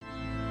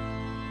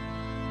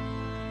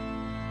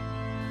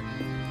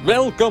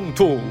Welcome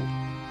to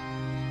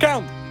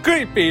Count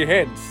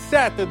Creepyhead's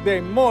Saturday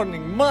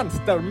Morning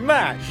Monster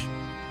Mash.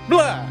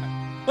 Blah!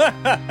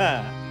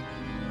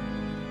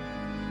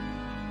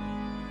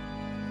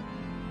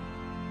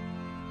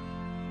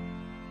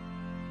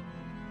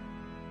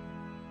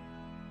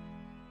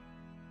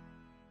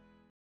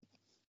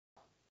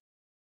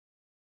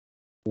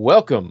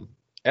 Welcome,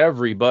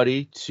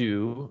 everybody,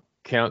 to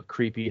Count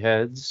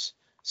Creepyhead's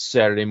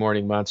Saturday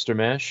Morning Monster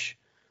Mash.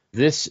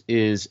 This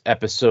is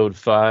episode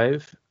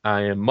 5.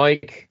 I am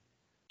Mike,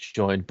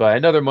 joined by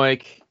another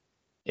Mike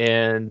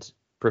and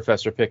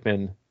Professor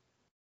Pickman,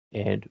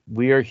 and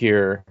we are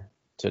here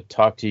to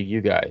talk to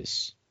you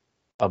guys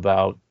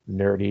about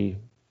nerdy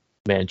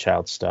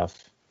man-child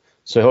stuff.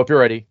 So I hope you're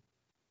ready.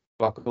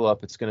 Buckle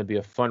up. It's going to be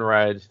a fun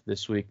ride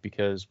this week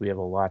because we have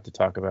a lot to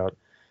talk about.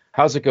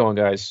 How's it going,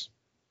 guys?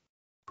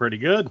 Pretty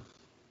good.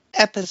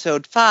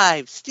 Episode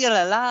 5, still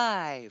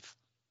alive.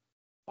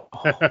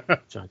 Oh,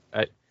 John,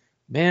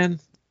 man,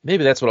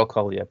 maybe that's what I'll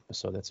call the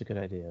episode. That's a good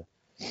idea.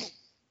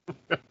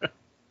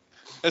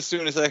 As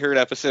soon as I heard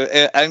episode,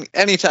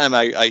 anytime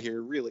I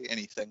hear really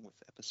anything with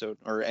episode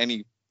or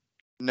any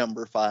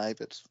number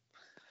 5, it's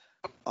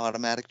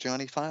automatic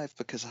Johnny 5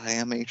 because I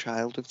am a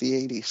child of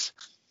the 80s.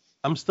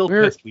 I'm still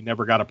pissed we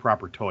never got a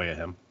proper toy of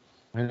him.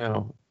 I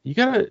know.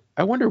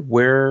 I wonder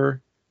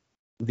where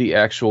the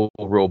actual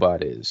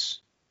robot is.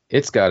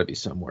 It's got to be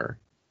somewhere.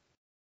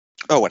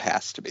 Oh, it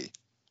has to be.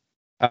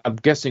 I'm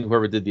guessing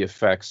whoever did the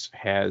effects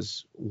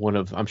has one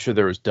of, I'm sure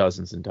there was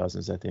dozens and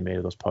dozens that they made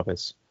of those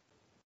puppets.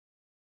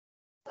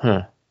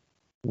 Huh.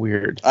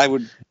 Weird. I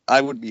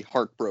would be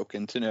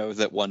heartbroken to know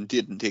that one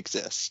didn't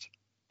exist.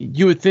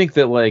 You would think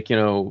that,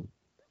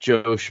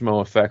 Joe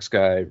Schmo effects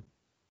guy,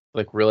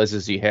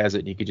 realizes he has it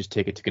and he could just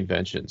take it to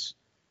conventions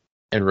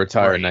and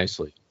retire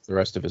nicely the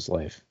rest of his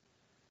life.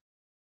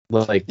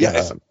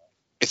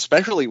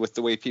 Especially with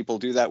the way people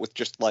do that with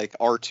just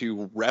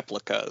R2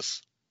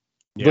 replicas.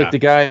 Yeah.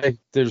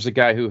 There's a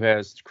guy who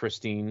has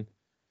Christine.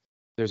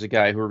 There's a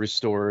guy who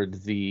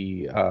restored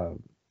the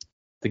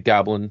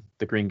Goblin,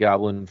 the Green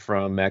Goblin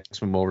from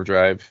Maximum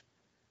Overdrive,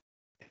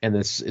 and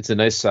it's a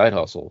nice side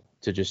hustle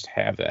to just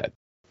have that.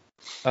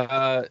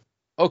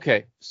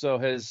 Okay, so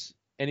has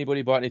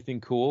anybody bought anything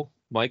cool?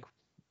 Mike,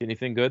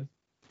 anything good?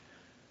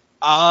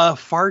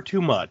 Far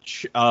too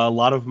much. A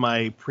lot of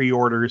my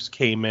pre-orders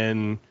came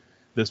in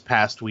this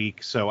past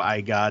week, so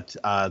I got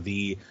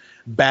the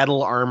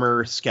Battle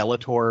Armor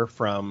Skeletor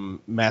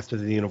from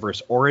Masters of the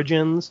Universe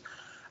Origins,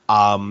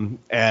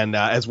 and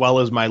as well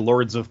as my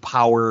Lords of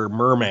Power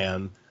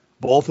Merman.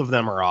 Both of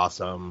them are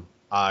awesome.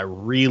 I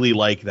really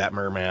like that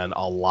Merman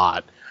a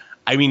lot.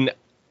 I mean,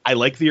 I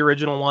like the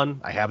original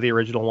one. I have the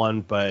original one,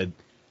 but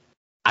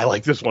I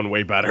like this one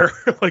way better.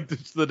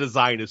 The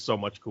design is so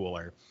much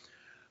cooler.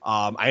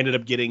 I ended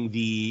up getting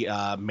the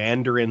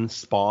Mandarin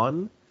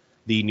Spawn,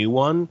 the new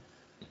one.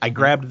 I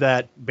grabbed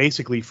that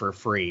basically for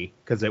free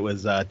because it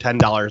was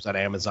 $10 on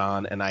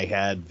Amazon, and I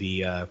had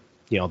the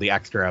the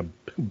extra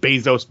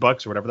Bezos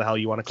bucks or whatever the hell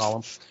you want to call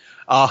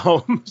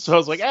them. So I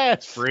was like,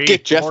 it's free.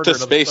 Get Jeff to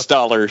space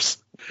dollars.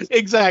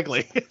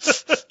 Exactly.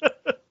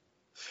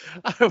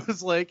 I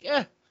was like,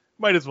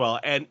 might as well.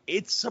 And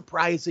it's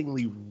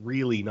surprisingly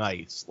really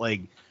nice.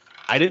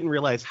 I didn't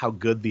realize how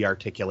good the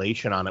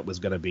articulation on it was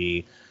going to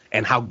be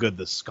and how good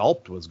the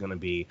sculpt was going to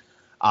be.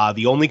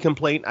 The only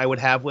complaint I would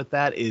have with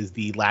that is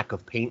the lack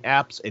of paint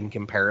apps in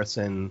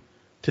comparison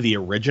to the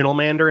original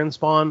Mandarin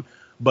Spawn.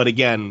 But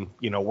again,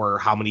 we're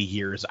how many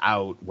years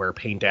out where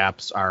paint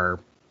apps are,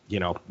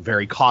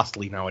 very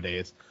costly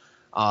nowadays.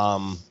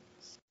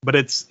 But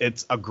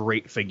it's a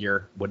great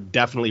figure. Would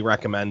definitely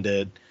recommend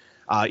it.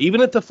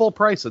 Even at the full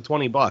price of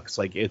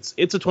 $20, it's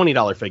a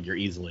 $20 figure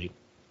easily.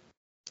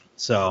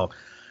 So,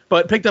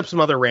 but picked up some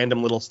other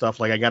random little stuff.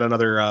 I got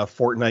another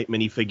Fortnite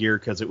minifigure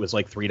because it was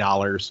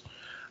 $3.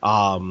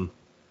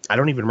 I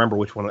don't even remember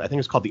which one. I think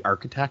it's called the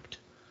Architect.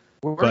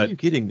 Where are you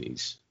getting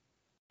these?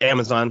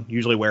 Amazon,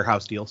 usually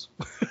warehouse deals.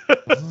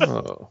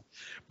 Oh.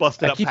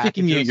 Busted I up keep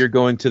packages. thinking you're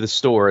going to the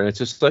store and it's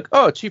just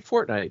cheap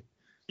Fortnite.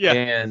 Yeah.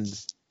 And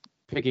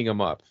picking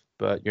them up,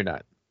 but you're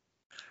not.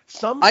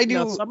 Some of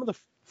the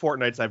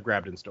Fortnites I've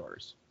grabbed in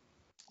stores.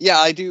 Yeah,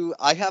 I do.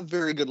 I have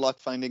very good luck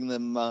finding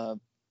them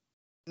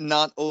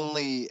not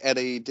only at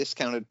a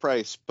discounted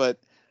price, but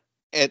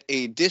at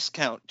a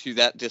discount to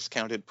that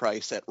discounted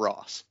price at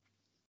Ross.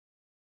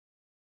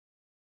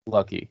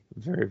 Lucky.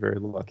 Very, very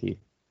lucky.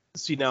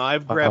 See, now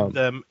I've grabbed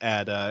them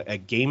at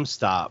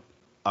GameStop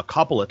a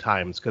couple of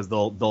times because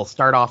they'll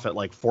start off at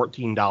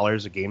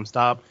 $14 at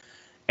GameStop,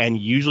 and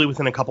usually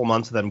within a couple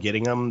months of them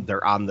getting them,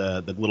 they're on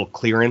the little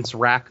clearance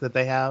rack that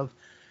they have.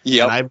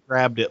 Yeah, and I've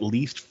grabbed at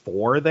least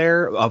 4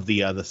 there of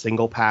the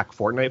single pack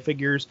Fortnite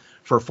figures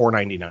for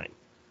 $4.99.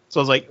 So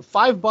I was like,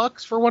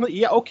 $5 for one of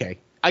yeah, okay.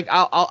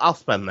 I'll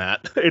spend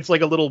that. It's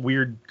like a little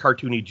weird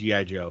cartoony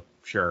G.I. Joe,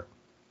 sure.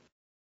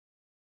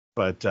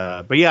 But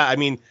yeah, I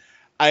mean,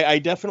 I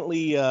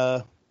definitely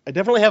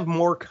have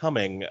more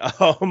coming.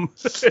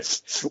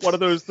 It's one of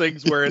those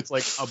things where it's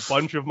a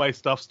bunch of my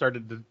stuff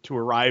started to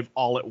arrive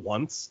all at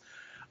once.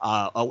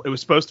 It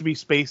was supposed to be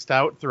spaced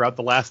out throughout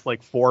the last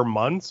 4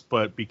 months,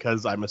 but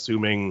because I'm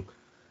assuming,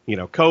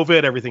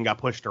 COVID, everything got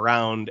pushed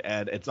around,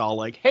 and it's all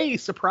like, hey,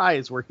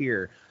 surprise, we're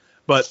here.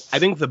 But I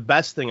think the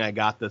best thing I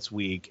got this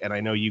week, and I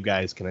know you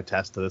guys can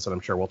attest to this, and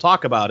I'm sure we'll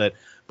talk about it,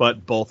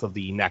 but both of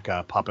the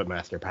NECA Puppet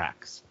Master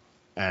packs.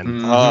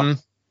 And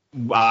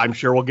I'm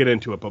sure we'll get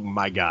into it, but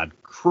my God,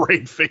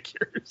 great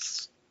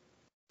figures.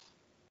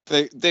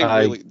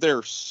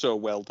 They're so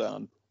well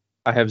done.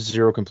 I have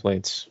zero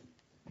complaints.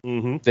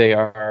 Mm-hmm. They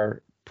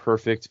are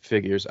perfect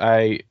figures.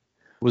 I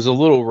was a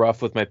little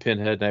rough with my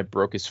Pinhead, and I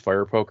broke his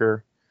fire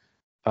poker.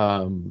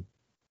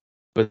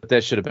 But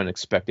that should have been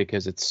expected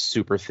because it's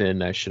super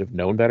thin. I should have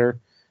known better.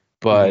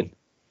 But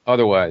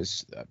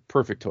otherwise,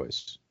 perfect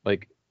toys.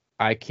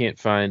 I can't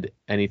find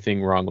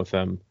anything wrong with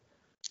them.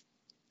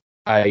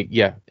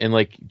 And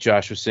like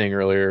Josh was saying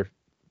earlier,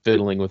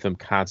 fiddling with them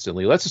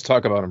constantly. Let's just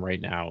talk about them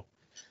right now.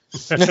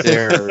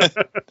 They're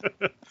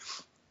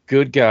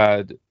good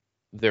God,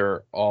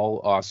 they're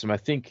all awesome. I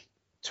think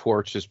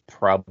Torch is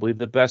probably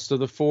the best of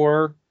the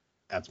four.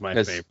 That's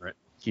my favorite.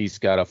 He's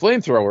got a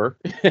flamethrower.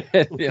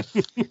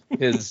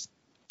 His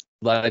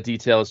lot of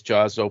details,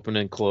 jaws open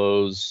and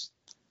close,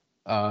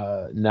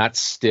 not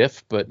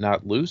stiff but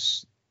not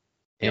loose.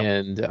 Yep.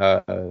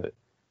 And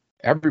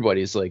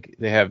everybody's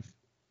they have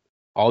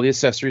all the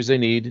accessories they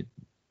need,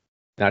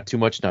 not too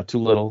much, not too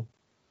little.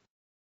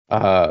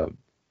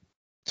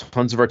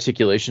 Tons of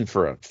articulation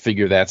for a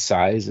figure that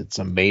size. It's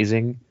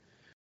amazing.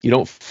 You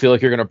don't feel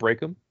like you're gonna break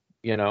them,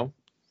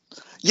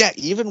 Yeah,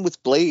 even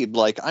with Blade,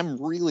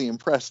 I'm really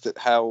impressed at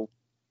how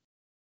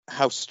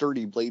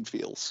sturdy Blade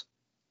feels.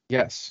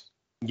 Yes.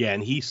 Yeah,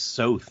 and he's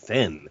so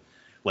thin.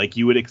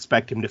 You would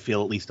expect him to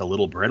feel at least a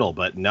little brittle,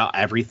 but no,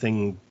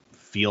 everything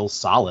feels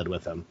solid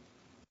with him.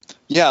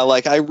 Yeah,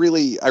 I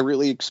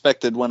really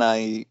expected when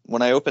I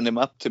opened him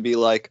up to be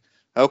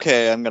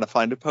okay, I'm gonna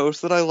find a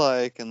pose that I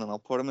like, and then I'll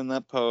put him in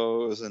that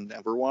pose and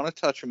never want to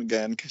touch him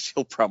again because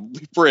he'll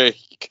probably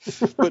break.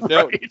 But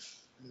no, right.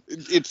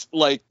 It's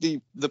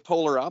the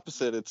polar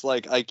opposite. It's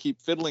I keep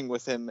fiddling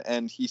with him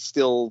and he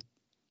still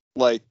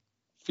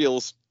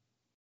feels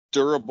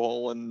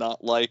durable and not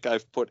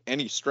I've put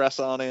any stress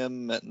on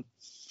him. And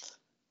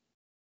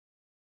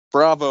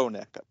bravo,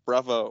 NECA,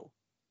 bravo.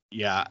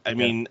 Yeah, I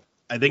mean,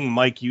 I think,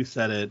 Mike, you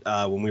said it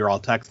when we were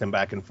all texting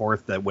back and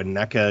forth that when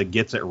NECA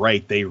gets it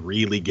right, they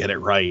really get it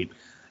right.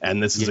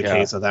 And this is a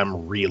case of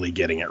them really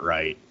getting it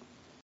right.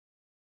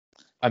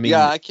 I mean,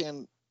 yeah,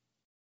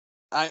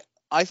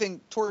 I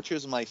think Torch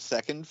is my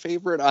second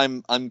favorite.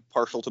 I'm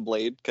partial to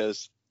Blade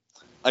because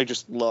I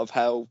just love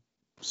how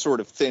sort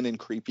of thin and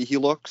creepy he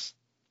looks.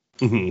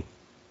 Mm-hmm.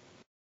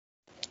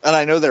 And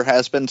I know there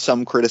has been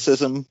some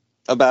criticism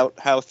about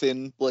how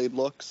thin Blade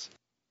looks.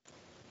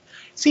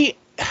 See,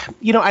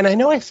 and I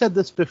know I said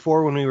this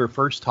before when we were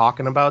first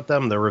talking about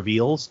them, the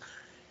reveals.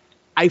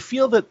 I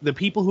feel that the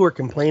people who are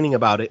complaining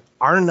about it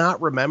are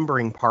not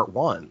remembering part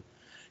one.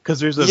 Because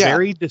there's a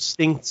very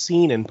distinct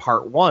scene in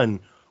part one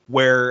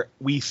where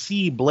we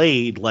see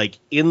Blade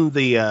in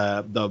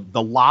the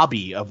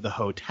lobby of the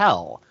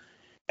hotel,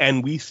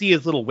 and we see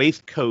his little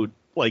waistcoat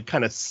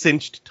kind of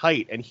cinched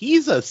tight, and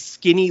he's a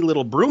skinny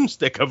little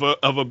broomstick of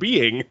a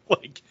being.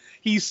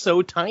 He's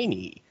so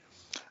tiny.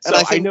 So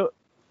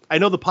I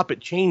know the puppet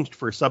changed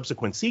for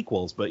subsequent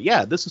sequels, but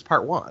yeah, this is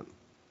part one.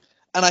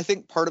 And I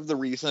think part of the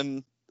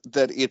reason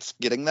that it's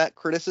getting that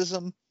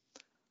criticism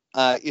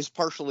is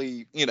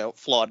partially,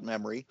 flawed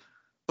memory,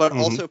 but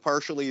also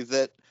partially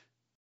that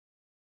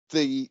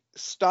the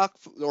stock,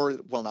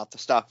 not the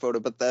stock photo,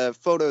 but the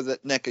photo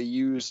that NECA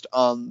used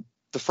on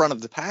the front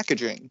of the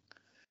packaging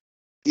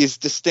is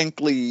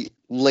distinctly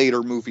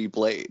later movie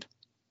Blade.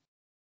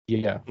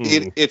 Yeah.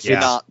 It's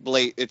not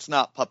Blade. It's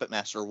not Puppet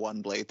Master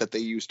 1 Blade that they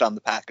used on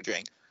the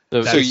packaging. So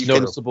it's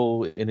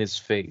noticeable in his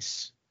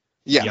face.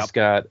 Yeah. He's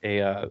got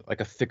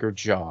a thicker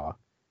jaw,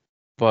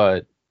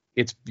 but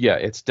it's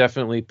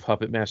definitely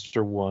Puppet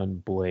Master 1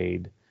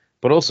 Blade.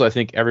 But also I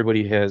think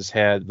everybody has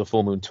had the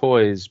Full Moon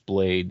Toys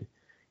Blade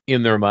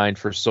in their mind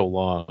for so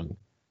long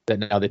that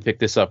now they pick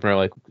this up and are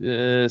like,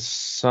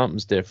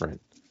 something's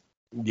different.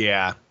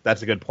 Yeah,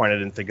 that's a good point. I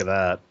didn't think of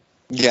that.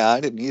 Yeah, I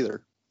didn't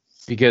either.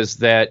 Because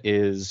that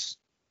is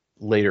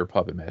later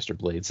Puppet Master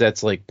Blades.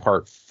 That's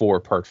part 4,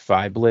 part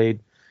 5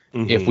 Blade.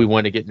 If we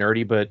want to get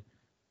nerdy, but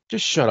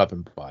just shut up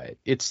and buy it.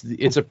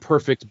 It's a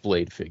perfect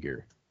Blade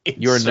figure.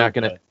 You're so not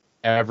going to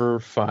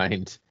ever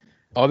find,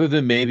 other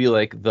than maybe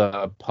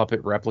the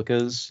puppet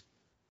replicas,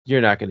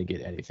 you're not going to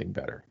get anything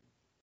better.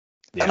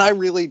 Yeah. And I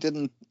really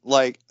didn't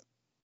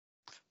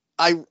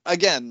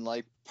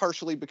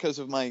partially because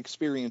of my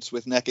experience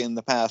with NECA in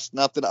the past.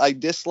 Not that I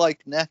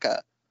dislike NECA,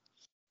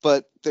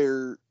 but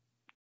their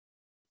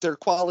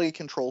quality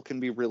control can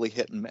be really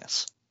hit and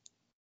miss.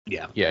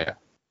 Yeah. Yeah.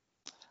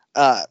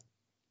 I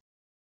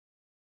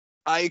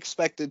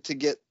expected to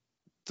get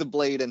the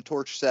Blade and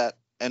Torch set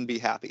and be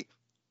happy.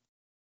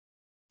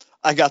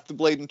 I got the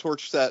Blade and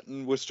Torch set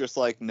and was just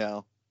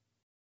no,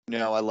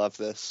 I love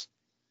this.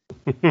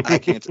 I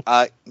can't.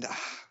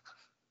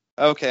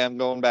 Okay, I'm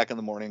going back in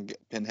the morning and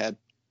get Pinhead.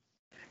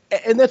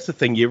 And that's the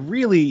thing.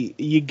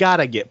 You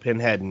gotta get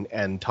Pinhead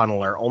and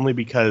Tunneler only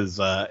because,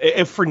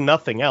 if for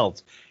nothing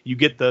else, you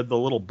get the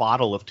little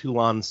bottle of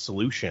Toulon's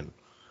solution.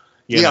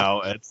 You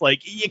know, it's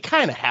like you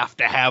kind of have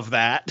to have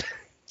that.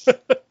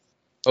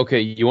 Okay,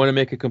 you want to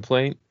make a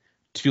complaint?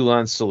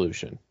 Toulon's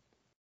solution.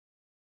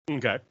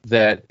 Okay.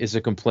 That is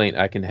a complaint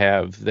I can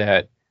have.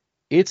 That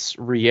it's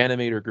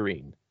Reanimator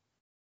green,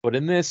 but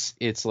in this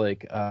it's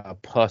like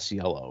pus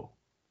yellow.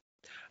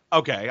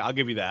 Okay, I'll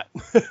give you that.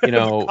 You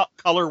know,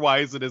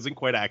 color-wise, it isn't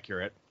quite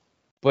accurate.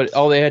 But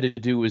all they had to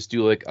do was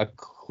do like a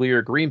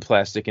clear green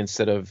plastic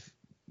instead of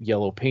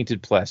yellow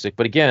painted plastic.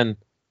 But again,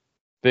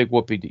 big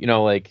whoopee. You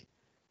know, like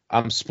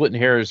I'm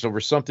splitting hairs over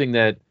something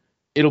that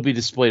it'll be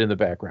displayed in the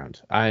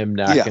background. I am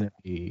not going to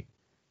be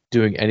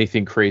doing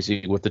anything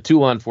crazy with the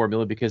Toulon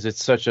formula because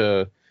it's such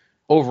a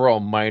overall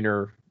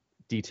minor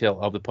detail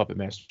of the Puppet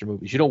Master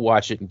movies. You don't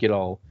watch it and get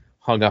all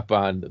hung up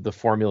on the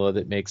formula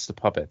that makes the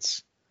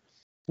puppets,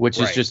 which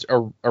is just a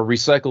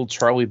recycled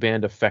Charlie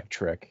Band effect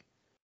trick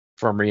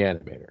from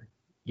Reanimator.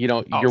 You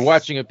know, you're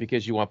watching it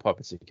because you want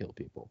puppets to kill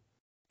people.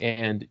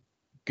 And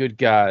good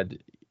God,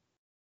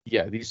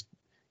 yeah, these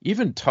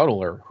even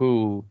Tunneler,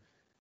 who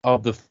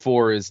of the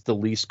four is the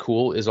least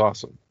cool, is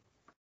awesome.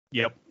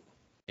 Yep.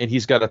 And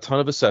he's got a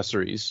ton of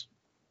accessories.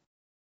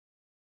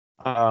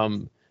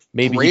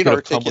 Maybe great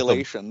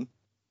articulation.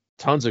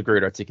 Tons of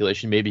great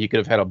articulation. Maybe he could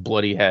have had a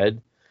bloody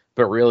head,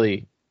 but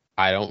really,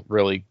 I don't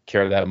really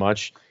care that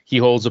much. He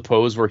holds a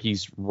pose where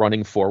he's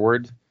running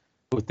forward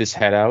with this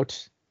head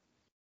out.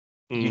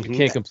 You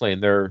can't complain.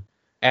 They're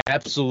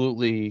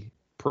absolutely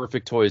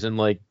perfect toys. And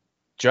like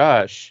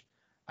Josh,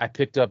 I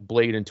picked up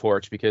Blade and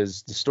Torch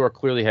because the store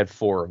clearly had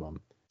 4 of them.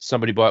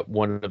 Somebody bought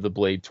one of the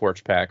Blade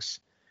Torch packs.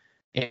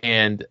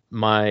 And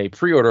my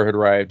pre-order had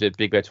arrived at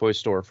Big Bad Toy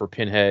Store for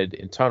Pinhead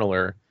and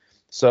Tunneler.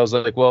 So I was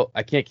like, well,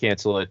 I can't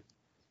cancel it.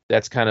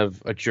 That's kind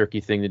of a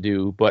jerky thing to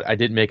do. But I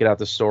didn't make it out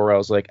the store. I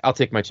was like, I'll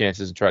take my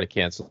chances and try to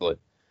cancel it.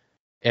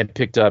 And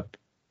picked up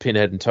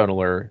Pinhead and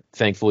Tunneler.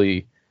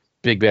 Thankfully,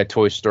 Big Bad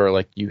Toy Store,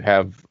 like, you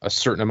have a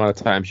certain amount of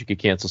times you could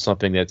cancel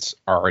something that's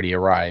already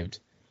arrived.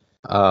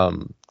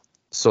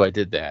 So I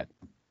did that.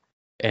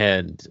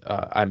 And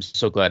I'm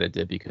so glad I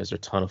did because they're a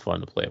ton of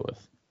fun to play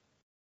with.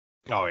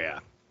 Oh, yeah.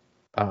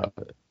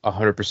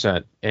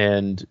 100%.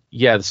 And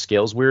yeah, the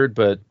scale's weird,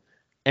 but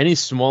any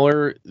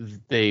smaller,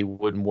 they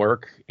wouldn't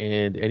work.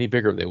 And any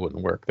bigger, they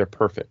wouldn't work. They're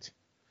perfect.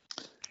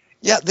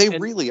 Yeah, they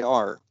really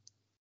are.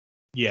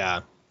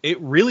 Yeah. It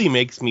really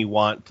makes me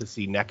want to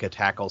see NECA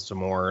tackle some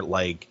more,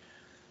 like,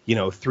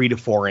 3 to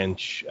 4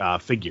 inch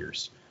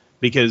figures,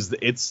 because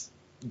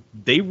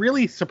they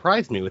really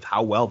surprised me with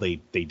how well they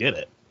did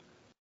it.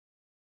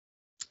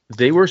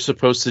 They were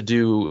supposed to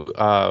do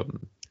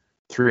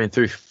 3 and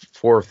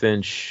 3/4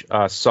 inch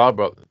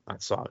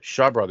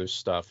Shaw Brothers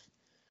stuff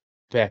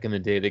back in the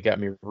day. They got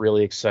me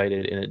really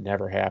excited, and it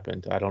never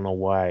happened. I don't know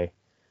why,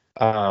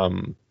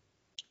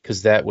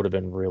 because that would have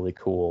been really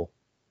cool,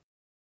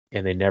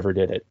 and they never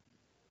did it.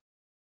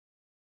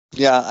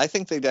 Yeah, I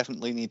think they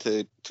definitely need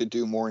to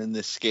do more in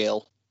this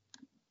scale.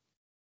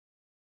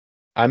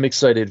 I'm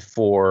excited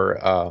for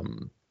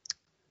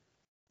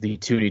the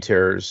Toonie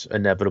Terrors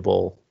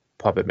Inevitable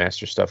Puppet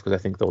Master stuff because I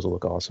think those will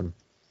look awesome.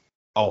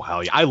 Oh,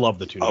 hell yeah. I love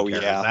the Toonie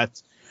Terrors. Yeah.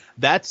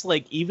 That's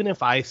like, even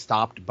if I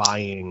stopped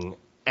buying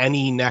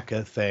any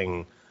NECA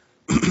thing,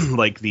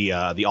 like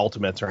the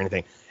Ultimates or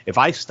anything, if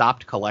I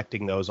stopped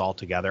collecting those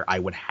altogether, I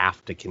would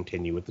have to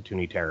continue with the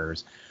Toonie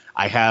Terrors.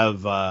 I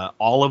have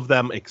all of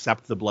them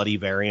except the bloody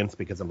variants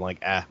because I'm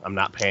like, I'm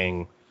not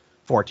paying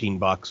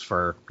 $14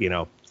 for,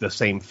 the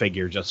same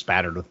figure just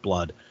spattered with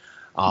blood.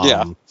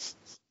 Yeah.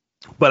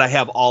 But I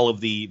have all of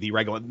the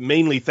regular,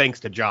 mainly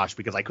thanks to Josh,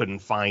 because I couldn't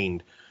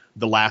find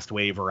the last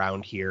wave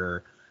around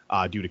here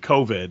due to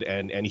COVID,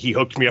 and he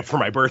hooked me up for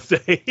my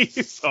birthday.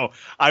 So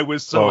I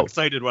was so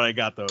excited when I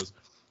got those.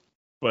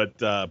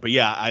 But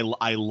yeah,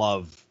 I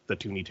love the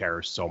Toonie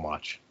Terrors so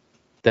much.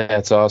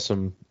 That's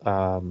awesome.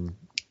 I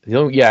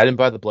didn't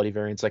buy the bloody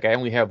variants. Like, I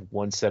only have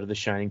one set of the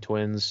Shining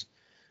Twins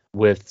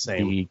with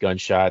the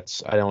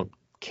gunshots. I don't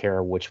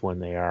care which one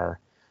they are.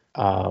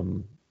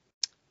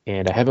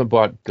 And I haven't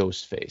bought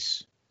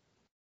Ghostface.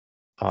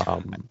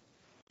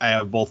 I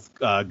have both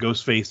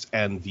Ghostface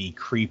and the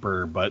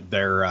Creeper, but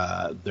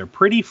they're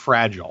pretty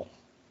fragile.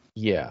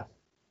 Yeah.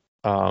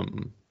 But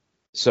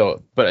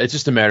it's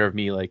just a matter of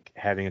me like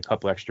having a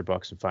couple extra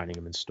bucks and finding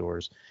them in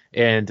stores.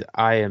 And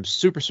I am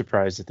super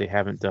surprised that they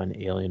haven't done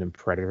Alien and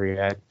Predator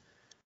yet.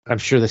 I'm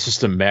sure that's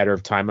just a matter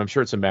of time. I'm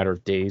sure it's a matter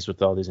of days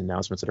with all these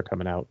announcements that are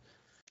coming out.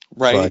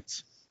 Right.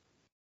 But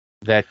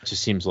that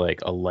just seems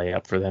like a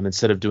layup for them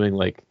instead of doing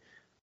like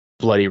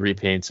bloody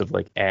repaints of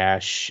like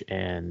Ash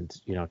and,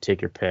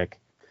 take your pick.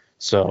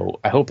 So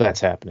I hope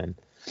that's happening.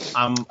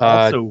 I'm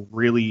also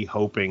really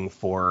hoping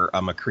for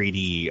a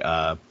McCready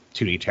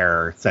Toonie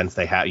Terror, since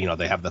they have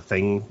the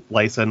Thing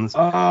license.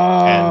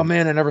 Oh,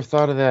 man, I never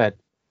thought of that.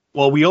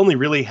 Well, we only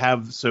really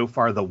have so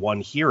far the one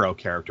hero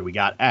character. We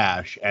got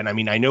Ash, and I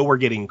mean, I know we're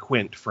getting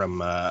Quint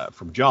from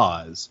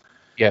Jaws,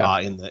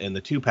 in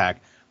the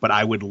 2-pack, but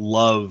I would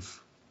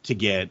love to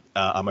get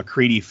a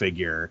McCready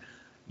figure,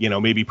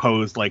 maybe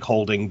posed like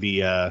holding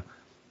the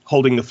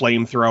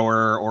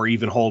flamethrower or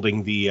even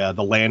holding the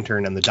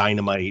lantern and the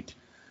dynamite.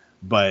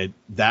 But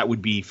that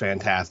would be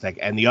fantastic.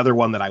 And the other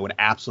one that I would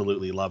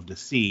absolutely love to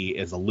see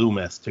is a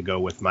Loomis to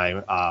go with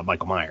my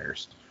Michael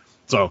Myers.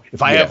 So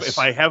if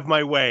I have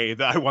my way,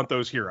 I want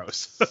those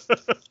heroes.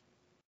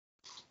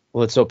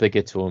 Well, let's hope they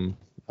get to him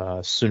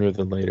sooner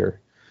than later.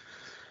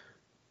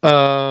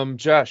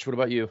 Josh, what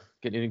about you?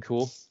 Get anything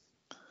cool?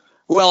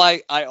 Well,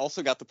 I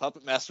also got the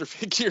Puppet Master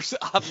figures,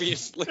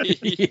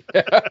 obviously.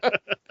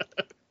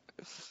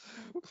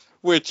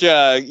 Which,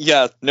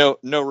 no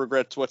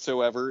regrets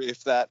whatsoever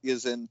if that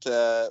isn't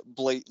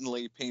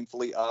blatantly,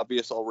 painfully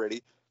obvious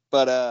already.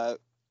 But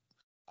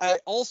I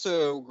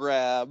also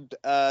grabbed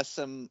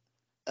some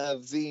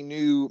of the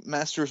new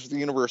Masters of the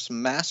Universe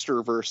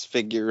Masterverse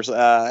figures.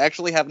 I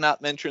actually have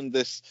not mentioned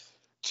this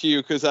to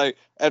you because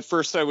at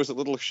first I was a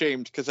little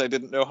ashamed because I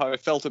didn't know how I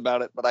felt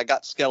about it, but I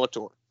got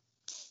Skeletor.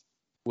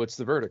 What's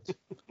the verdict?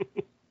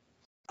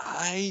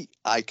 I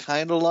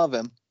kind of love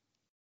him.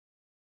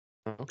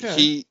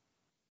 Okay.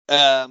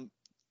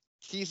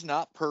 He's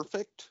not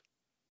perfect.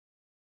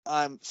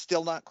 I'm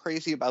still not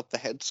crazy about the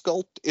head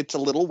sculpt. It's a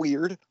little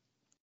weird.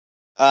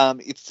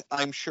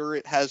 I'm sure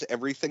it has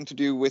everything to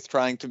do with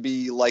trying to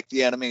be like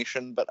the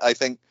animation, but I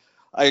think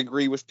I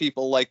agree with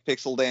people like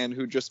Pixel Dan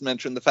who just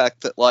mentioned the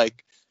fact that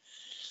like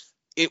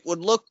it would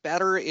look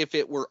better if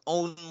it were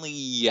only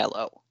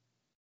yellow.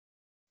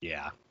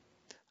 Yeah.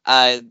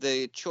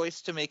 The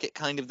choice to make it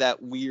kind of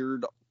that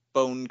weird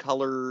bone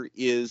color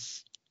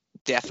is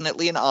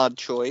definitely an odd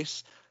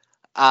choice.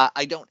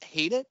 I don't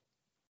hate it,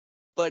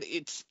 but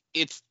it's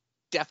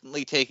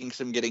definitely taking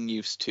some getting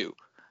used to.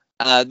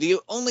 The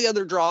only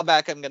other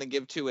drawback I'm going to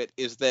give to it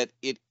is that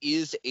it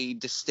is a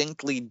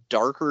distinctly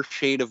darker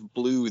shade of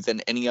blue than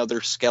any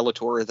other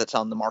Skeletor that's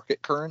on the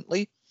market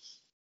currently,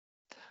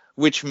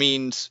 which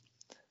means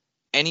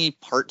any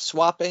part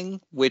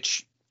swapping,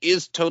 which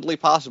is totally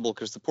possible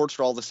because the ports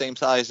are all the same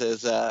size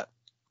as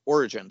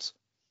Origins.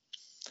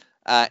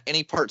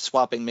 Any part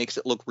swapping makes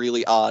it look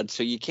really odd,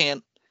 so you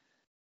can't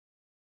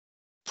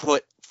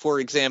put, for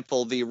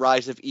example, the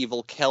Rise of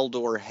Evil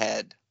Keldor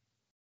head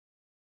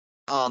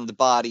on the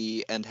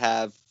body and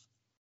have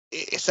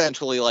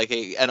essentially like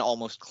an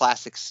almost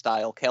classic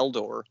style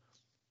Keldor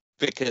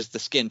because the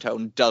skin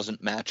tone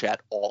doesn't match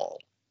at all.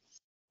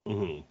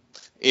 Mm-hmm.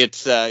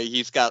 It's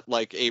he's got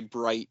like a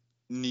bright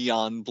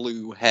neon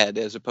blue head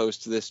as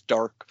opposed to this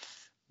dark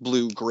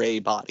blue-gray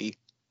body.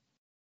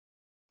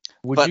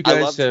 Would But you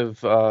guys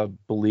have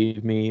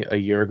believed me a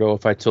year ago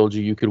if I told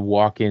you could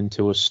walk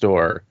into a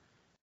store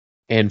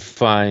and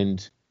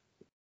find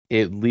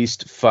at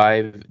least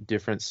 5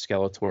 different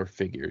Skeletor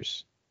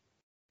figures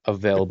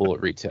available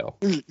at retail?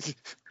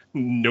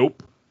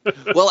 Nope.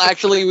 Well,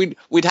 actually,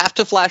 we'd have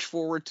to flash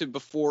forward to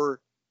before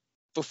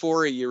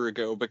a year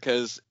ago,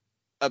 because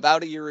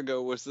about a year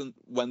ago was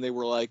when they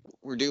were like,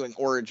 we're doing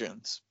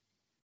Origins.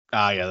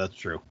 Yeah, that's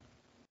true.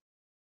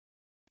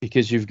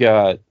 Because you've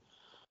got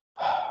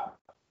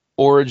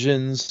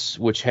Origins,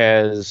 which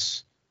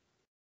has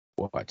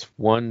what,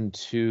 1,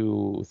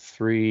 2,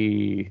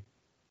 3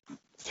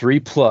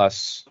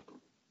 plus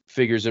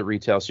figures at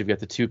retail. So you've got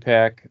the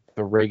 2-pack,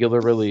 the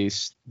regular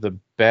release, the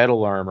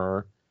battle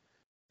armor,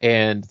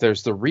 and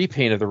there's the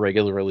repaint of the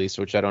regular release,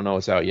 which I don't know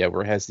is out yet,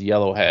 where it has the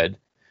yellow head.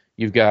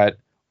 You've got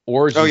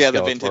Origins Skeletor,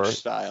 the vintage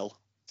style.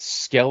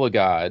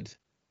 Skelegod.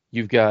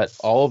 You've got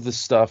all of the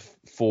stuff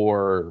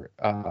for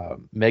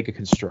Mega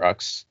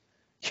Constructs.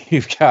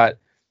 You've got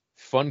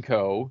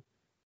Funko,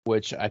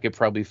 which I could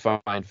probably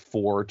find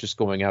 4 just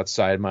going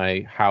outside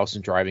my house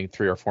and driving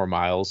 3 or 4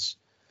 miles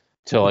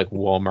to like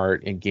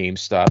Walmart and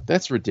GameStop.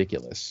 That's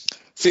ridiculous.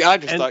 See, I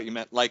just thought you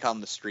meant like on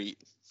the street.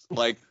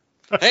 Like,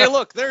 hey,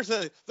 look, there's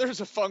a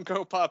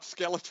Funko Pop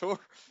Skeletor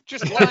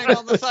just lying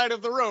on the side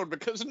of the road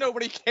because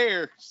nobody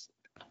cares.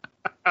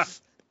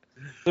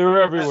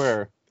 They're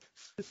everywhere.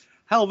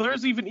 Hell,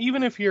 there's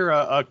even if you're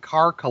a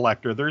car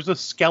collector, there's a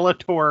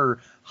Skeletor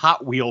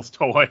Hot Wheels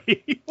toy.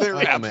 There Oh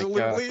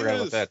absolutely my God, I forgot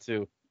is. about that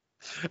too.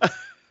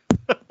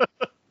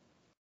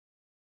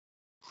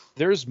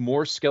 There's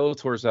more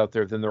Skeletors out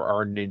there than there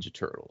are Ninja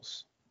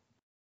Turtles.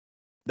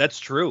 That's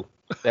true.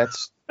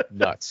 That's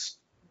nuts.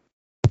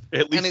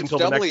 At least and it's until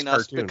the doubly next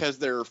nuts cartoon. because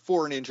there are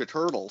 4 Ninja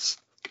Turtles.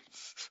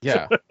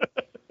 Yeah.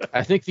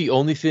 I think the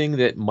only thing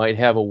that might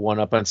have a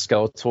one-up on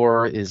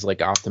Skeletor is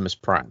like Optimus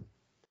Prime.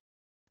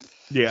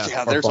 Yeah,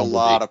 There's Bumblebee. a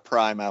lot of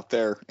Prime out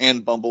there,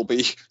 and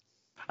Bumblebee.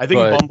 I think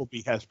But-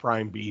 Bumblebee has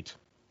Prime beat.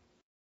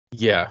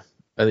 Yeah.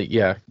 I think,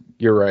 yeah,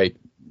 you're right.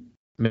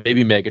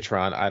 Maybe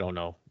Megatron, I don't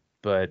know.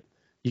 But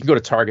you can go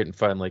to Target and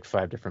find like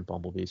 5 different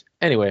Bumblebees.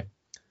 Anyway,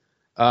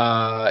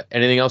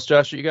 anything else,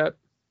 Josh, that you got?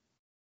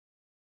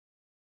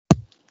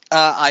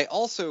 I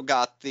also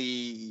got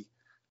the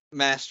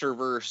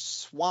Masterverse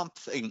Swamp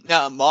Thing,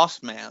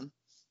 Moss Man,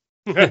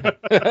 who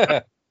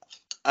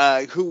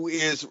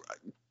is,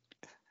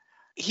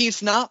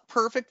 he's not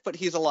perfect, but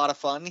he's a lot of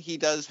fun. He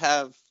does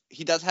have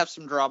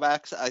some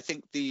drawbacks. I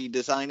think the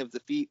design of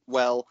the feet,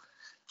 well,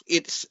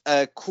 it's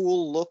a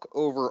cool look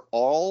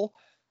overall.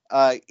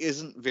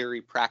 Isn't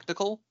very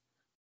practical.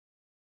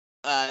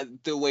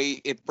 The way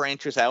it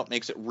branches out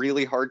makes it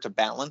really hard to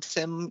balance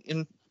him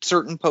in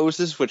certain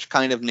poses, which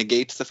kind of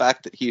negates the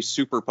fact that he's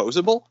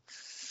superposable.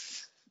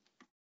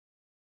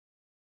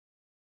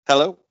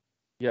 Hello?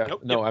 Yeah,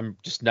 Nope, no, yep. I'm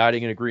just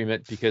nodding in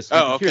agreement because you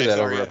Oh, can okay, hear that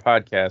sorry. over a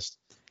podcast.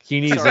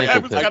 He needs Sorry, I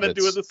ankle was kind of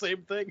pivots. doing the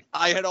same thing.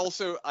 I had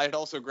also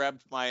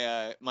grabbed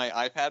my my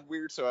iPad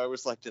weird, so I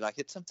was like, did I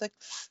hit something?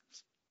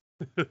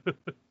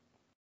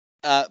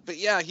 But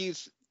yeah,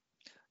 he's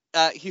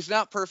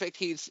not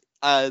perfect.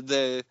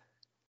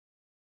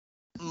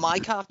 My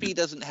copy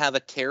doesn't have a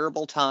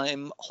terrible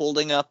time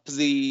holding up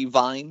the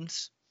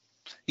vines.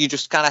 You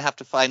just kind of have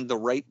to find the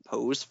right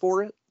pose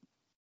for it,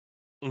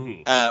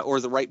 or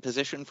the right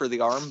position for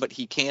the arm, but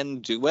he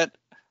can do it.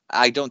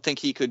 I don't think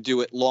he could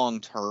do it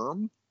long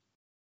term,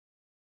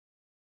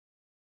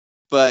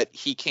 but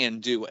he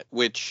can do it,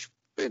 which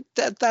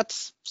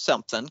that's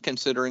something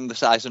considering the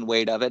size and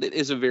weight of it. It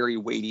is a very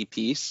weighty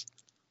piece.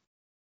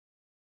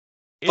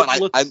 It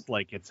But looks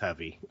like it's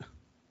heavy.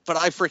 But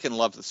I freaking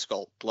love the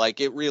sculpt. Like,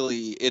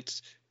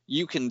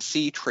 you can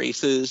see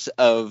traces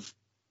of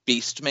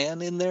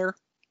Beastman in there.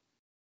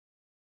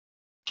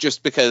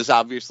 Just because,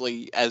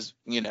 obviously, as,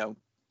 you know,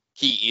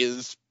 he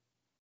is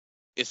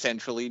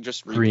essentially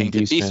just Green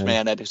repainted Beastman.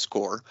 Beastman at his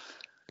core.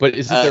 But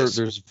isn't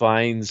there's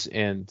vines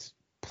and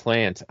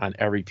plant on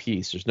every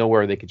piece? There's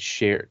nowhere they could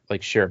share body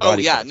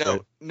parts,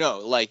 right? No.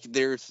 Like,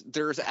 there's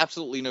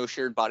absolutely no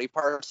shared body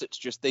parts. It's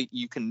just that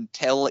you can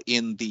tell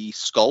in the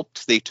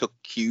sculpt they took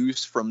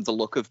cues from the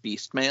look of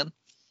Beastman.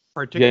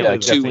 Particularly Yeah, the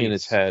definitely in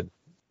face. his head.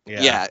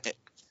 Yeah.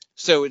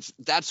 So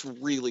that's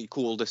really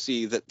cool to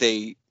see that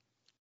they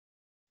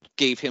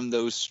gave him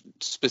those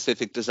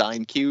specific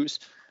design cues.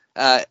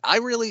 I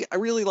really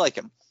like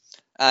him.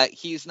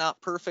 He's not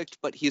perfect,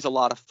 but he's a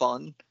lot of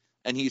fun,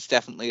 and he's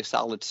definitely a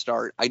solid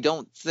start. I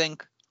don't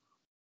think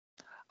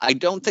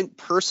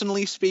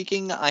personally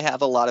speaking, I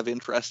have a lot of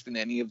interest in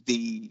any of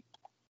the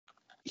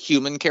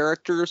human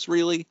characters,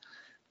 really.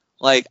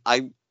 Like,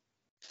 I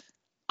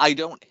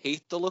don't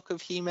hate the look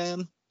of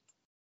He-Man,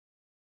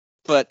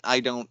 but I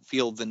don't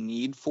feel the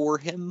need for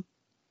him.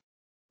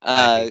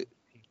 I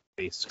hate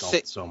face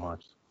sculpt so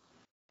much.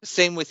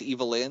 Same with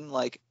Evelyn.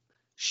 Like,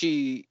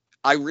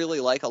 I really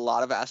like a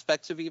lot of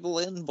aspects of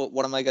Evelyn, but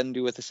what am I going to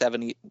do with a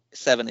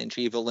 7-inch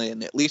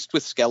Evelyn? At least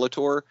with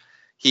Skeletor,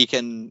 he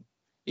can,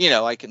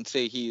 I can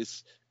say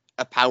he's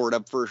a powered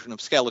up version of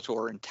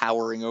Skeletor and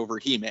towering over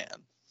He-Man.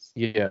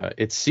 Yeah,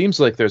 it seems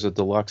like there's a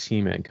deluxe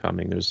He-Man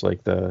coming. There's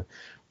like the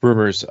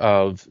rumors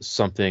of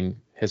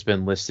something has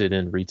been listed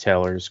in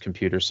retailers'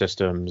 computer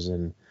systems,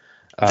 and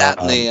a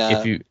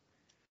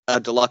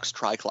deluxe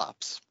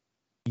Triclops.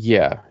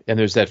 Yeah, and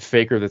there's that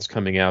faker that's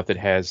coming out that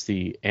has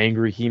the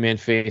angry He-Man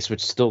face,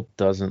 which still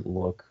doesn't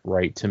look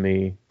right to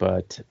me.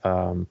 But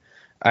I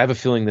have a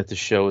feeling that the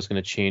show is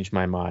going to change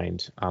my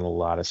mind on a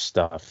lot of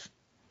stuff.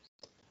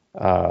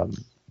 But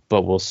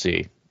we'll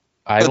see.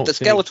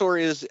 Skeletor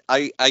is,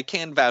 I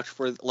can vouch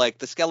for, like,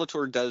 the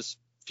Skeletor does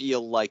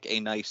feel like a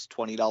nice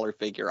 $20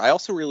 figure. I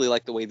also really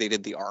like the way they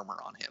did the armor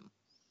on him.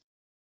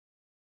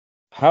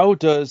 How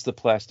does the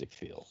plastic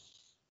feel?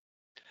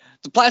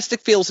 The plastic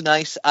feels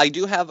nice. I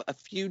do have a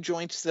few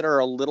joints that are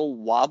a little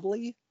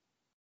wobbly.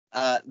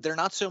 They're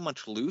not so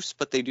much loose,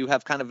 but they do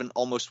have kind of an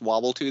almost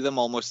wobble to them,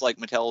 almost like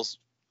Mattel's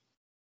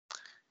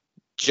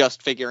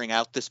just figuring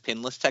out this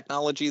pinless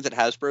technology that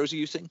Hasbro's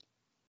using.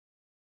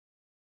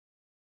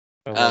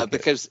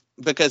 Because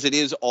it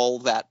is all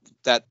that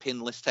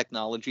pinless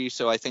technology,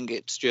 so I think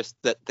it's just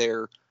that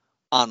they're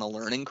on a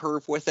learning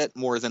curve with it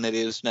more than it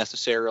is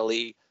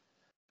necessarily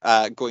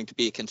going to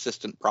be a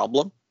consistent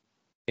problem.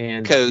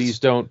 And these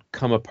don't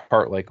come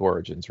apart like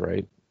Origins,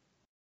 right?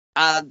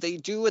 They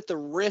do at the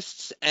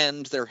wrists,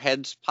 and their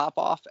heads pop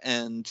off,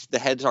 and the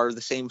heads are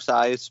the same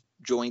size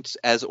joints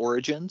as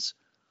Origins.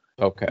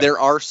 Okay. There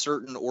are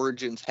certain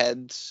Origins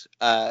heads,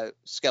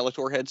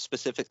 Skeletor heads,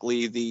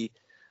 specifically the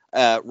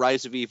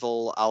Rise of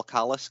Evil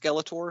Alcala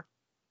Skeletor,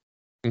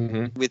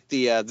 with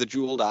the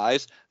jeweled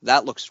eyes.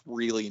 That looks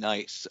really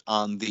nice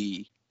on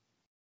the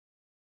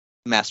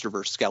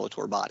Masterverse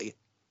Skeletor body.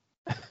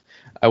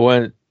 I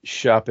went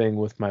shopping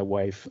with my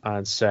wife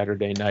on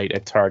Saturday night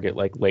at Target,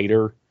 like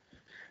later,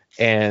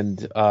 and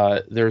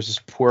there's this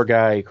poor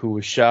guy who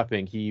was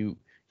shopping. He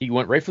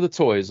went right for the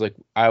toys. Like,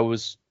 I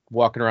was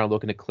walking around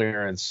looking at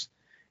clearance,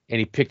 and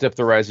he picked up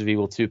the Rise of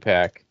Evil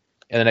 2-pack,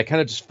 and then I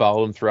kind of just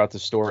followed him throughout the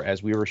store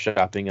as we were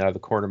shopping out of the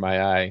corner of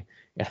my eye,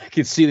 and I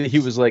could see that he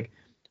was like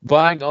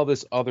buying all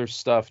this other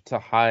stuff to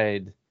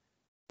hide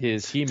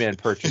his He-Man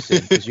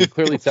purchasing, because you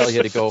clearly tell he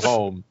had to go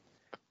home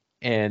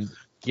and,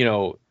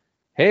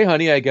 hey,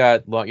 honey, I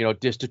got,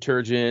 dish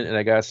detergent, and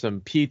I got some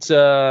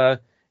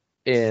pizza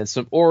and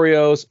some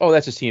Oreos. Oh,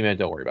 that's just He-Man.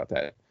 Don't worry about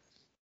that.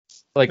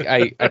 Like,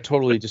 I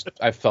totally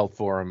I felt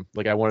for him.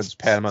 Like, I wanted to just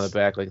pat him on the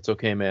back. Like, it's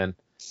okay, man.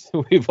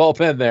 We've all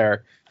been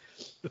there.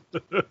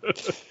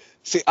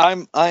 See, I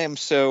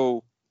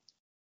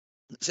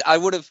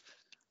would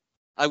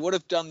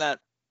have done that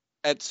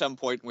at some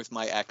point with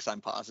my ex,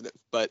 I'm positive.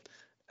 But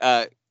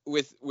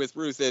With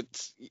Ruth,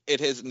 it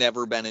has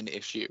never been an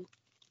issue,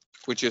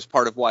 which is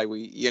part of why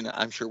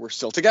I'm sure we're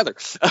still together.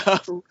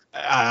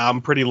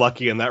 I'm pretty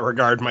lucky in that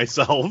regard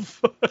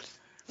myself.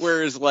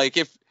 Whereas, like,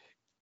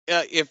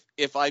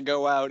 if I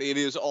go out, it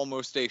is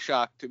almost a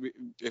shock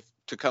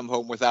to come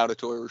home without a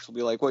toy. Or she'll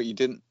be like, "What, you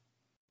didn't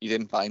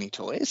buy any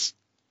toys?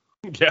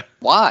 Yeah.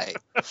 Why?"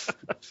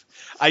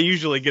 I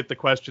usually get the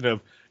question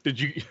of,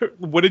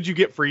 what did you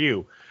get for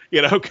you?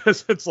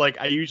 Because it's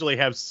like I usually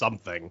have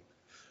something.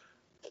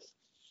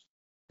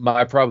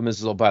 My problem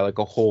is I'll buy like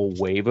a whole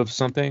wave of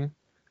something.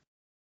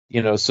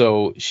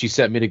 So she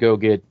sent me to go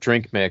get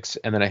drink mix,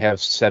 and then I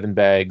have 7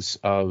 bags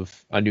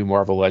of a new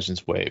Marvel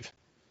Legends wave.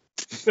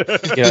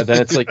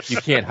 Then it's like you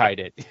can't hide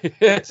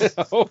it.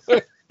 So.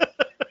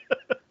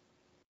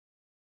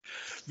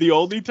 The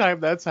only time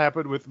that's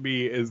happened with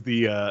me is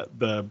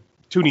the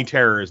Toonie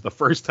Terrors. The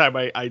first time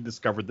I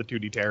discovered the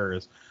Toonie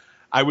Terrors,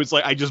 I was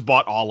like, I just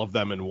bought all of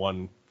them in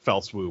one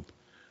fell swoop,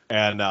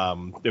 and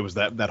it was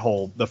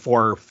the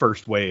 4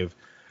 first wave,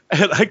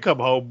 and I come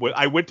home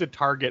I went to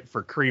Target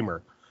for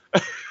creamer.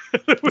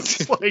 It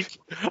was like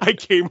I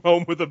came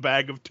home with a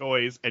bag of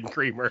toys and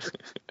creamer.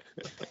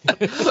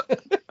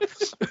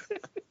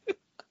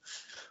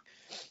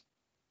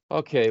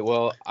 Okay,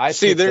 well,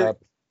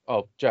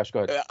 Oh, Josh,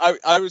 go ahead.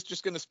 I was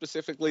just going to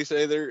specifically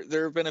say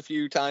there have been a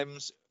few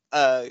times,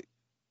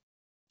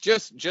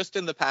 just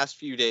in the past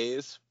few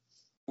days,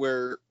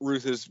 where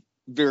Ruth has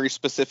very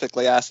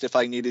specifically asked if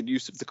I needed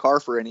use of the car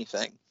for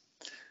anything,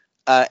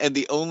 and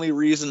the only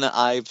reason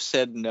I've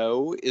said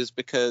no is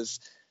because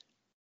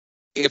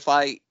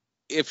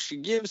if she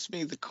gives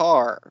me the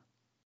car,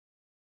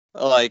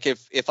 like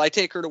if I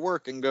take her to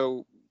work and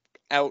go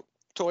out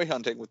toy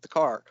hunting with the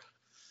car,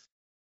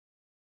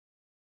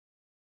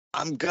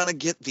 I'm gonna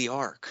get the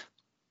Ark.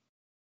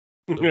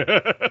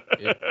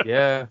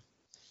 Yeah.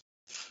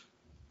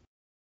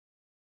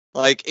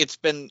 Like it's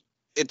been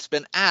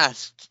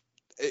asked,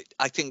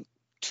 I think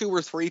 2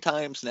 or 3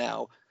 times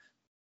now.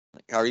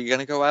 Like, are you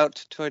gonna go out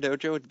to Toy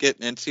Dojo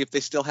and see if they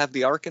still have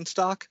the Ark in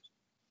stock?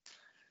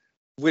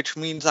 Which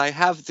means I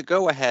have the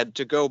go-ahead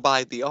to go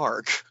buy the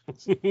Ark.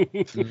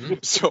 Mm-hmm.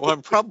 So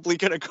I'm probably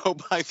gonna go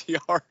buy the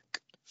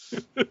Ark.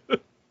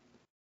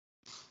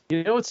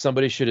 You know what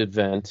somebody should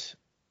invent?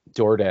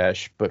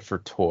 DoorDash, but for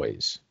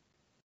toys.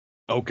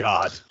 Oh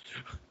God.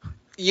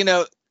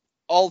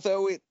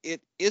 Although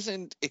it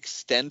isn't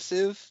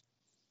extensive,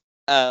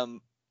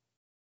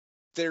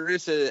 there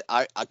is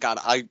I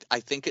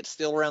think it's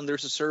still around.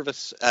 There's a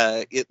service,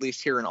 at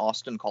least here in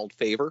Austin, called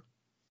Favor.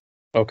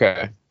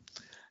 Okay.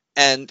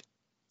 And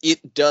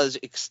it does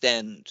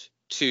extend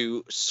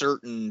to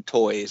certain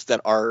toys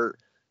that are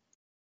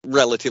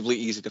relatively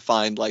easy to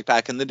find. Like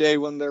back in the day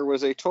when there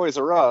was a Toys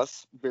R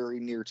Us very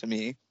near to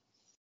me,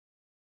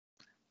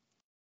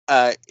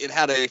 it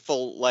had a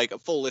full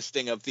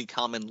listing of the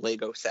common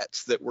Lego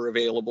sets that were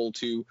available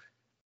to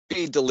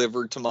be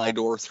delivered to my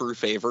door through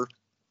Favor.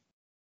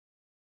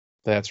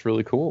 That's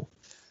really cool.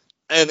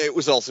 And it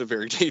was also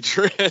very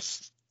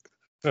dangerous.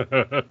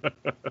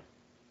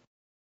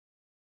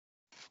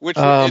 Which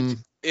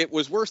it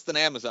was worse than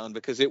Amazon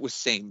because it was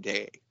same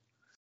day.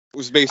 It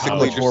was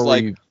basically just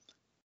like...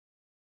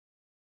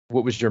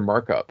 What was your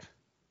markup?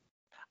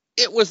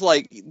 It was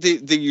like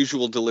the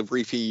usual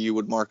delivery fee you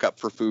would mark up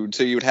for food.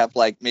 So you would have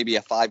like maybe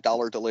a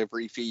 $5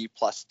 delivery fee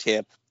plus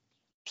tip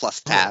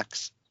plus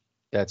tax.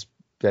 That's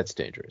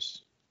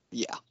dangerous.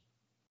 Yeah.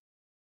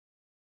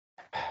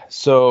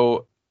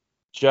 So,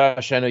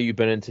 Josh, I know you've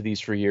been into these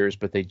for years,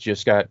 but they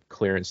just got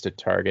clearance to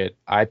Target.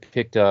 I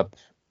picked up,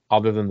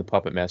 other than the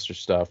Puppet Master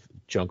stuff,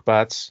 Junk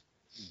Bots.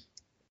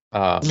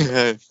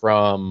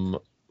 From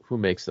who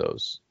makes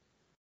those?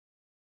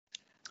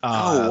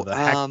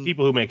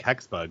 People who make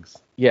Hexbugs.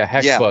 Yeah,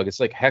 Hexbug. It's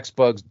like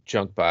Hexbug's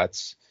Junk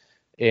Bots.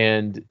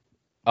 And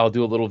I'll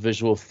do a little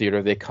visual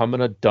theater. They come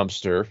in a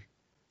dumpster.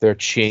 They're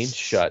chained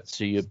shut.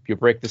 So you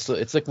break this.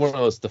 It's like one of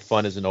those, the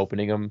fun isn't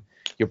opening them.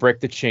 You break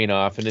the chain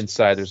off, and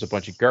inside there's a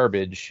bunch of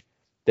garbage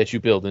that you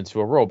build into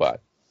a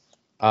robot.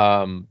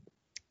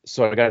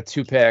 So I got a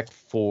 2-pack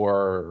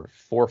for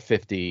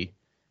 $4.50,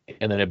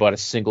 and then I bought a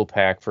single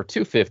pack for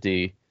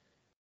 $2.50.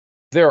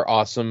 They're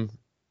awesome.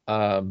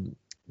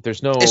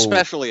 There's no,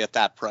 especially at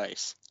that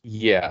price.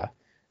 Yeah,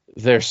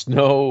 there's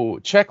no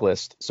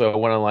checklist. So I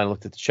went online and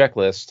looked at the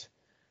checklist,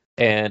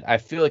 and I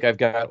feel like I've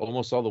got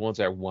almost all the ones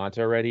I want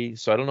already.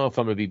 So I don't know if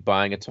I'm going to be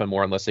buying a ton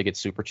more unless they get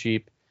super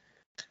cheap.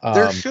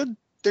 There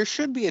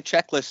should be a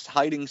checklist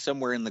hiding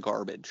somewhere in the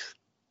garbage.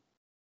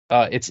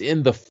 It's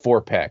in the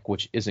 4-pack,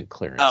 which isn't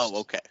clearance.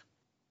 Oh, okay.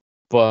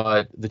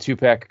 But the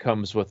 2-pack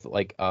comes with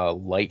like a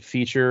light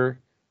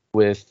feature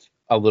with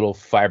a little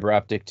fiber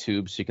optic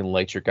tube so you can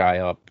light your guy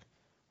up.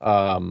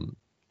 I'm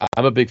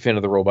a big fan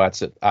of the robots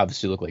that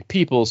obviously look like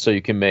people, so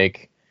you can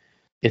make,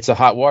 it's a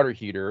hot water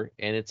heater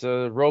and it's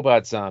a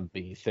robot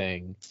zombie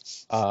thing.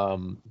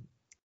 But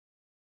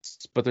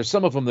there's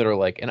some of them that are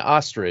like an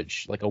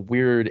ostrich, like a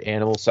weird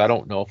animal, so I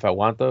don't know if I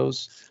want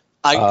those.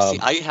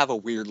 I have a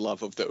weird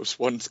love of those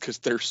ones because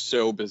they're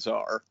so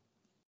bizarre.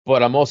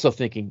 But I'm also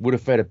thinking, what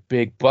if I had a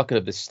big bucket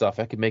of this stuff?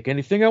 I could make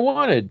anything I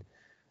wanted.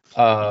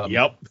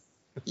 Yep.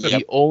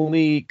 The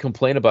only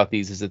complaint about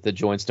these is that the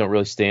joints don't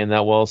really stand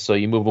that well. So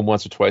you move them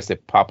once or twice, they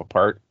pop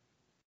apart.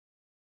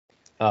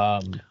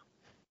 But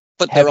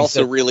they're having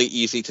also said- really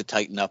easy to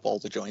tighten up all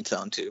the joints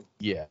onto.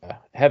 Yeah.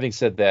 Having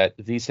said that,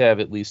 these have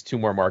at least 2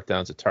 more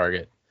markdowns at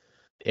Target.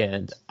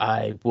 And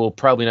I will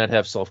probably not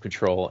have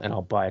self-control, and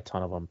I'll buy a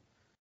ton of them.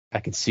 I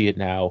can see it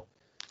now.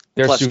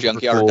 They're Plus super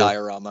Junkyard cool.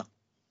 Diorama.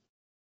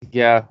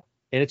 Yeah,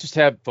 and it just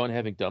have fun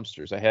having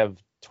dumpsters. I have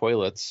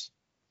toilets.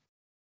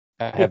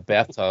 I have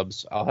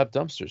bathtubs. I'll have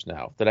dumpsters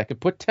now that I can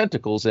put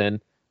tentacles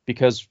in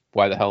because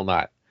why the hell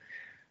not?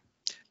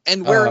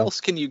 And where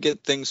else can you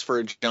get things for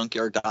a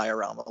Junkyard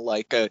Diorama?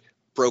 Like a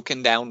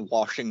broken down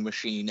washing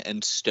machine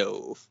and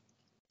stove.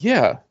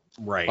 Yeah,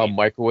 Right. a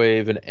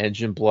microwave, an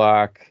engine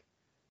block.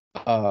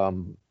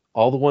 All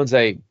the ones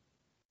I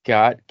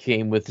got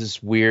came with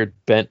this weird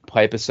bent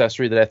pipe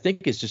accessory that I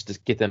think is just to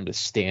get them to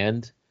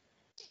stand.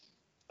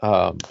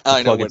 To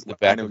I know plug into the I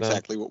back know of them.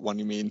 exactly what one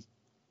you mean.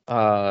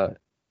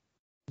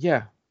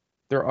 Yeah,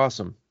 they're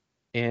awesome.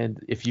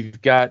 And if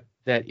you've got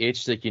that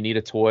itch that you need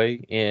a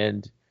toy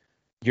and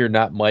you're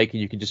not Mike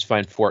and you can just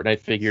find Fortnite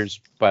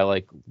figures by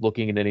like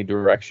looking in any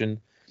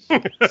direction,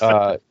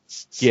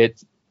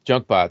 get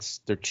Junkbots.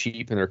 They're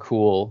cheap and they're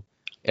cool.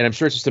 And I'm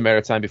sure it's just a matter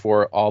of time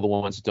before all the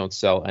ones that don't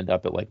sell end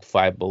up at like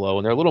 $5 below,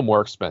 and they're a little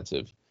more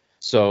expensive.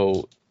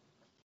 So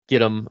get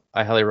them.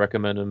 I highly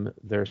recommend them.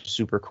 They're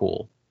super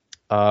cool.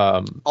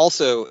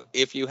 Also,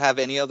 if you have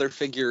any other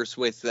figures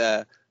with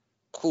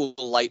cool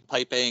light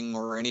piping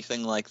or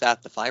anything like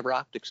that, the fiber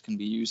optics can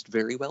be used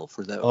very well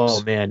for those.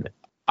 Oh man,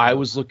 I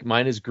was looking.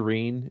 Mine is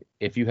green.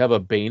 If you have a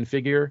Bane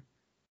figure,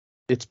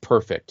 it's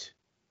perfect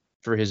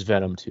for his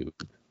Venom tube.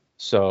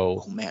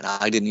 So Oh man,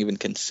 I didn't even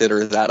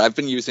consider that. I've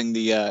been using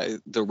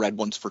the red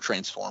ones for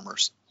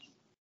Transformers.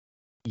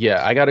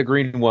 yeah, I got a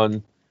green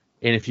one.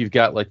 And if you've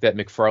got like that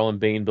McFarlane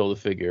Bane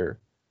Build-A-Figure,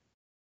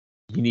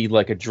 you need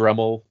like a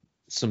Dremel,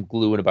 some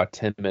glue in about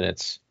 10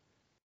 minutes,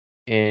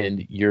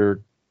 and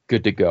you're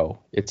good to go.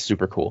 It's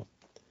super cool.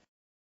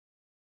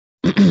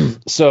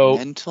 So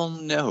Mental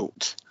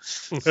note.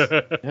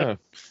 yeah.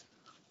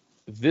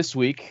 This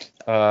week,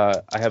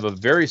 I have a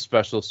very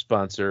special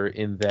sponsor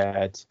in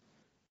that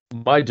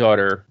my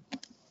daughter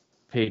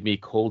paid me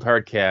cold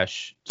hard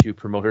cash to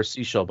promote her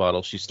seashell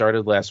bottle. She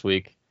started last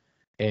week,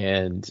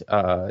 and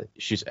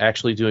she's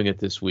actually doing it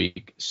this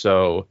week.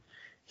 So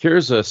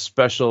here's a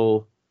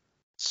special,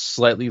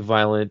 slightly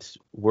violent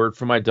word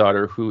from my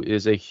daughter, who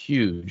is a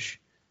huge,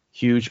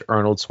 huge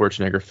Arnold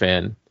Schwarzenegger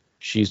fan.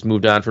 She's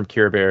moved on from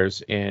Care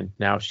Bears, and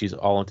now she's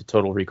all into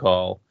Total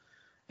Recall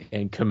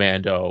and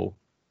Commando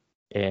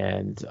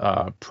and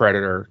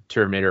Predator,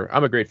 Terminator.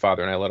 I'm a great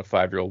father, and I let a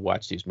 5-year-old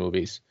watch these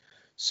movies.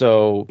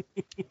 So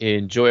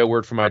enjoy a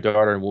word from my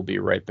daughter, and we'll be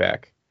right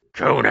back.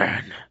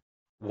 Conan,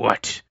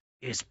 what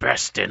is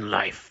best in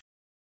life?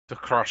 To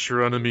crush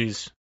your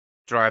enemies,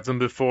 drive them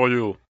before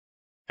you,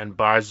 and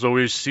buy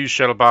Zoe's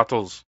seashell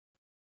bottles.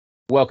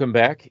 Welcome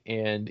back,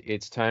 and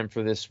it's time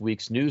for this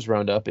week's news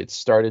roundup. It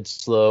started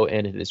slow,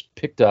 and it has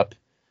picked up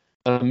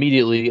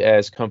immediately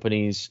as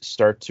companies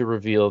start to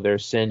reveal their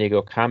San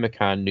Diego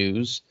Comic-Con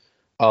news.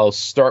 I'll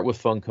start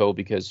with Funko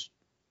because,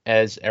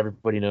 as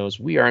everybody knows,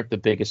 we aren't the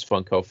biggest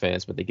Funko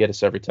fans, but they get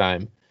us every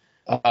time.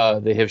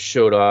 They have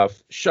showed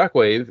off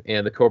Shockwave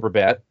and the Cobra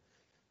Bat.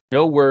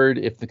 No word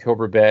if the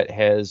Cobra Bat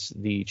has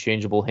the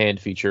changeable hand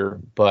feature,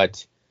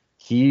 but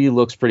he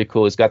looks pretty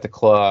cool. He's got the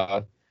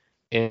claw,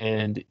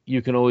 and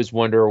you can always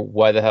wonder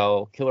why the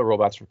hell killer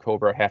robots from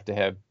Cobra have to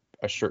have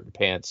a shirt and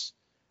pants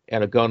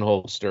and a gun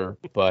holster,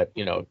 but,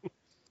 you know,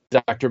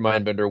 Dr.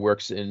 Mindbender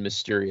works in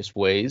mysterious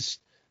ways.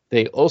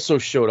 They also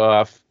showed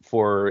off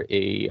for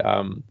the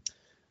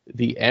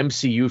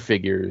MCU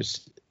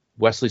figures,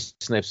 Wesley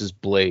Snipes'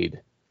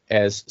 Blade,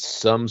 as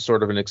some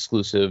sort of an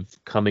exclusive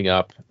coming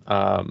up.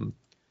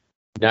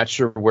 Not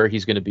sure where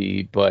he's going to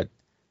be, but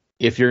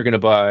if you're going to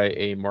buy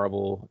a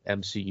Marvel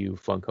MCU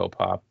Funko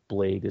Pop,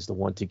 Blade is the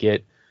one to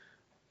get.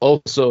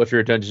 Also, if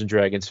you're a Dungeons &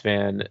 Dragons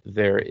fan,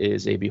 there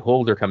is a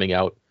Beholder coming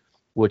out,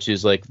 which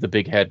is like the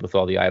big head with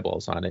all the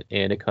eyeballs on it,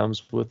 and it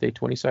comes with a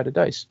 20-sided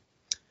dice.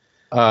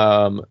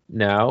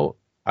 Now,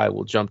 I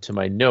will jump to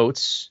my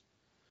notes.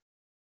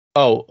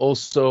 Oh,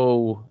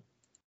 also,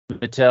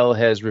 Mattel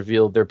has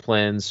revealed their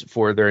plans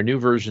for their new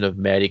version of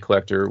Matty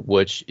Collector,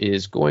 which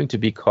is going to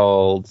be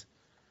called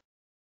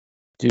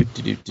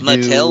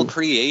Mattel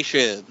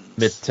Creations.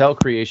 Mattel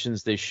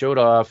Creations. They showed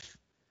off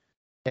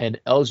an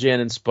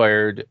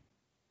Eljan-inspired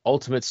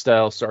Ultimate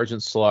Style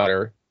Sergeant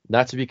Slaughter,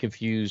 not to be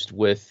confused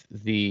with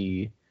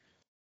the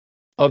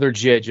other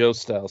G.I. Joe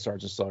style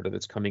Sergeant Slaughter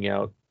that's coming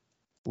out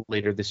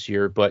later this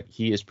year, but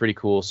he is pretty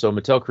cool. So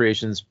Mattel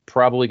Creations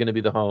probably going to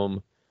be the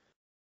home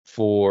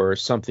for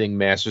something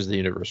Masters of the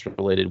Universe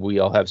related. We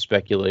all have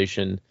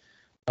speculation.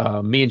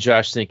 Me and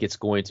Josh think it's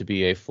going to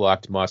be a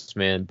flocked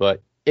Mossman,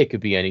 but it could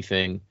be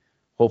anything.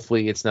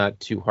 Hopefully it's not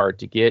too hard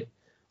to get.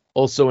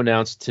 Also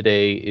announced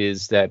today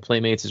is that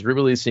Playmates is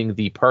re-releasing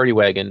the Party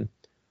Wagon,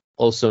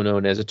 also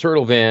known as a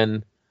Turtle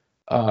Van,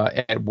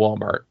 at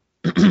Walmart.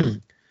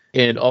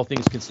 And all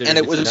things considered, And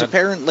it it's was not-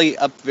 apparently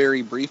up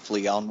very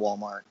briefly on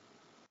Walmart.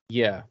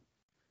 yeah.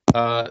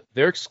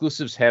 Their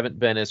exclusives haven't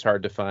been as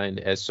hard to find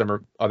as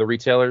some other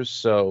retailers,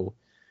 so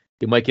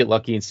you might get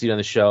lucky and see it on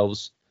the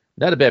shelves.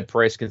 Not a bad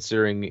price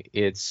considering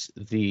it's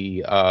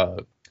the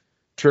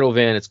Turtle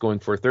Van. It's going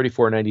for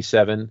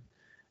 $34.97,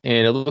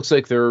 and it looks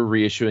like they're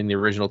reissuing the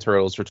original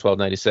Turtles for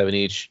 $12.97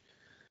 each.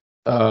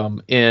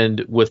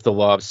 And with the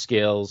Law of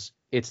Scales,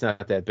 it's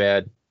not that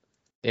bad,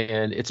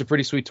 and it's a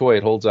pretty sweet toy.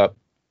 It holds up.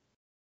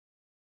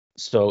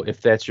 So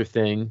if that's your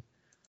thing,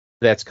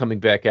 that's coming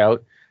back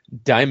out.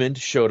 Diamond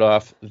showed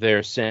off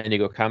their San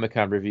Diego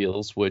Comic-Con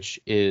reveals, which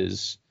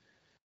is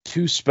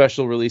 2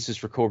 special releases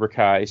for Cobra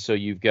Kai. So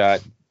you've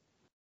got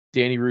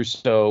Danny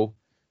Russo,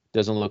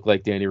 doesn't look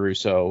like Danny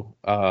Russo,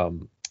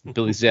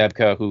 Billy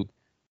Zabka, who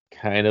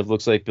kind of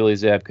looks like Billy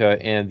Zabka,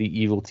 and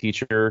the evil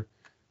teacher,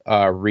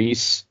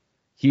 Reese.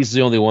 He's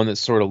the only one that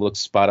sort of looks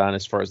spot on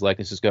as far as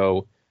likenesses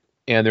go,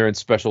 and they're in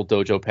special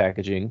dojo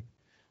packaging.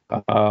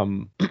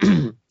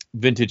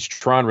 Vintage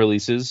Tron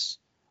releases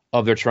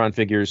of their Tron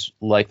figures,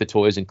 like the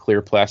toys, in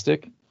clear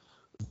plastic.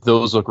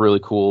 Those look really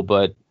cool,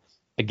 but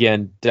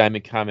again,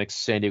 Diamond Comics,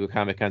 San Diego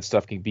Comic-Con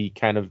stuff can be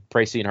kind of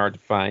pricey and hard to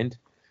find.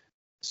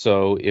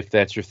 So if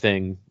that's your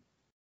thing,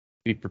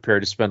 be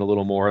prepared to spend a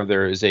little more.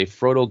 There is a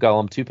Frodo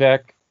Gollum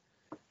 2-pack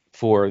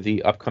for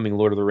the upcoming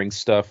Lord of the Rings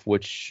stuff,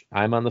 which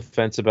I'm on the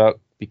fence about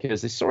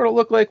because they sort of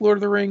look like Lord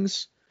of the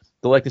Rings.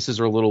 The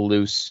likenesses are a little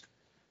loose,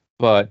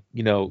 but,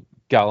 you know,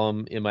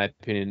 Gollum, in my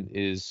opinion,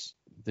 is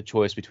the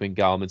choice between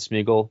Gollum and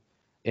Smeagol,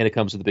 and it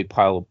comes with a big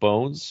pile of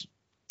bones.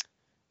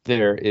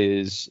 There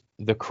is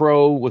the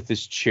Crow with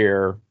his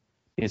chair,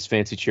 his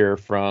fancy chair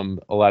from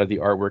a lot of the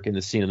artwork in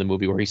the scene of the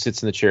movie where he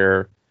sits in the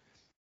chair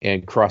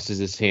and crosses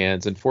his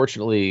hands.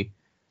 Unfortunately,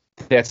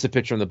 that's the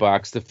picture in the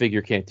box. The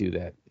figure can't do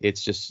that.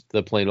 It's just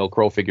the plain old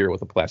Crow figure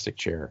with a plastic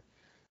chair.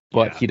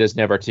 But he doesn't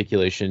have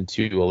articulation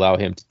to allow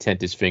him to tent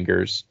his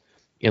fingers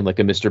in like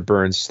a Mr.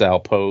 Burns style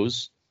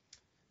pose.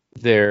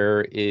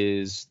 There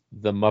is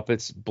the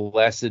Muppets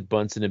Blasted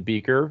Bunsen and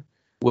Beaker,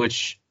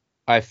 which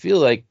I feel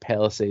like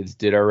Palisades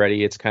did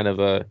already. It's kind of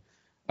a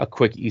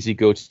quick, easy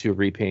go-to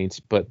repaint,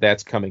 but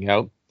that's coming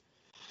out.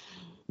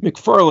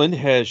 McFarlane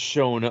has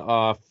shown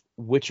off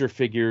Witcher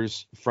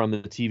figures from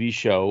the TV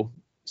show.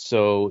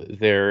 So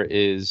there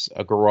is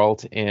a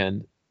Geralt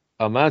and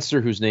a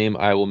monster whose name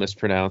I will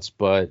mispronounce,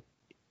 but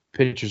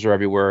pictures are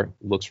everywhere.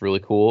 Looks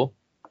really cool.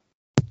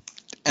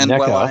 And NECA.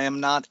 while I am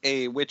not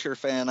a Witcher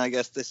fan, I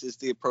guess this is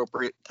the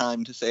appropriate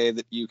time to say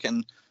that you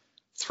can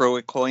throw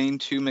a coin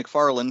to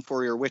McFarlane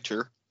for your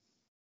Witcher.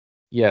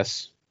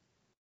 Yes.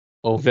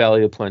 Oh,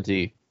 Valley of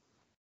Plenty.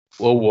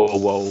 Whoa, whoa,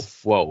 whoa,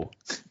 whoa.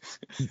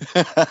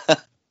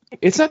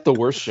 It's not the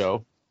worst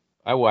show.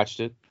 I watched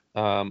it.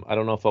 I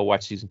don't know if I'll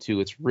watch season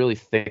 2. It's really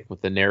thick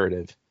with the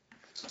narrative,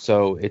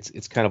 so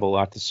it's kind of a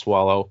lot to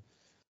swallow.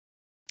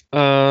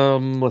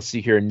 Let's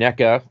see here.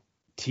 NECA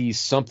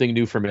teased something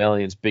new from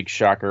Aliens. Big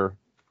shocker.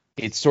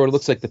 It sort of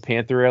looks like the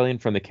Panther alien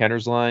from the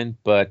Kenner's line,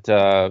 but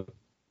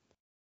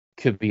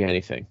could be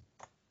anything.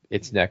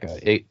 It's NECA.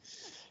 It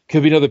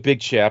could be another big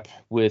chap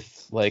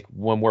with like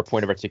one more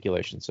point of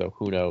articulation. So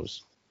who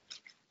knows?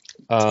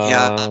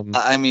 Yeah,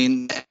 I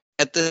mean,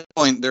 at this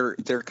point,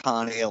 their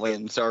con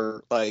aliens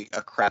are like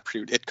a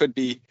crapshoot. It could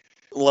be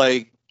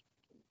like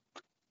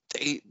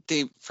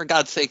they for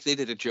God's sake, they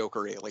did a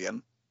Joker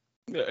alien.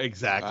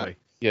 Exactly.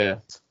 Yeah,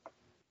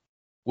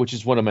 which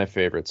is one of my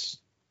favorites.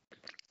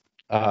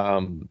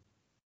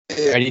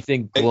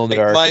 Anything glow in the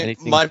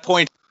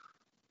dark?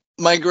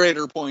 My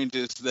greater point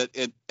is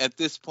that at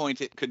this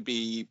point it could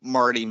be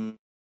Marty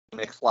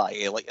McFly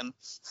alien.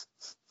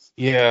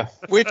 Yeah.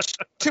 Which,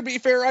 to be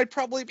fair, I'd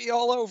probably be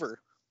all over.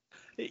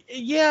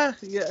 Yeah.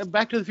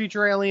 Back to the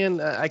Future Alien.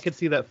 I could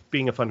see that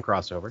being a fun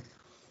crossover.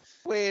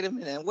 Wait a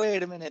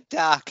minute,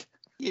 Doc.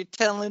 You're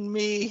telling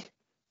me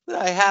that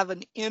I have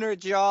an inner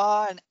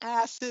jaw and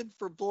acid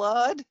for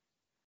blood?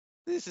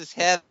 This is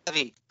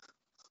heavy.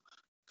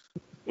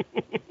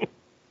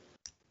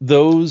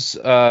 Those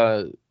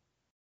at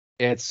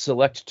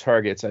select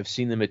targets, I've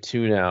seen them at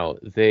 2 now.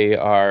 They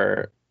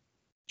are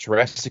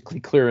drastically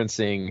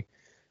clearancing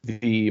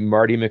the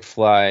Marty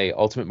McFly,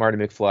 Ultimate Marty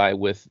McFly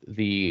with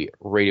the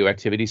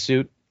radioactivity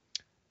suit,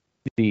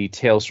 the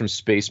Tales from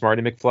Space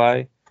Marty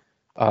McFly.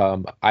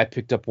 I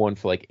picked up one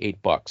for like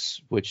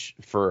 $8, which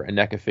for a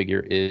NECA figure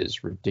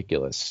is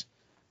ridiculous.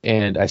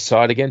 And I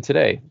saw it again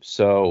today.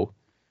 So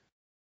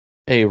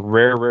a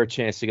rare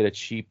chance to get a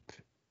cheap,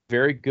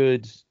 very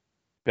good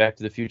Back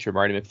to the Future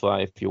Marty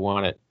McFly if you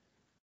want it.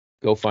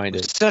 Go find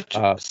it.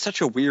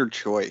 Such a weird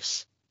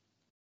choice.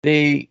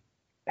 They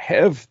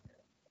have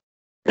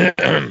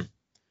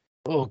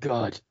oh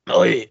god.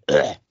 They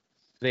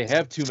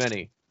have too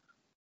many.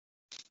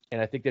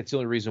 And I think that's the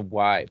only reason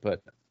why,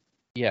 but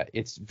yeah,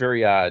 it's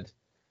very odd.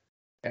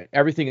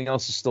 Everything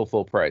else is still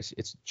full price.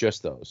 It's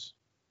just those.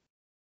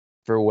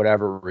 For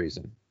whatever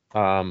reason.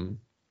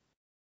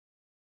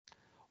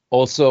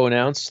 Also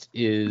announced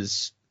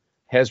is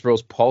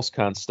Hasbro's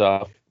PulseCon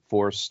stuff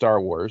for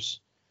Star Wars.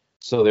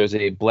 So there's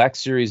a Black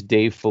Series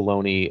Dave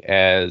Filoni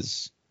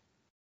as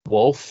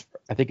Wolf,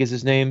 I think is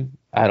his name.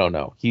 I don't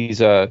know.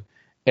 He's an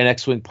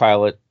X-Wing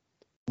pilot.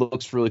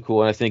 Looks really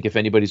cool. And I think if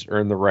anybody's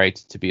earned the right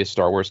to be a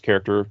Star Wars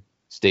character,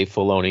 it's Dave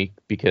Filoni,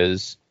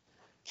 because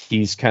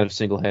he's kind of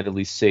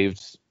single-handedly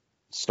saved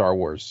Star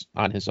Wars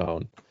on his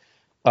own.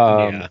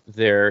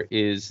 There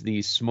is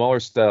the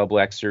smaller style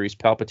Black Series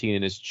Palpatine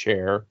in his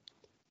chair,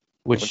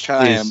 which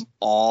I is am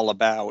all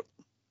about.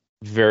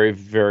 very,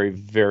 very,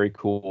 very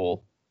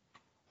cool.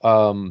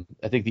 I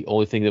think the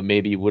only thing that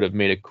maybe would have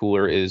made it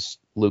cooler is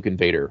Luke and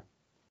Vader.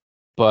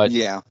 But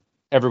Yeah.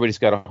 everybody's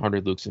got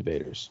 100 Lukes and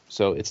Vaders,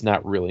 so it's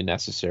not really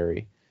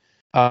necessary.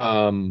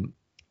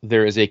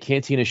 There is a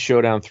Cantina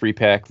Showdown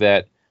 3-pack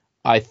that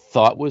I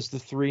thought was the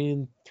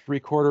 3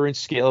 3/4 inch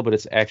scale, but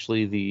it's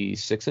actually the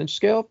 6-inch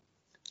scale.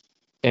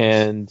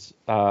 And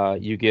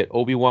you get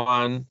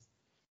Obi-Wan,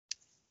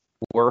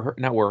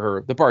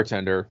 the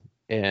bartender,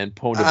 and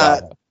Ponda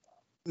Baba.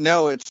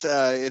 No, it's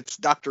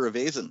Dr.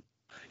 Evazan.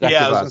 Dr.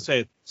 Yeah, I was Vaz. gonna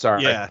say.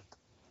 Sorry. Yeah.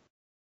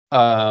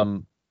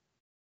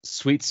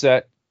 Sweet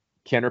set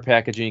Kenner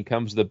packaging,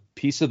 comes the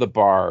piece of the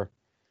bar,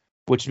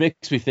 which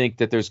makes me think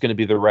that there's going to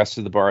be the rest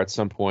of the bar at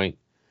some point.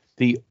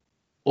 The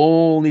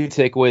only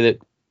takeaway that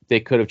they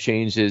could have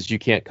changed is you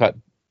can't cut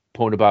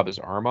Ponda Baba's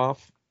arm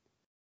off,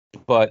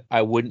 but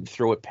I wouldn't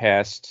throw it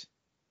past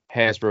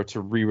Hasbro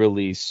to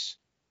re-release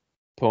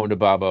Ponda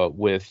Baba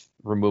with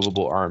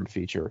removable arm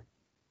feature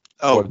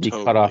or the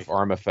Totally. cut off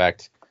arm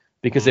effect,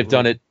 because they've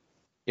done it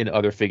in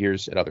other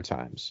figures at other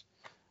times.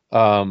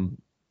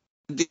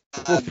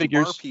 The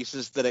figures. bar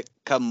pieces that it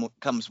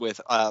comes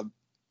with,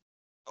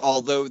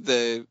 although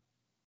the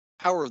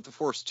Power of the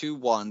Force 2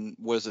 one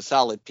was a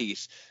solid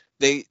piece,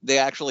 they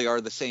actually are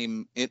the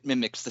same. It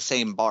mimics the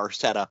same bar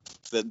setup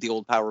that the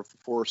old Power of the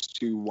Force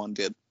 2 one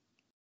did.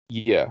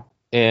 Yeah,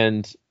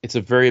 and it's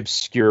a very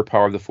obscure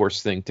Power of the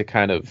Force thing to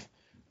kind of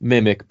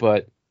mimic,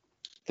 but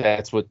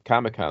that's what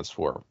Comic-Con's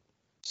for.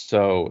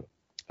 So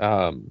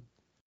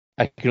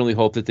I can only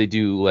hope that they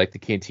do like the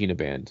Cantina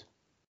Band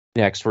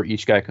next, where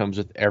each guy comes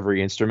with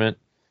every instrument.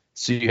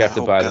 So you have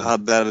to buy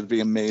them that'd be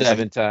amazing.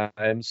 7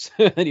 times,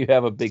 and you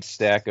have a big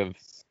stack of,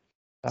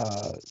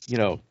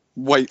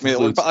 White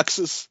mailer flutes.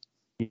 boxes.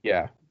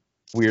 Yeah,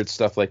 weird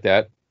stuff like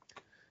that.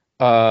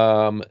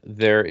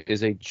 There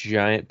is a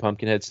giant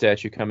Pumpkinhead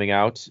statue coming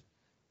out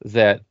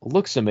that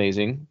looks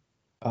amazing.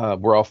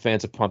 We're all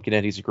fans of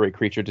Pumpkinhead. He's a great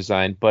creature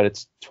design, but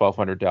it's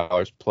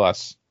 $1,200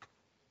 plus.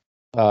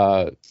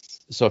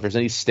 So if there's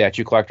any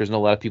statue collectors, and a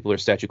lot of people are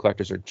statue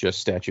collectors, are just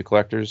statue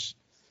collectors.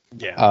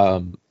 Yeah.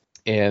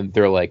 And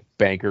they're like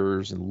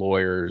bankers and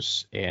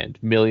lawyers and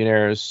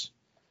millionaires.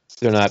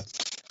 They're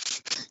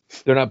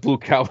not blue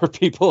collar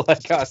people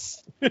like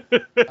us.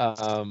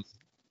 I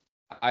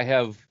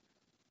have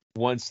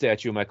one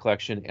statue in my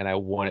collection, and I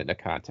won it in a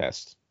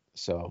contest.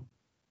 So,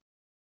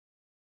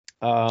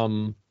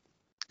 Yeah,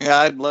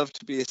 I'd love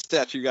to be a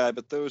statue guy,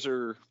 but those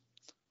are,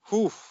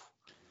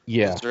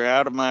 yeah, those are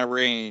out of my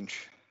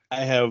range.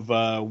 I have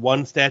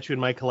one statue in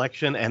my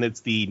collection, and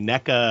it's the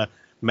NECA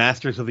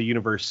Masters of the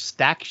Universe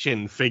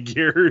Staction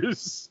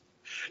figures.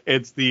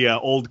 It's the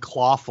old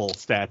Clawful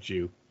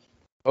statue.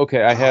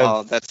 okay. I have.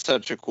 Oh, that's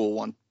such a cool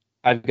one.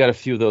 I've got a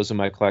few of those in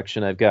my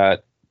collection. I've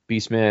got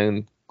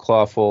Beastman,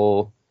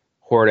 Clawful,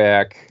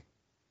 Hordak,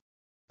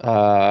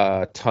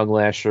 Tongue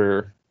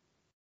Lasher.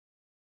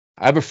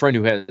 I have a friend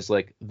who has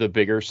like the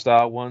bigger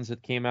style ones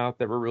that came out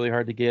that were really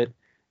hard to get,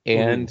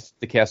 and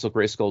the Castle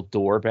Grayskull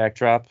door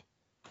backdrop.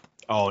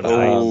 Oh, nice.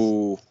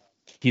 Oh,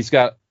 He's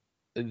got.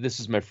 This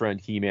is my friend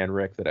He-Man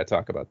Rick that I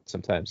talk about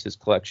sometimes. His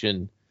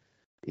collection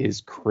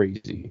is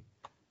crazy.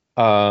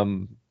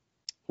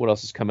 What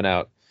else is coming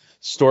out?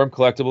 Storm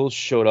Collectibles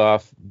showed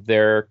off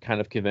their kind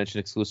of convention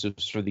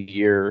exclusives for the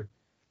year.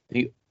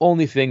 The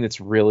only thing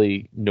that's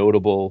really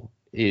notable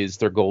is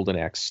their Golden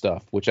Axe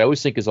stuff, which I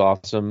always think is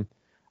awesome.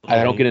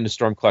 I don't get into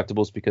Storm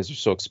Collectibles because they're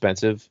so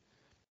expensive,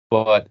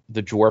 but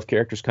the dwarf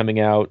characters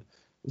coming out,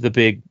 the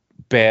big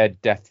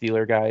bad Death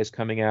Dealer guy is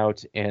coming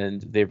out,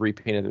 and they've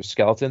repainted their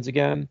skeletons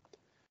again,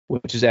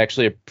 which is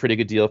actually a pretty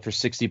good deal. For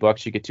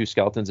 $60, you get 2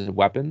 skeletons and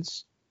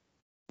weapons.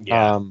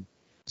 Yeah.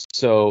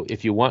 So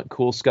if you want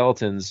cool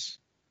skeletons,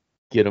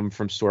 get them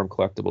from Storm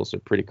Collectibles.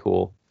 They're pretty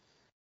cool.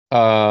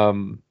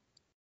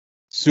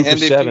 Super and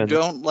if 7.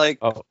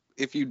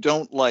 if you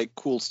don't like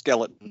cool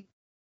skeletons,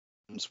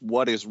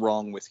 what is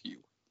wrong with you?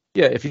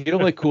 Yeah, if you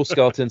don't like cool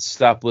skeletons,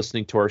 stop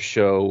listening to our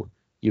show,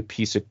 you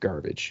piece of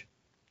garbage.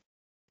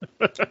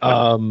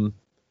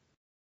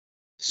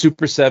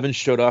 Super 7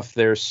 showed off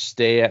their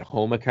Stay at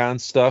Homicon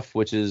stuff,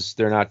 which is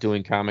they're not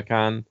doing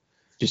Comic-Con.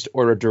 Just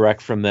order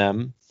direct from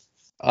them.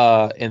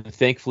 And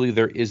thankfully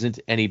there isn't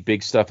any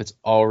big stuff. It's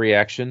all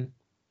reaction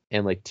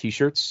and like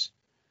t-shirts.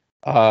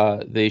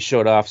 They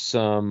showed off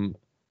some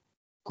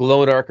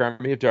glow-in-the-dark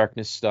Army of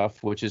Darkness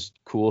stuff, which is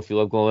cool if you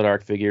love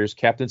glow-in-the-dark figures.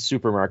 Captain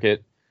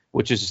Supermarket,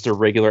 which is just a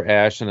regular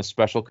Ash and a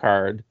special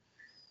card.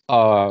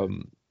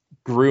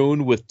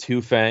 Groon with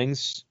 2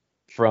 fangs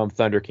from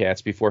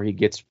Thundercats before he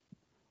gets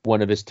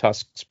one of his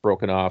tusks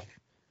broken off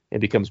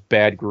and becomes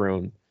Bad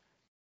Groon.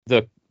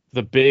 The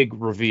the big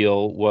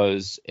reveal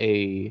was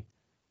a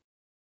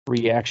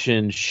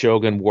reaction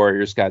Shogun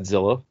Warriors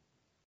Godzilla,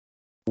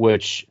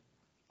 which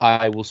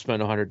I will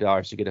spend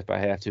 $100 to get if I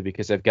have to,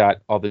 because I've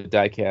got all the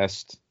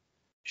diecast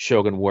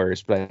Shogun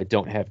Warriors, but I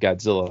don't have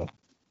Godzilla.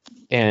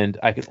 And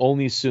I can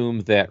only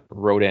assume that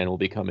Rodan will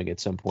be coming at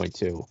some point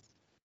too.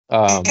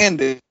 And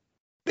it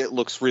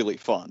looks really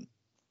fun.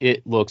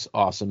 It looks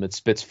awesome. It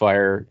spits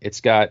fire.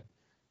 It's got,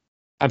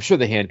 I'm sure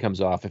the hand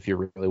comes off if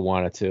you really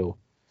want it to.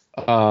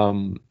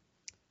 And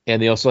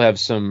they also have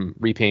some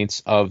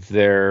repaints of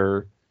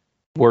their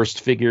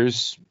worst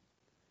figures.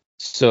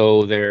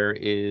 So there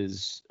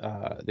is,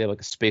 they have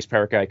like a space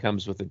pirate guy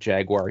comes with a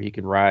Jaguar he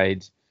can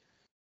ride.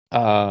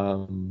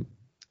 I'm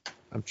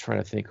trying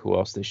to think who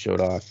else they showed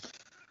off.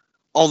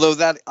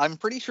 Although I'm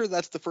pretty sure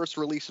that's the first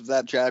release of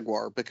that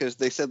Jaguar, because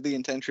they said the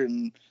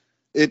intention,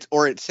 it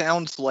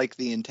sounds like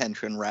the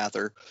intention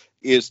rather,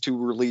 is to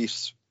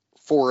release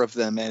 4 of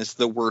them as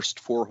the worst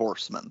 4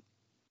 horsemen.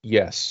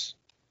 Yes.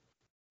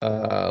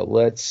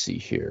 Let's see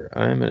here.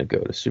 I'm going to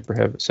go to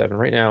Super 7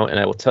 right now, and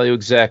I will tell you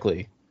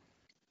exactly.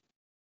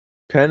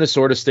 Kind of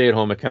sort of stay at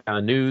home kind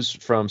of news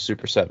from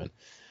Super 7.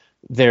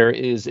 There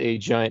is a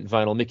giant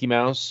vinyl Mickey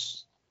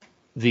Mouse,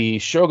 the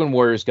Shogun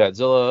Warriors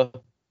Godzilla,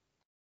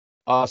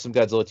 awesome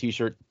Godzilla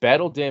t-shirt,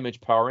 battle damage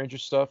Power Ranger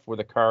stuff where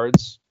the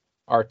cards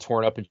are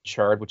torn up and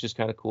charred, which is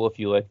kind of cool if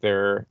you like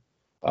their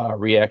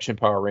reaction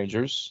Power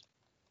Rangers.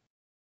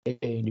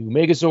 A new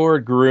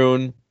Megazord,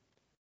 Garoon.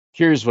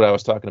 Here's what I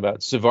was talking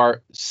about.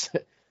 Cesar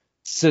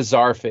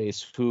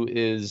Face, who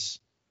is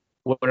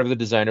one of the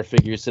designer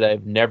figures that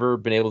I've never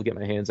been able to get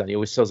my hands on. He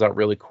always sells out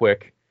really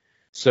quick.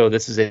 So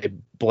this is a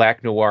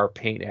Black Noir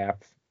paint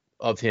app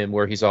of him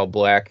where he's all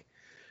black.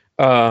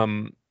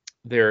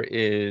 There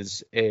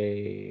is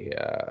a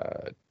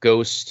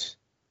Ghost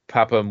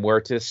Papa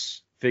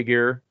Muertes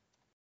figure.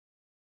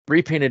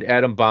 Repainted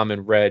Atom Bomb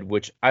in red,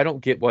 which I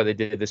don't get why they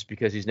did this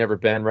because he's never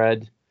been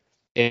red.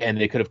 And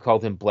they could have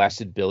called him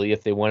Blasted Billy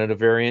if they wanted a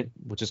variant,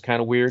 which is kind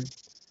of weird.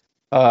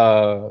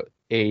 A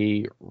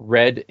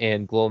red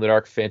and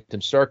glow-in-the-dark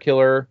Phantom Star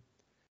Killer.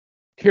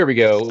 Here we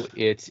go.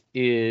 It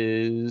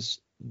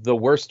is the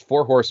worst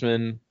 4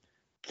 horsemen,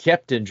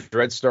 Captain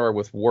Dreadstar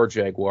with War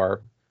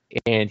Jaguar.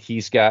 And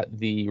he's got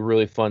the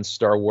really fun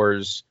Star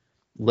Wars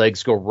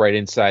legs go right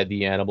inside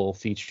the animal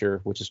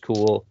feature, which is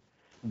cool.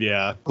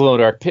 Yeah.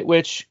 Glow-in-the-dark Pit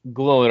Witch,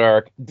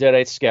 glow-in-the-dark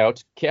Deadite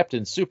Scout,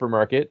 Captain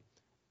Supermarket,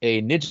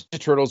 a Ninja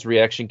Turtles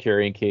reaction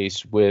carrying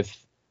case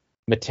with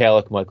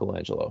metallic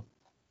Michelangelo.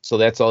 So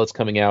that's all that's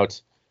coming out.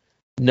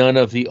 None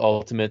of the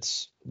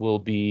Ultimates will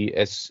be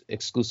as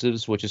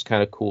exclusives, which is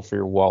kind of cool for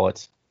your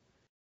wallet.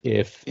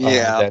 If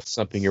that's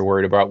something you're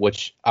worried about,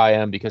 which I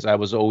am, because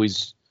I'm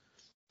always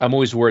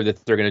worried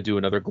that they're going to do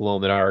another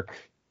glow-in-the-dark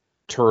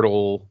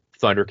Turtle,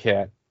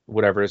 Thundercat,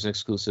 whatever is an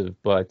exclusive,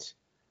 but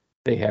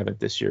they haven't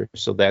this year,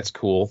 so that's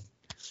cool.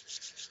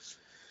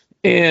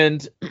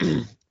 And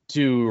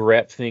to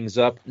wrap things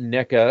up,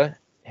 NECA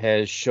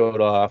has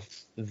showed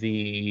off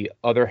the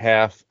other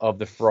half of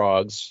the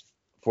frogs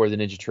for the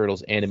Ninja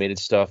Turtles animated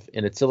stuff,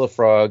 and Attila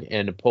Frog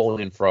and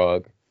Napoleon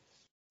Frog,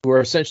 who are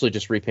essentially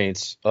just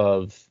repaints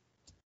of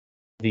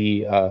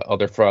the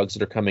other frogs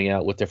that are coming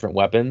out with different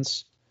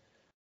weapons.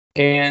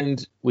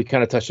 And we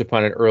kind of touched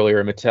upon it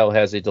earlier. Mattel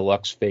has a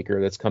deluxe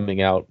faker that's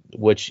coming out,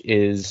 which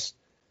is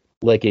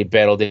like a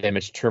battle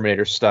damage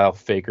Terminator style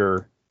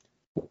faker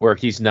where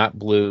he's not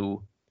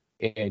blue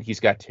and he's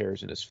got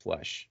tears in his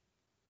flesh.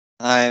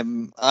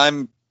 I'm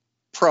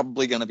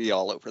probably going to be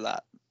all over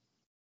that.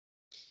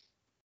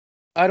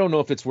 I don't know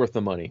if it's worth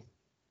the money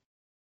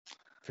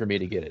for me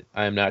to get it.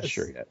 I am not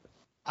sure yet.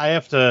 I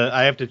have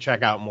to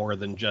check out more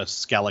than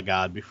just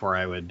Skelegod before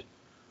I would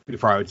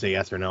say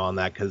yes or no on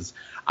that, because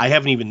I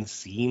haven't even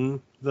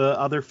seen the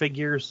other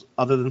figures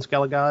other than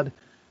Skelegod,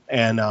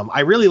 and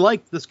I really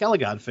like the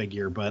Skelegod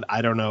figure, but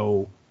I don't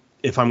know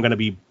if I'm going to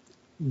be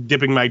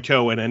dipping my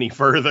toe in any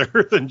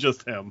further than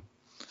just him.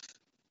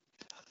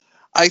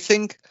 I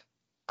think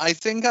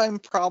I'm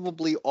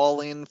probably all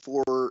in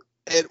for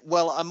it.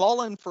 Well, I'm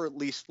all in for at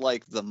least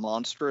like the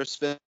monstrous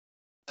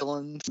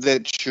villains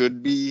that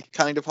should be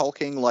kind of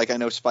hulking. Like I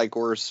know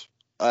Spike-Ore's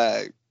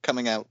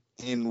coming out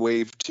in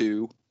Wave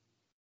 2.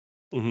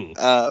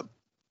 Mm-hmm.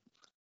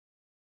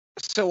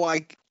 So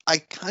I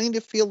kind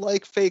of feel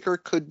like Faker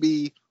could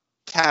be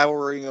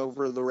towering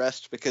over the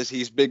rest because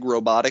he's big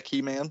robotic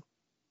He-Man.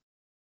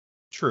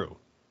 True.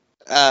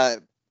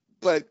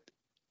 But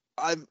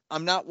I'm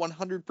not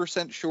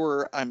 100%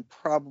 sure. I'm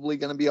probably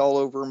going to be all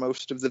over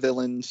most of the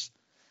villains.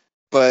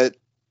 But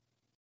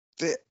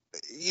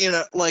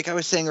like I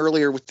was saying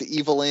earlier with the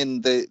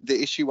Evil-Lyn, the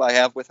issue I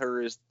have with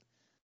her is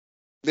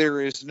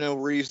there is no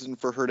reason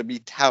for her to be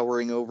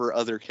towering over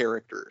other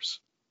characters.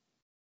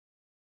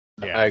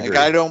 Yeah, I agree.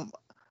 Like,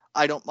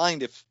 I don't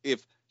mind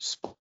if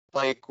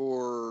Spike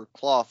or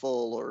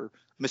Clawful or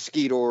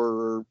Mosquito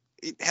or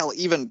hell,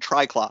 even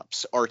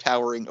Triclops are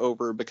towering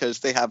over because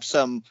they have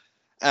some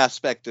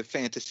aspect of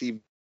fantasy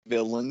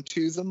villain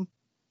to them.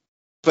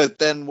 But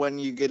then when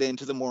you get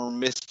into the more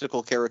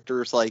mystical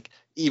characters like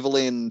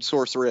Evil-Lyn,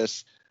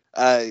 Sorceress,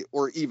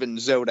 or even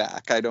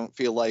Zodak, I don't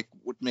feel like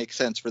would make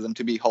sense for them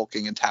to be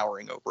hulking and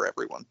towering over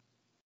everyone.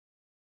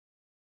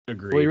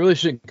 Agreed. Well, you really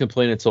shouldn't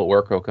complain until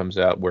Orko comes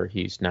out where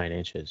he's 9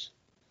 inches.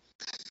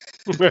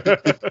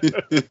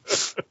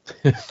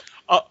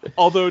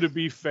 Although, to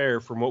be fair,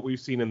 from what we've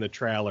seen in the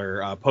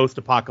trailer,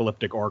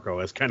 post-apocalyptic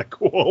Orko is kind of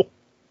cool.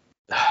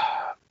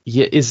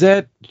 Yeah, is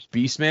that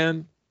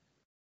Beastman?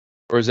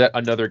 Or is that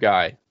another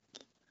guy?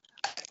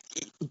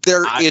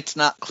 It's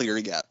not clear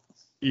yet.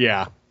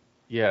 Yeah.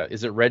 Yeah,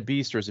 is it Red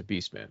Beast or is it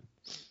Beastman?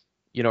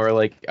 You know, or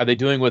like, are they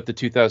doing what the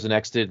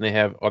 2000X did and they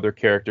have other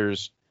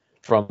characters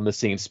from the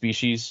same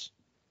species?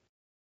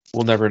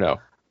 We'll never know.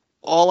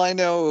 All I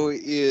know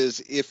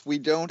is if we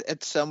don't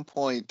at some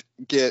point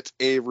get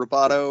a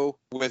Roboto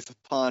with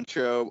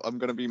Poncho, I'm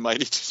going to be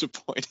mighty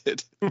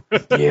disappointed.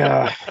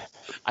 Yeah.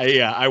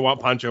 I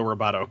want Pancho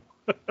Roboto.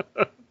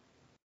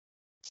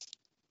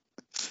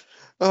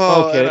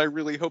 Oh, Okay. and I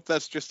really hope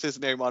that's just his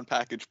name on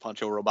package,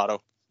 Pancho Roboto.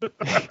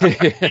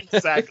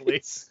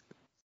 Exactly.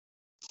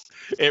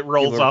 It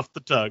rolls off the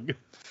tongue.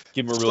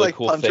 Give him a It's really like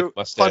cool Pancho, thick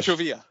mustache. Pancho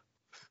Villa.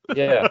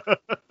 Yeah.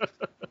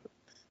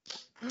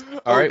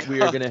 All right, we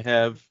are God. going to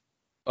have...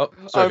 Oh,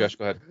 sorry, Josh,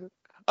 go ahead.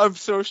 I'm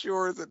so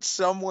sure that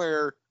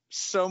somewhere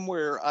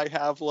I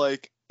have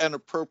like an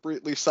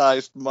appropriately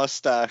sized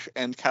mustache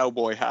and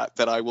cowboy hat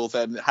that I will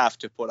then have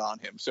to put on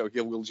him. So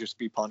he will just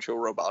be Pancho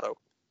Roboto.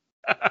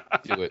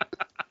 Do it.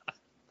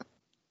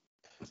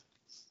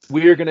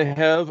 We are going to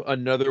have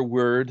another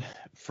word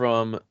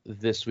from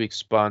this week's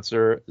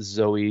sponsor,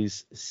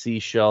 Zoe's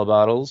Seashell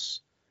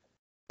Bottles.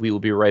 We will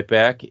be right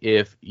back.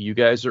 If you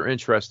guys are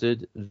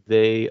interested,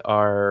 they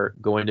are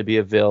going to be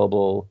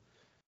available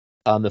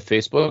on the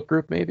Facebook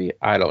group, maybe?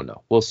 I don't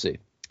know. We'll see.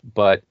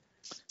 But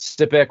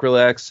sit back,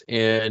 relax,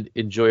 and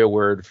enjoy a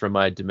word from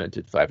my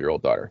demented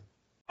 5-year-old daughter.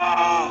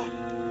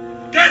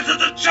 Get to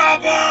the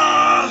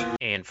chopper!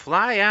 And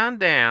fly on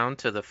down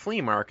to the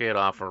flea market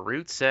off of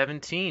Route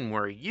 17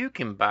 where you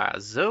can buy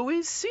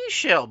Zoe's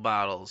Seashell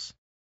Bottles.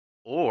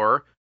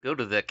 Or go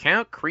to the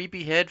Count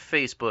Creepyhead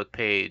Facebook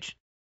page.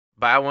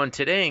 Buy one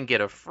today and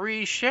get a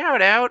free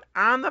shout out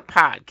on the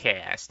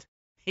podcast.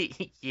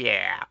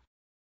 Yeah.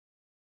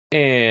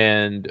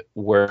 And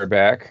we're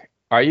back.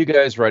 Are you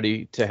guys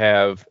ready to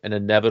have an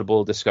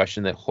inevitable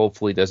discussion that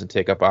hopefully doesn't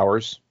take up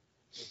hours?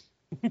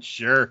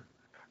 Sure.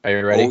 Are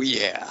you ready? Oh,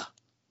 yeah.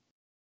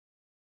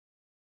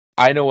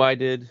 I know I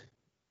did.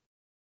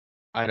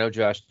 I know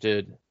Josh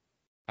did.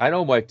 I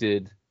know Mike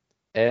did.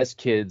 As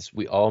kids,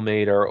 we all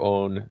made our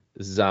own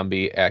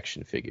zombie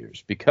action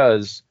figures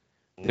because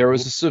there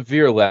was a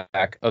severe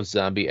lack of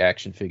zombie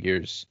action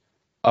figures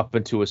up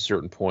until a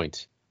certain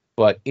point.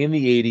 But in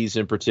the 80s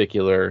in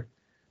particular,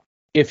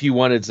 if you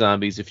wanted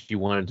zombies, if you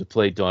wanted to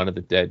play Dawn of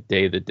the Dead,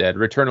 Day of the Dead,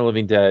 Return of the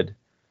Living Dead,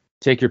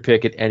 take your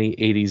pick at any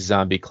 80s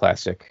zombie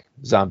classic,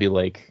 Zombie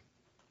Lake.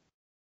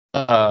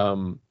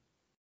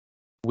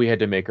 We had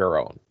to make our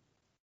own.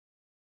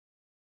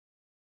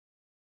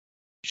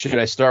 Should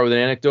I start with an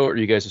anecdote, or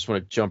you guys just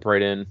want to jump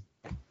right in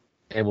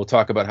and we'll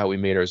talk about how we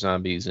made our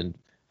zombies and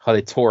how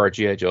they tore our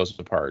G.I. Joes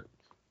apart?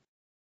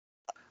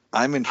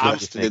 I'm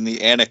interested in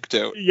the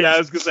anecdote. Yeah, I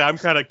was going to say, I'm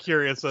kind of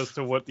curious as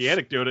to what the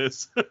anecdote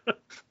is.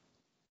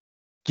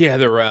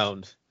 Gather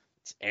round.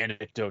 It's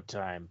anecdote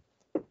time.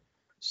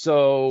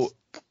 So,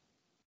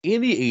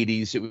 in the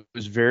 80s, it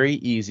was very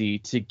easy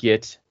to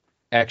get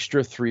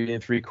extra 3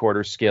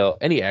 3/4 scale,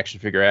 any action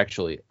figure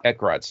actually, at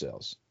garage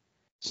sales.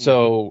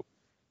 So,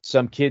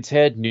 some kids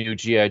had new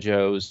G.I.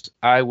 Joes.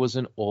 I was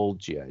an old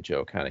G.I.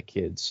 Joe kind of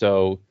kid.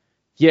 So,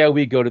 yeah,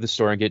 we'd go to the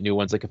store and get new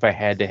ones, like if I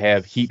had to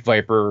have Heat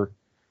Viper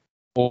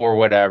or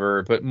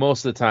whatever. But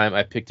most of the time,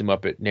 I picked them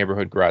up at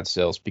neighborhood garage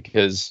sales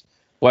because,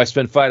 well, I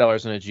spend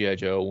 $5 on a G.I.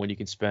 Joe when you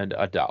can spend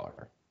 $1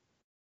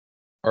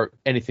 or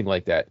anything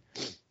like that,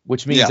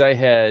 which means I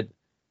had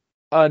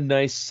a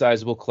nice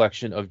sizable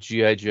collection of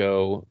G.I.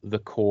 Joe, the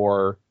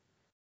core,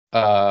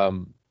 a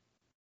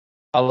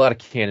lot of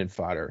cannon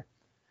fodder.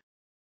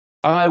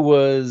 I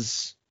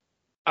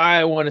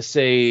want to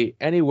say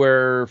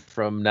anywhere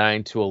from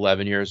 9 to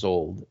 11 years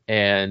old.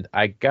 And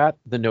I got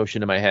the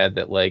notion in my head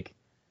that, like,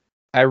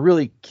 I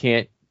really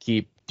can't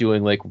keep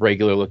doing like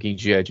regular looking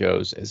G.I.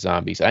 Joes as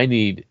zombies.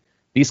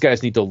 These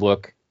guys need to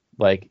look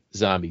like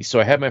zombies. So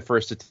I had my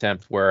first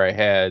attempt where I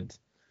had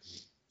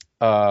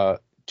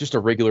just a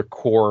regular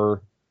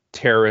core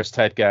terrorist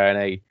type guy, and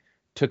I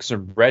took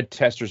some red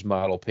Testors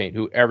model paint,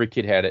 who every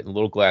kid had it in a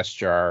little glass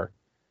jar.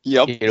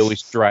 Yep. It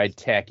always dried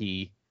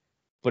tacky.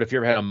 But if you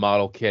ever had a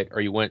model kit or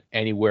you went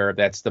anywhere,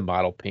 that's the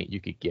model paint you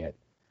could get.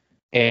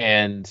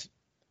 And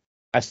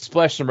I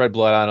splashed some red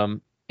blood on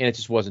them, and it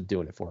just wasn't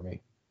doing it for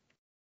me.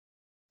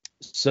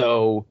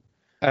 So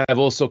I've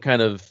also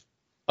kind of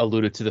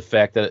alluded to the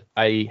fact that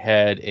I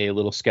had a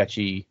little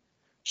sketchy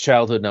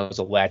childhood and I was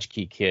a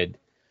latchkey kid.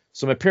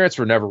 So my parents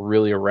were never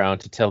really around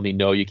to tell me,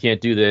 no, you can't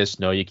do this.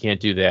 No, you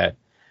can't do that.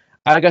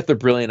 I got the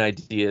brilliant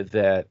idea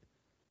that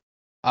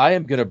I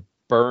am going to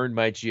burn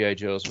my G.I.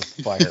 Joes with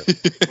fire.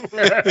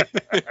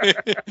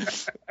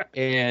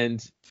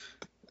 And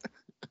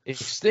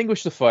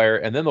extinguish the fire,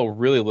 and then they'll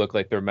really look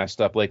like they're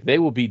messed up. Like, they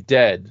will be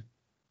dead.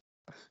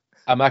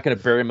 I'm not going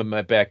to bury them in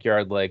my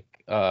backyard like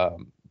The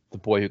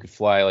Boy Who Could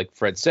Fly, like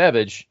Fred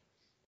Savage,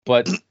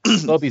 but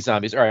they'll be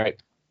zombies. All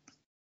right.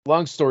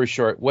 Long story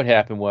short, what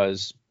happened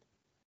was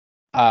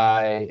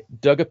I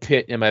dug a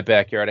pit in my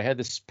backyard. I had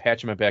this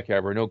patch in my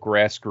backyard where no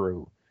grass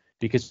grew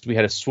because we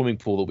had a swimming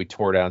pool that we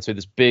tore down. So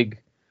this big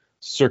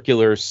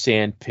circular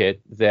sand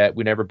pit that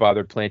we never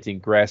bothered planting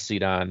grass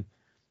seed on.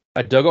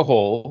 I dug a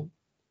hole.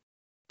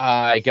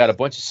 I got a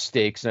bunch of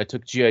stakes, and I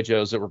took G.I.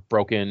 Joes that were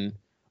broken,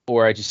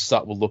 or I just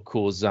thought would look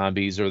cool as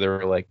zombies, or they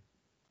were like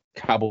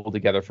cobbled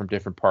together from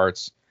different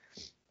parts.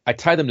 I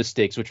tied them to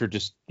stakes, which were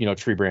just,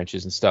 tree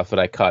branches and stuff that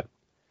I cut.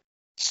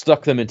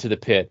 Stuck them into the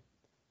pit.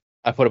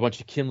 I put a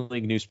bunch of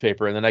kindling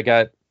newspaper, and then I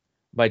got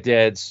my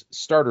dad's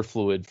starter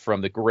fluid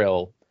from the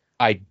grill.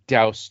 I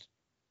doused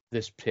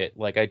this pit.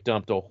 Like, I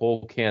dumped a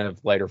whole can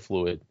of lighter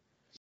fluid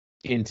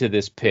into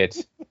this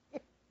pit.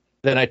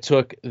 Then I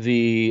took I'm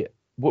trying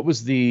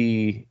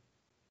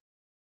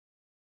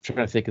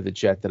to think of the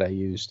jet that I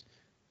used.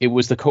 It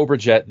was the Cobra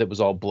jet that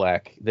was all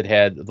black, that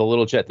had the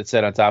little jet that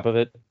sat on top of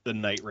it. The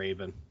Night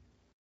Raven.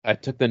 I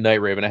took the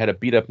Night Raven. I had a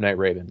beat up Night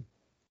Raven.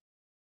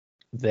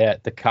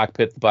 That the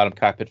bottom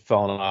cockpit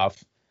falling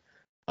off.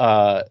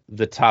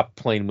 The top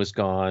plane was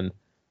gone.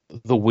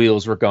 The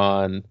wheels were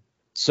gone.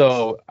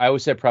 So I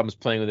always had problems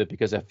playing with it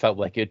because I felt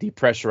like it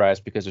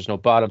depressurized because there's no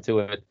bottom to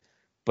it.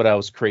 But I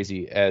was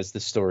crazy, as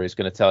this story is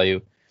going to tell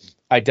you.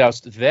 I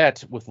doused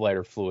that with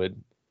lighter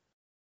fluid,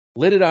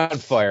 lit it on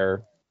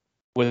fire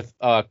with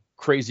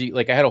crazy,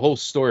 like I had a whole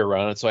story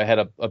around it. So I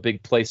had a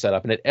big play set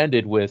up, and it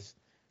ended with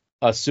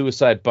a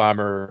suicide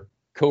bomber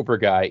Cobra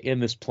guy in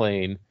this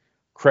plane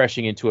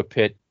crashing into a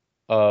pit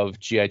of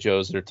G.I.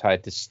 Joes that are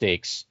tied to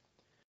stakes.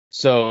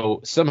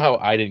 So somehow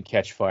I didn't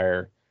catch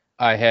fire.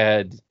 I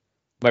had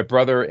my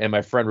brother and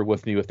my friend were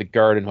with me with the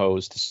garden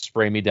hose to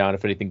spray me down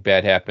if anything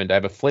bad happened. I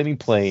have a flaming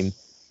plane.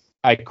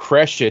 I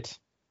crash it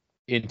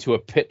into a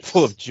pit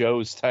full of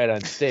Joes tied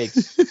on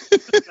stakes.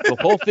 The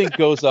whole thing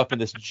goes up in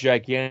this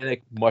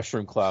gigantic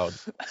mushroom cloud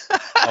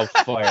of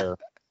fire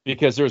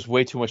because there was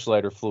way too much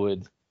lighter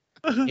fluid.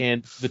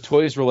 And the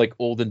toys were like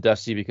old and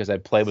dusty because I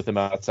played with them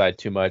outside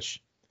too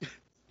much.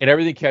 And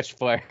everything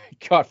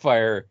caught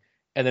fire.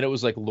 And then it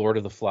was like Lord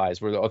of the Flies,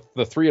 where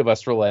the three of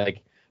us were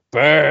like,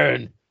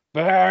 burn,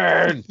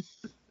 burn.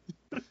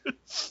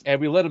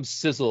 And we let them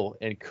sizzle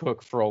and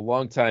cook for a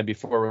long time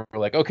before we were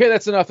like, okay,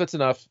 that's enough.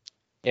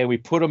 And we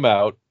put them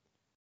out.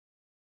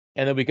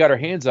 And then we got our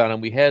hands on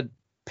them. We had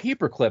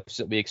paper clips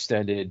that we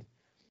extended.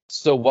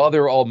 So while they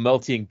were all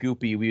melty and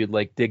goopy, we would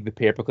like dig the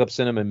paper clips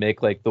in them and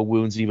make like the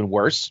wounds even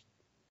worse.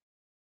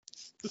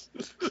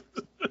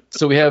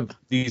 So we have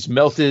these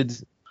melted,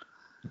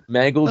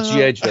 mangled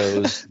G.I.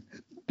 Joes,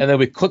 and then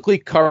we quickly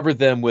covered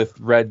them with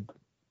red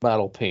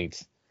model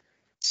paint.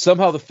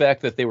 Somehow the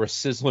fact that they were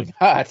sizzling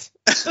hot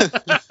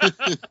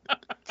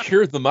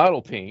cured the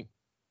model paint,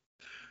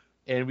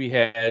 and we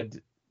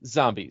had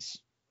zombies,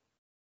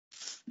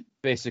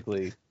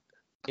 basically.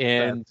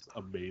 And that's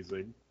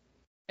amazing.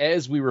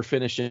 As we were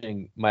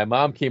finishing, my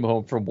mom came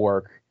home from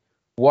work,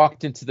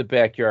 walked into the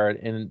backyard,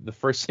 and the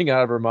first thing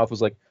out of her mouth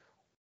was like,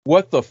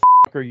 what the f***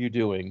 are you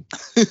doing?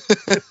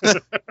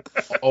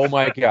 Oh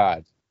my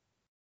God.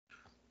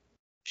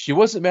 She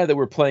wasn't mad that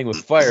we're playing with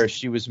fire.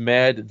 She was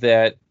mad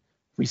that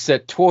we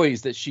set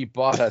toys that she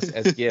bought us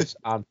as gifts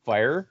on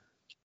fire.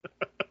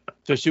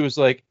 So she was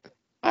like,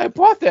 I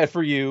bought that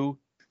for you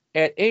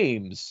at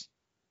Ames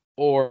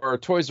or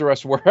Toys R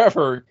Us,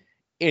 wherever,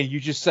 and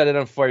you just set it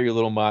on fire, you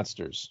little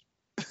monsters.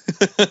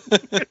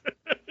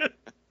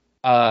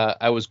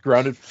 I was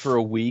grounded for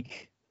a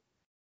week,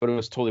 but it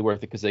was totally worth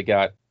it because I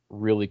got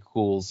really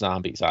cool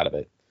zombies out of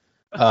it.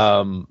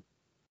 And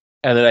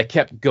then I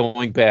kept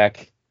going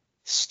back,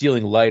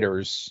 stealing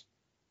lighters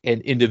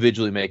and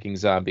individually making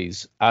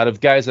zombies out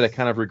of guys that I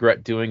kind of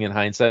regret doing in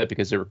hindsight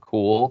because they were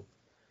cool.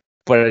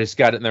 But I just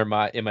got it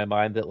in my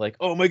mind that like,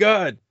 oh my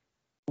God,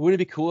 wouldn't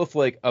it be cool if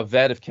like a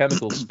vat of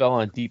chemicals fell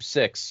on Deep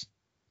Six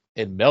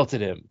and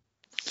melted him?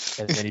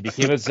 And then he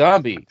became a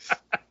zombie.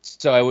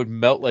 So I would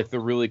melt like the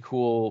really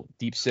cool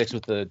Deep Six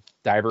with the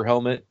diver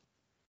helmet.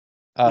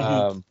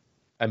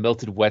 I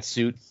melted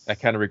Wetsuit. I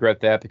kind of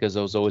regret that because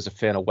I was always a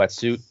fan of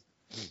Wetsuit.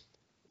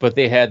 But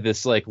they had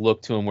this like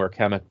look to them where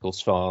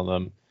chemicals fell on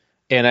them.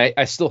 And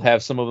I still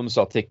have some of them,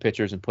 so I'll take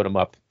pictures and put them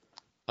up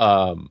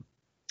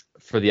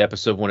for the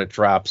episode when it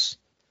drops.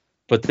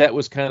 But that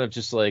was kind of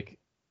just like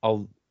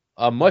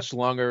a much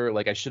longer,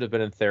 like I should have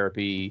been in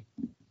therapy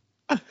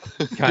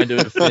kind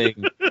of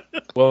thing.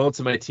 Well,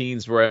 into my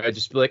teens where I'd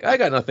just be like, I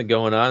got nothing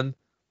going on.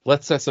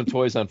 Let's set some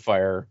toys on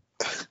fire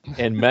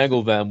and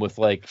mangle them with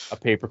like a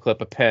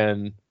paperclip, a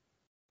pen,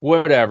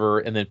 whatever,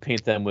 and then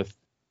paint them with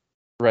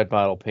red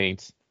bottle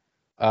paint.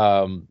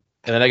 And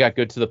then I got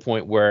good to the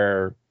point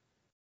where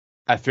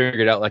I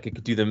figured out like I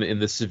could do them in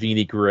the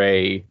Savini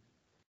gray.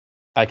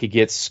 I could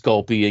get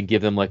Sculpey and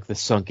give them like the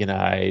sunken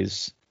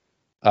eyes.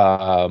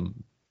 But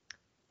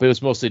it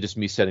was mostly just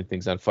me setting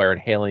things on fire,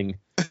 inhaling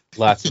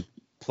lots of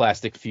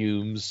plastic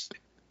fumes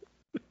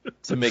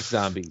to make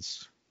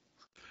zombies.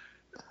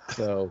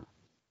 So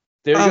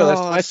there you go.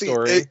 That's my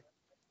story.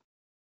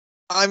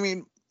 I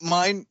mean,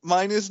 mine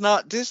is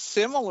not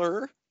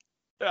dissimilar.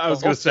 I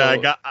was going to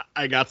say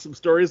I got some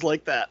stories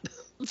like that.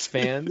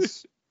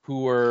 Fans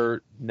who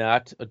are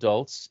not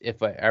adults,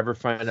 if I ever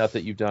find out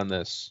that you've done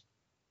this,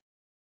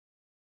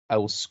 I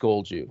will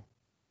scold you.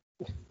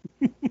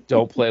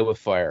 Don't play with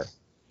fire.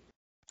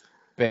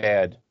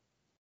 Bad.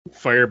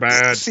 Fire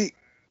bad.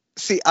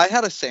 See, I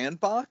had a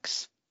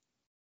sandbox,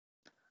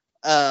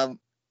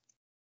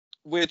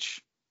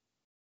 which,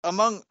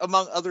 among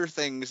other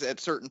things, at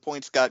certain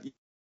points got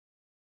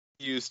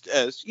used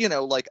as,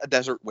 like a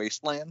desert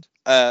wasteland,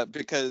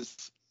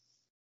 because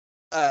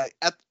at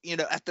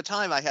the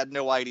time I had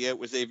no idea it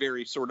was a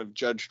very sort of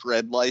Judge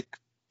Dredd-like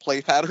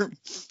play pattern.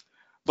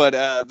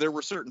 But there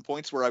were certain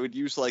points where I would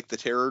use like the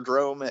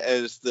Terrordrome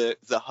as the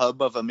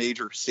hub of a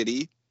major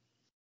city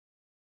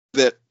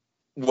that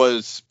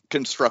was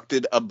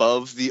constructed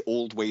above the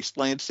old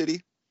wasteland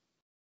city.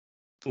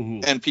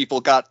 Mm-hmm. And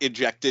people got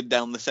ejected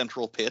down the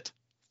central pit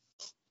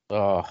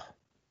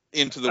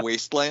into the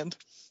wasteland.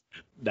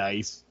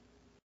 Nice.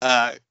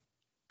 And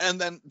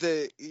then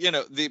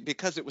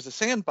because it was a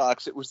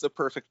sandbox, it was the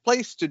perfect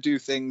place to do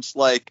things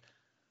like,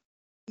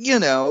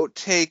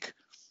 take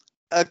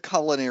a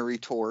culinary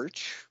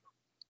torch,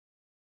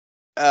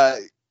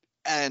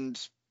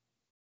 and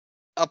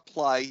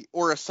apply,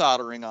 or a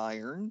soldering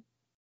iron,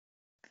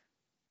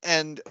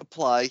 and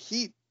apply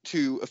heat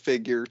to a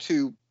figure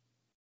to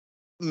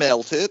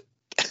melt it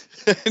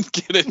and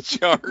get it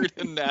charred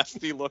and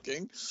nasty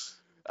looking,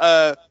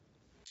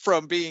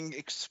 from being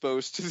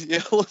exposed to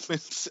the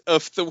elements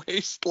of the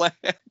wasteland.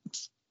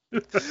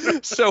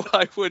 So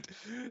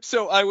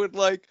I would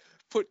like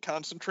put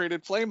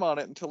concentrated flame on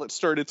it until it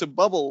started to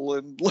bubble,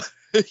 and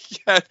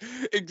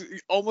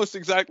almost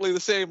exactly the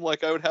same.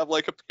 Like I would have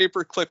like a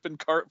paper clip and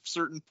carve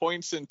certain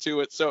points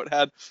into it so it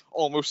had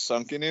almost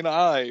sunken in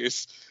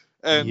eyes.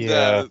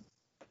 And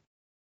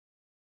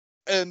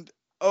and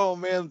oh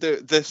man,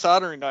 the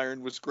soldering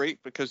iron was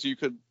great because you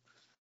could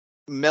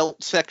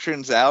melt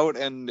sections out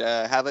and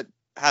have it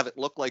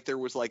look like there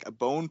was like a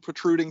bone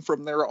protruding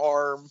from their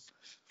arm.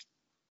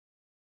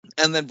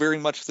 And then very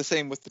much the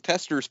same with the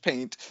tester's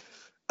paint.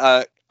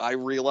 I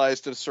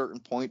realized at a certain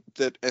point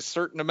that a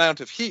certain amount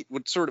of heat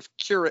would sort of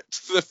cure it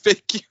to the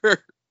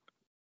figure.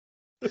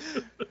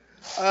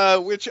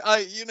 Which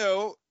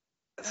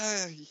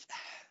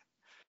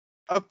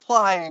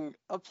applying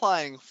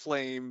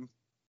flame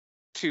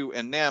to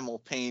enamel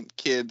paint,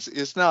 kids,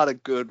 is not a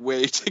good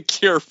way to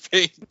cure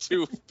paint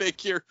to a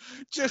figure.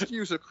 Just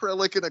use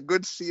acrylic and a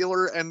good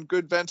sealer and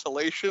good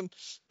ventilation.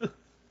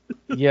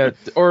 Yeah,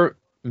 or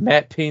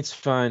matte paint's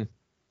fine.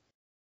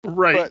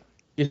 Right. But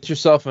get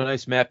yourself a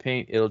nice matte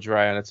paint; it'll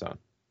dry on its own.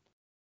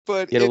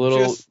 But get a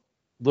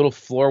little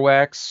floor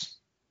wax.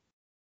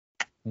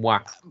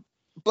 Wow.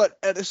 But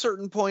at a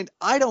certain point,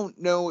 I don't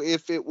know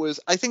if it was.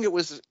 I think it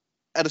was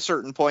at a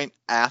certain point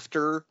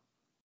after.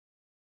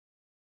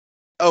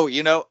 Oh,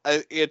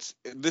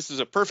 this is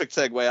a perfect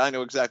segue. I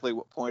know exactly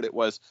what point it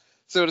was.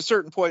 So at a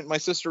certain point, my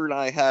sister and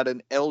I had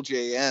an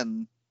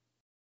LJN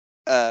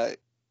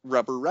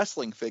rubber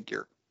wrestling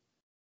figure.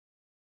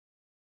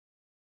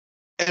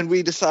 And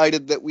we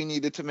decided that we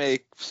needed to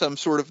make some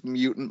sort of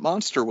mutant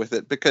monster with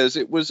it because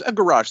it was a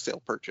garage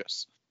sale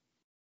purchase.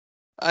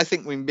 I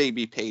think we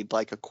maybe paid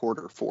like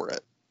 $0.25 for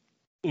it.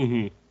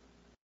 Mm-hmm.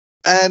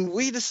 And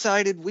we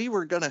decided we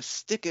were going to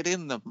stick it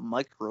in the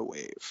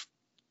microwave.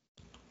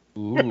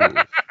 Ooh.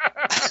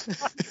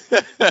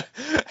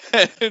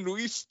 And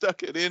we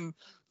stuck it in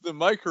the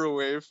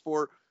microwave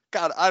for,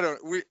 God,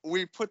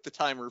 we put the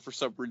timer for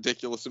some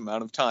ridiculous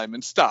amount of time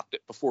and stopped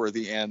it before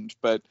the end.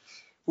 But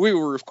we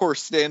were, of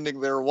course, standing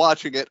there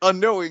watching it,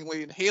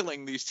 unknowingly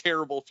inhaling these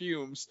terrible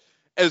fumes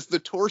as the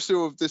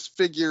torso of this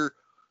figure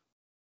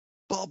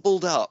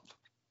bubbled up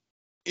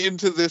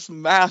into this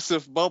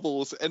massive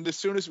bubbles. And as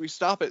soon as we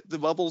stop it, the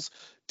bubbles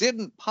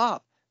didn't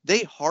pop.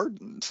 They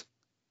hardened.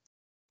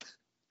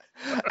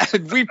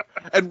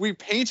 And we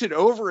painted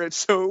over it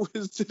so it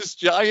was this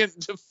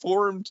giant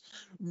deformed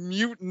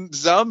mutant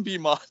zombie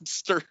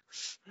monster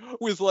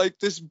with like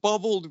this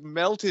bubbled,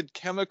 melted,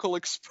 chemical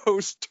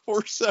exposed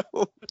torso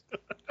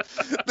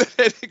that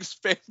had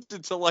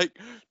expanded to like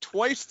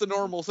twice the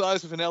normal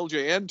size of an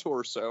LJN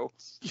torso.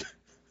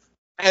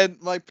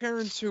 And my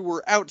parents, who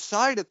were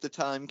outside at the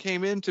time,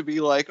 came in to be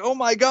like, "Oh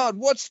my God,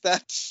 what's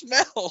that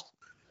smell?"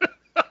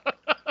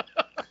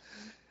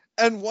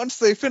 And once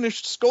they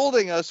finished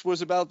scolding us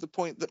was about the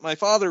point that my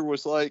father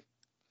was like,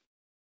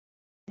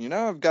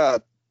 "I've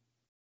got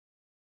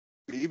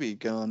a BB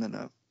gun and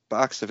a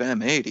box of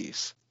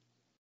M80s.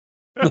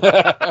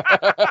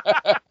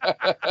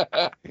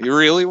 You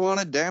really want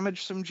to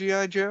damage some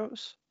G.I.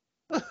 Joes?"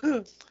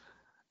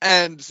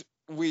 And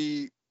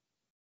which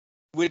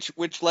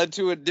led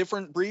to a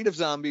different breed of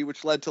zombie,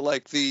 which led to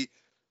like the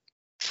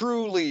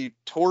truly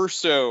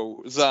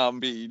torso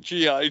zombie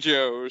G.I.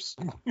 Joes,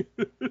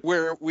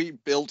 where we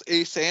built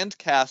a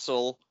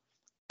sandcastle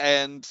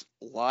and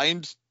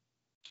lined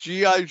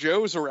G.I.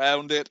 Joes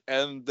around it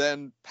and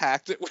then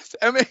packed it with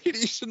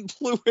M80s and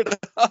blew it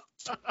up.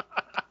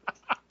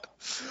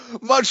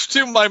 Much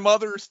to my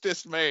mother's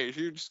dismay.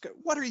 She just go,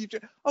 what are you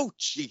doing? Oh,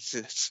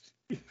 Jesus.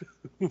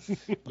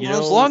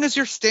 As long as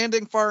you're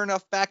standing far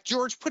enough back,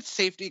 George, put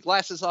safety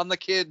glasses on the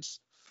kids.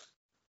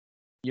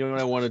 You know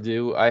what I want to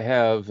do? I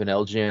have an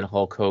LJN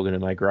Hulk Hogan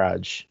in my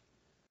garage.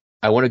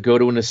 I want to go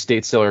to an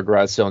estate sale or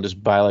garage sale and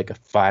just buy like a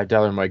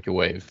 $5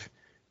 microwave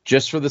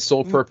just for the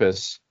sole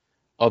purpose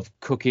of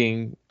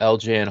cooking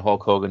LJN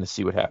Hulk Hogan to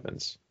see what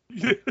happens.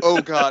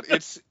 Oh God,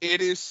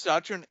 it is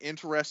such an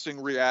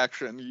interesting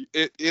reaction.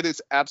 It is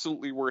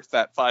absolutely worth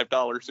that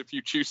 $5 if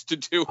you choose to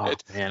do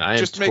it. Man, I am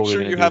just totally make sure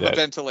gonna you do have that. a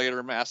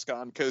ventilator mask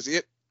on, because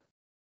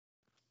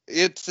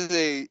it's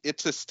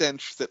a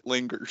stench that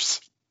lingers.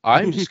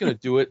 I'm just gonna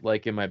do it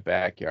like in my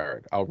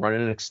backyard. I'll run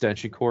in an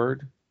extension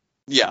cord.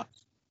 Yeah,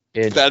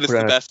 And that is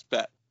the best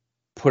bet.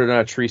 Put it on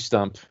a tree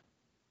stump,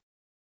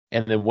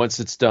 and then once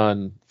it's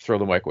done, throw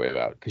the microwave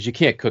out, because you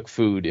can't cook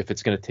food if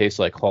it's gonna taste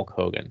like Hulk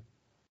Hogan.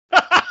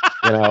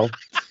 You know,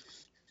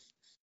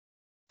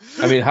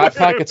 I mean, Hot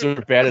Pockets are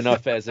bad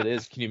enough as it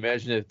is. Can you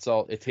imagine if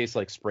it tastes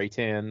like spray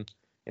tan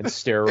and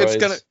steroids? It's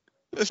gonna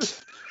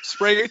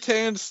spray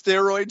tan,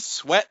 steroids,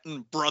 sweat,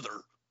 and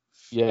brother.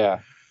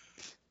 Yeah.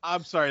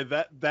 I'm sorry,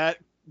 that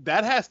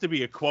has to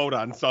be a quote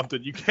on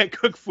something. You can't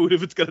cook food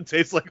if it's gonna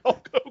taste like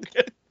Hulk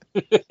Hogan.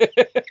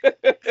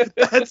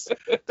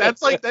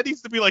 That's like, that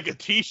needs to be like a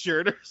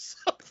T-shirt or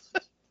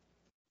something.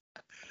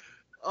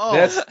 Oh,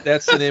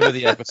 That's the name of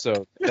the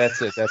episode.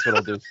 That's it. That's what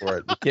I'll do for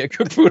it. You can't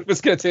cook food if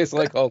it's gonna taste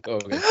like Hulk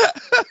Hogan.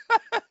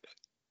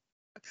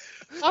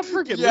 I'm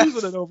freaking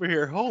losing it over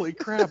here. Holy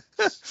crap.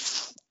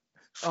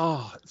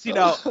 Oh, see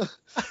now,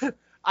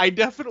 I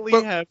definitely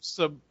have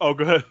some. Oh,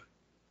 go ahead.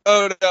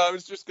 Oh no, I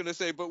was just gonna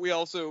say, but we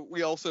also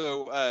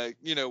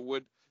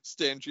would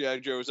stand G.I.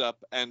 Joes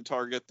up and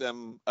target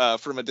them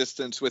from a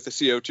distance with a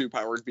CO2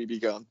 powered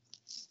BB gun.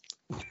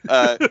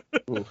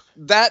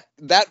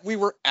 That we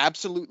were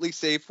absolutely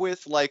safe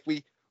with. Like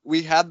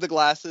we had the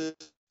glasses.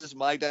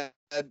 My dad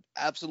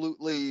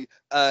absolutely,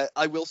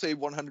 I will say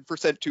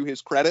 100% to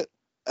his credit,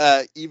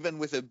 even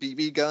with a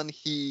BB gun,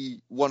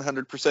 he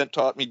 100%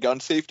 taught me gun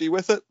safety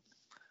with it.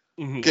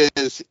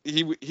 Because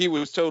he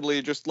was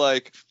totally just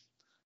like,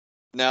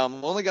 now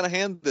I'm only going to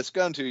hand this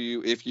gun to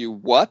you if you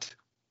what?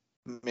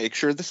 Make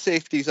sure the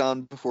safety's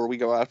on before we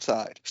go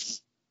outside.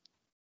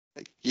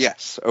 Like,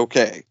 yes,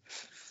 okay.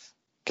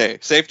 Okay,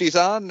 safety's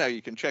on. Now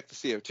you can check the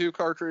CO2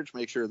 cartridge,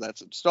 make sure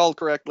that's installed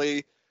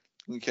correctly.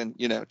 You can,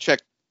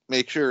 check,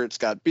 make sure it's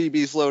got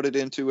BBs loaded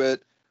into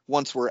it.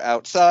 Once we're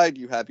outside,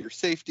 you have your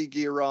safety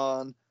gear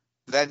on.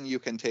 Then you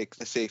can take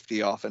the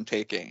safety off and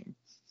take aim.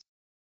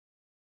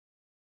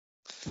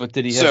 But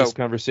did he have this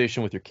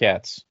conversation with your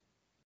cats?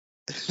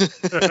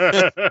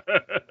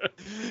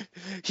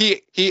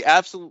 He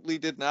absolutely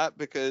did not,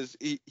 because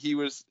he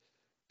was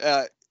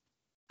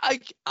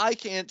I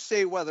can't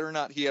say whether or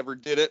not he ever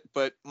did it,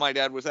 but my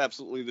dad was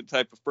absolutely the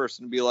type of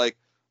person to be like,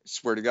 I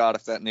swear to God,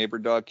 if that neighbor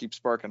dog keeps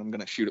barking, I'm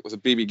gonna shoot it with a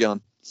BB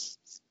gun.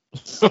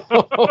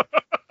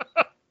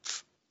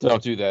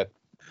 Don't do that.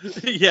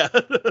 Yeah,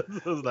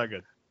 that's not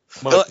good.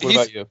 Mike, what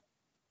about you?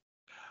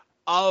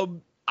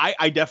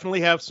 I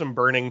definitely have some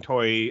burning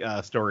toy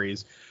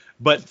stories.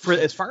 But for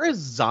as far as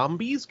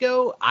zombies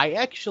go, I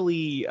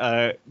actually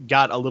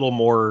got a little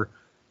more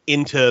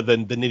into the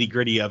nitty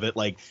gritty of it.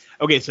 Like,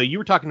 okay, so you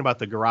were talking about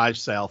the garage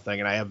sale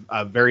thing, and I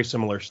have very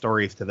similar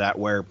stories to that,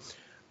 where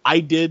I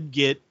did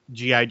get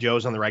G.I.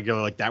 Joes on the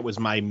regular. Like, that was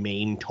my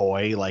main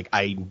toy. Like,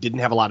 I didn't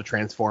have a lot of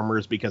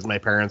Transformers because my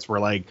parents were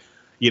like,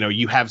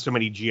 you have so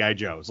many G.I.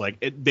 Joes. Like,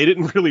 they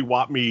didn't really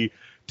want me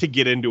to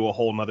get into a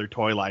whole nother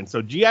toy line.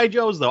 So G.I.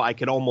 Joes, though, I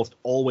could almost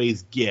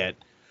always get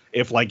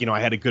if, like, I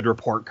had a good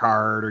report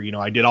card, or,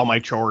 I did all my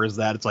chores,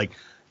 that it's like,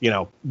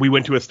 we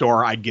went to a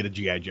store, I'd get a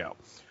G.I. Joe.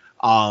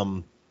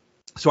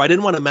 So I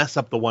didn't want to mess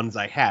up the ones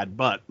I had,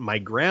 but my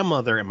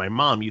grandmother and my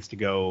mom used to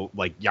go,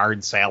 like,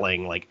 yard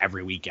sailing, like,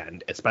 every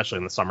weekend, especially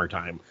in the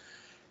summertime.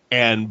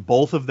 And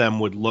both of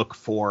them would look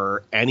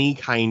for any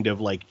kind of,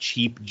 like,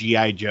 cheap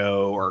G.I.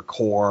 Joe or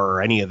core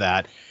or any of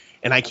that.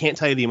 And I can't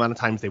tell you the amount of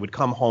times they would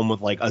come home with,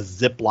 like, a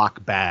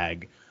Ziploc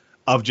bag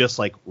of just,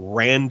 like,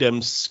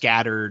 random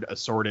scattered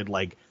assorted,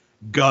 like,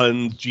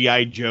 guns,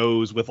 G.I.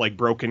 Joes with, like,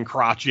 broken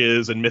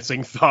crotches and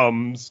missing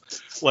thumbs,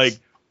 like,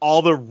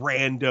 all the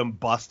random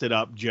busted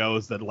up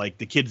Joes that, like,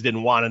 the kids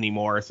didn't want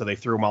anymore, so they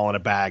threw them all in a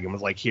bag and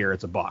was like, here,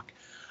 it's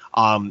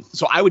 $1.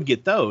 So I would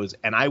get those,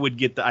 and I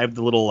have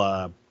the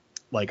little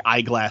like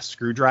eyeglass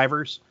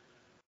screwdrivers.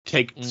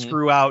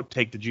 Screw out,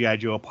 take the G.I.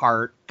 Joe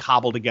apart,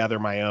 cobble together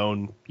my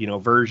own,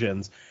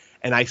 versions.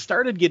 And I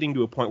started getting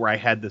to a point where I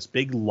had this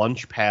big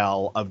lunch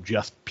pail of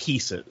just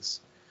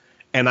pieces.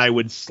 And I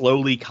would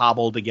slowly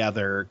cobble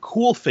together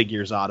cool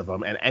figures out of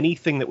them. And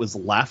anything that was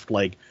left,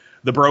 like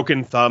the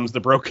broken thumbs, the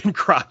broken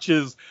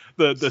crotches,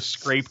 the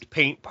scraped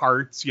paint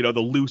parts, the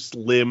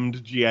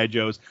loose-limbed G.I.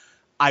 Joes,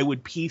 I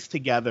would piece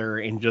together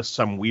in just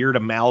some weird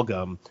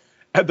amalgam.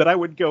 And then I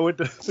would go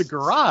into the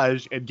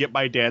garage and get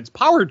my dad's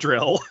power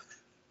drill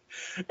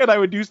And I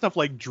would do stuff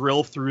like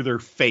drill through their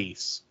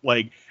face,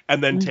 like,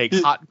 and then take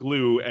hot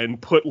glue and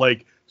put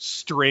like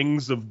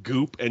strings of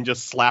goop and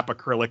just slap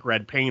acrylic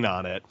red paint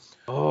on it.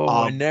 Oh,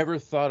 I never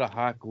thought of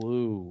hot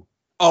glue.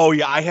 Oh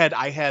yeah, I had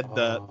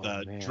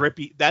the man.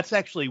 drippy. That's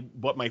actually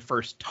what my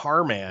first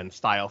Tarman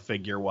style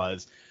figure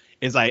was.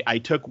 Is I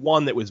took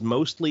one that was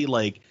mostly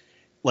like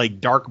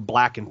dark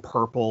black and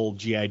purple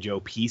G.I. Joe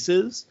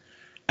pieces,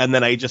 and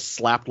then I just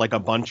slapped like a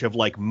bunch of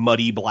like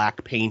muddy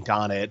black paint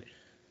on it,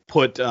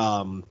 put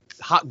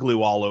hot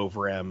glue all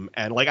over him,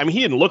 and like, I mean,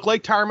 he didn't look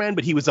like Tarman,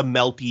 but he was a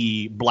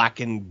melty black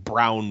and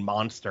brown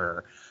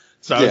monster.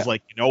 So I was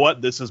like, you know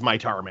what, this is my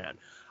Tarman.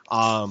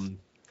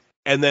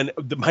 And then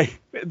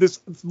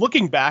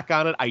looking back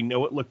on it, I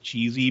know it looked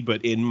cheesy,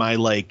 but in my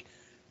like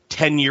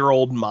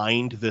 10-year-old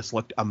mind, this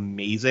looked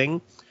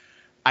amazing.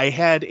 I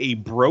had a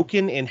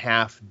broken in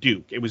half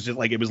Duke. It was just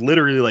like, it was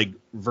literally like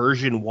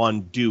version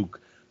 1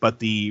 Duke, but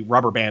the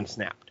rubber band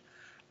snapped.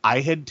 I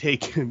had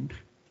taken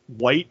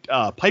white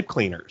pipe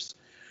cleaners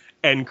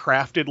and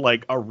crafted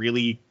like a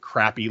really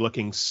crappy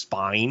looking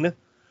spine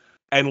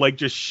and like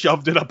just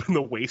shoved it up in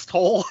the waist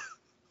hole.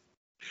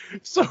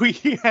 So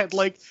he had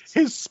like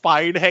his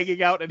spine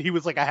hanging out and he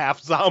was like a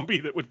half zombie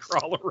that would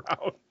crawl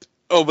around.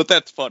 Oh, but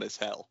that's fun as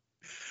hell.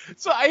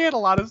 So I had a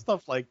lot of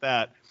stuff like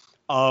that.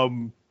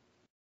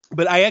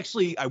 But I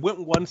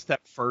went one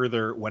step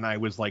further when I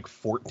was like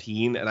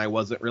 14 and I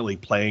wasn't really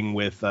playing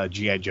with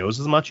G.I. Joes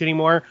as much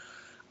anymore.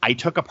 I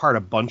took apart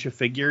a bunch of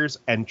figures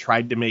and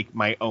tried to make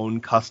my own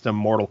custom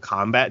Mortal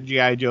Kombat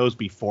G.I. Joes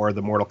before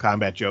the Mortal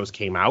Kombat Joes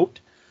came out.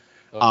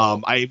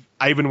 I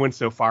even went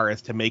so far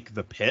as to make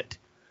the pit.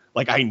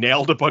 Like, I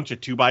nailed a bunch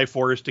of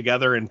 2x4s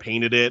together and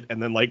painted it,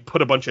 and then like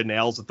put a bunch of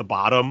nails at the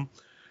bottom,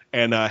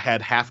 and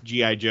had half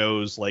G.I.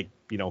 Joes like,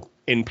 you know,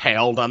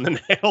 impaled on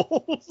the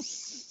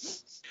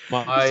nails.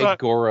 My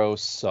Goro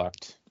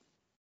sucked.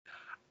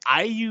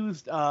 I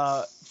used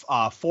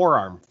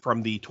Forearm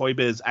from the Toy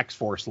Biz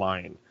X-Force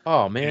line.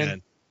 Oh man,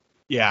 and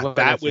yeah, What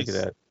that did I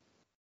think of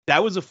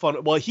that was a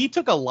fun. Well, he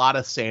took a lot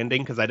of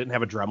sanding because I didn't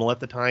have a Dremel at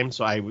the time,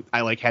 so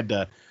I like had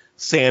to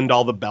sand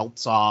all the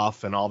belts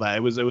off and all that.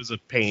 It was a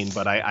pain,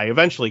 but I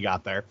eventually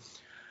got there.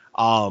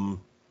 But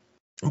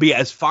yeah,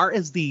 as far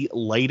as the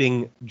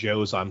lighting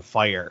Joes on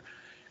fire,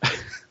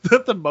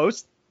 the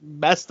most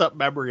messed up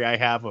memory I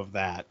have of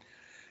that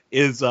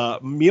is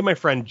me and my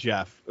friend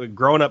Jeff,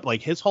 growing up,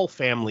 like his whole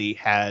family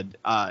had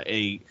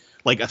a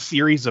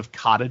series of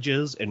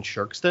cottages in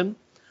Shirkston.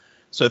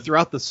 So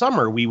throughout the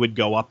summer, we would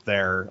go up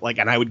there, like,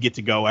 and I would get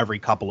to go every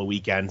couple of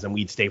weekends, and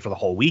we'd stay for the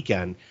whole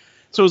weekend.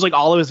 So it was like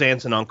all of his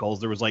aunts and uncles.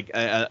 There was like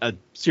a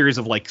series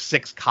of like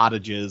 6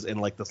 cottages in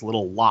like this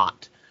little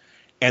lot,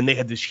 and they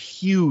had this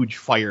huge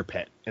fire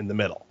pit in the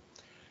middle.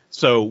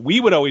 So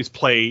we would always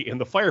play in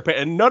the fire pit,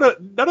 and none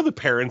of the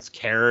parents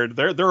cared.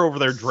 They're over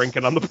there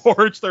drinking on the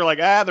porch. They're like,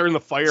 they're in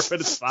the fire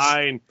pit. It's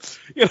fine.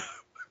 You know.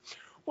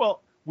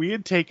 Well, we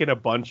had taken a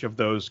bunch of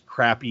those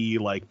crappy,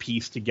 like,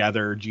 pieced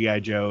together G.I.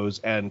 Joes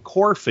and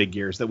core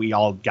figures that we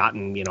all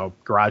gotten, you know,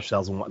 garage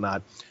sales and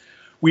whatnot.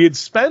 We had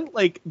spent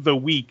like the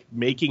week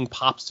making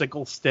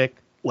popsicle stick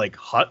like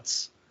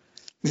huts.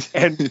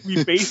 And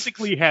we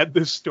basically had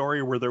this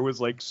story where there was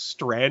like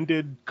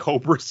stranded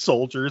Cobra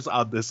soldiers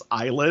on this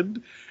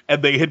island,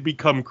 and they had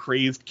become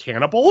crazed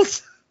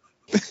cannibals.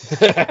 So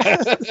we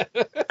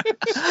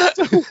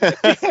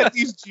had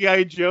these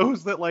G.I.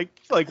 Joes that like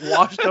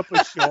washed up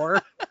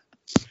ashore,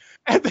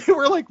 and they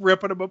were like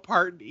ripping them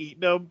apart and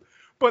eating them.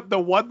 But the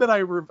one that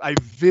I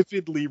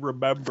vividly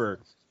remember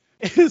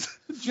is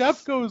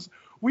Jeff goes,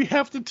 "We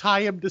have to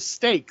tie him to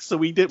stakes." So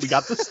we did. We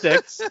got the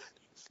sticks.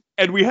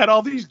 And we had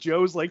all these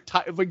Joes like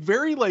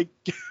very like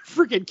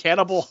freaking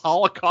Cannibal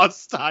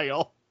Holocaust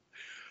style,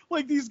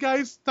 like these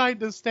guys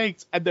tied to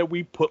stakes, and then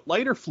we put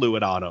lighter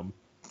fluid on them,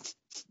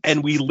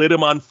 and we lit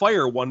them on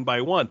fire one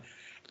by one,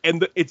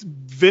 and it's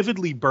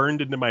vividly burned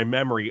into my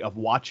memory of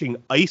watching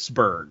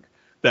Iceberg,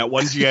 that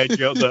one G.I.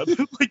 Joe,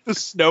 like the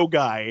snow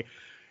guy,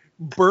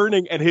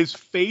 burning, and his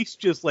face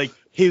just like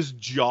his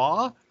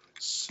jaw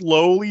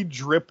slowly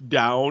dripped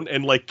down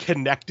and like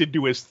connected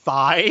to his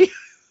thigh.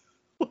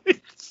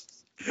 Like,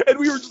 and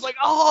we were just like,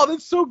 "Oh,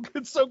 that's so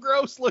good, so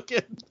gross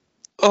looking."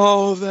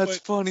 Oh, that's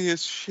funny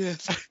as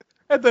shit.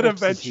 And then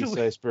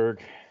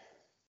Iceberg.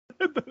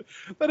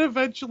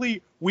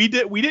 eventually, we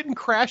didn't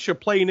crash a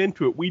plane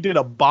into it. We did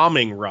a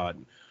bombing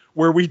run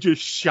where we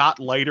just shot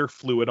lighter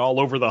fluid all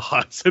over the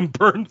huts and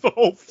burned the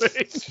whole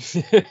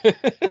thing.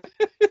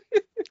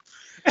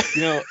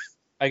 You know,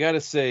 I gotta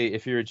say,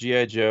 if you're a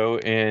G.I. Joe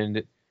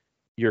and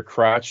your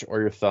crotch or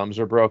your thumbs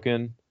are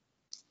broken,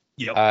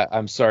 Yep.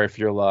 I'm sorry for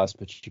your loss,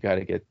 but you got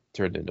to get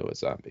turned into a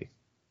zombie.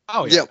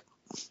 Oh, yeah. Yep.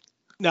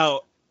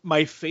 Now,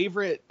 my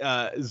favorite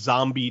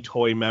zombie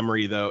toy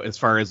memory, though, as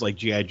far as like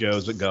G.I.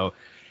 Joes would go,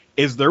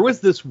 is there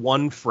was this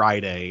one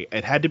Friday.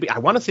 It had to be, I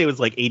want to say it was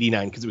like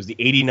 89, because it was the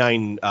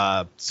 89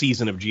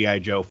 season of G.I.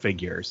 Joe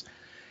figures.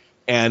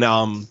 And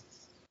I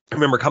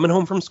remember coming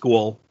home from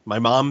school, my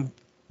mom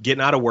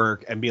getting out of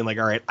work and being like,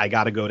 "All right, I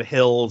got to go to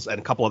Hills and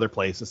a couple other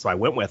places." So I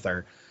went with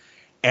her.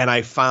 And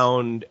I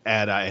found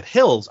at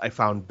Hills, I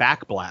found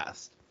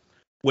Backblast,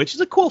 which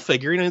is a cool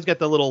figure. He's got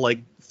the little like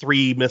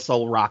 3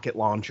 missile rocket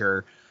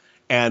launcher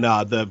and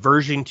the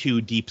version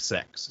 2 Deep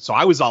Six. So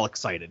I was all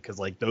excited because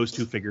like those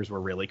 2 figures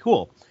were really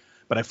cool.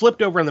 But I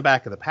flipped over in the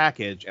back of the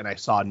package and I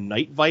saw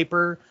Night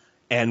Viper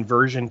and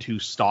version 2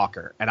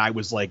 Stalker. And I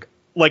was like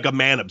a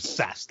man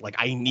obsessed. Like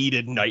I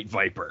needed Night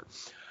Viper.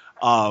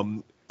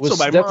 Was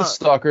that the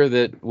Stalker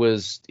that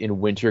was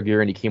in winter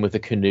gear and he came with a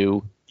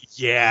canoe?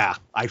 Yeah.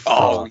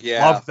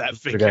 love that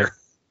figure.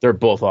 They're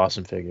both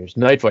awesome figures.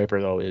 Night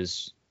Viper, though,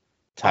 is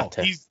top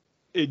 10.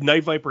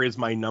 Night Viper is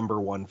my number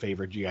 1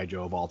 favorite G.I.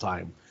 Joe of all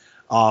time.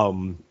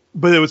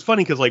 But it was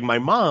funny because like my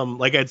mom,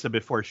 like I'd said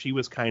before, she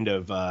was kind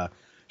of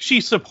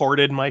she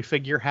supported my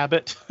figure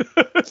habit.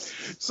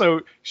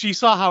 So she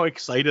saw how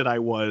excited I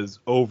was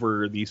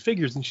over these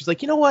figures, and she's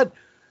like, you know what?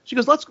 She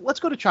goes, let's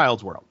go to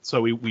Child's World.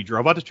 So we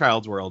drove out to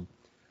Child's World.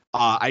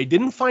 I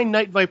didn't find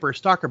Night Viper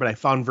Stalker, but I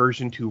found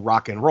version 2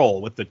 Rock and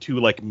Roll with the 2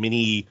 like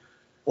mini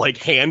like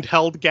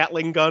handheld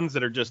Gatling guns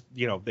that are just,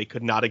 they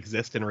could not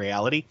exist in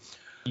reality.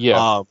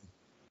 Yeah.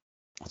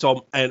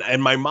 So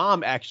and my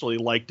mom actually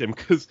liked him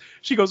because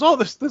she goes, oh,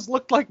 this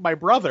looked like my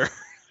brother,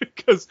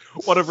 because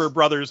one of her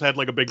brothers had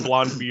like a big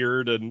blonde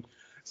beard, and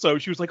so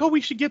she was like, oh,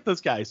 we should get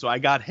this guy. So I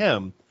got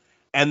him,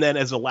 and then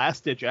as a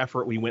last ditch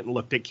effort, we went and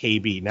looked at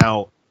KB.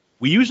 Now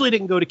we usually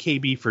didn't go to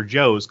KB for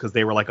Joe's because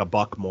they were like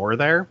 $1 more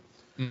there.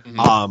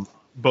 Mm-hmm.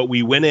 But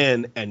we went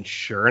in, and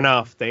sure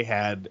enough, they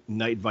had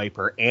Night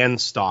Viper and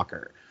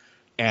Stalker.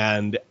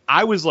 And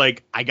I was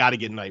like, I got to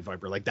get Night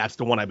Viper. Like, that's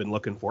the one I've been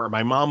looking for. And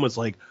my mom was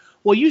like,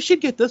 well, you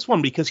should get this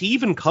one because he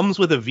even comes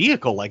with a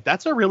vehicle. Like,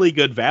 that's a really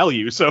good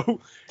value. So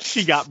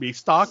she got me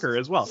Stalker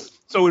as well.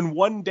 So in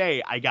one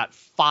day, I got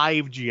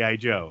 5 G.I.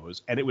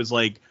 Joes. And it was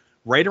like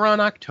right around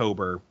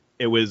October.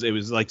 It was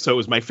like, so it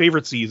was my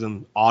favorite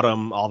season,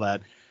 autumn, all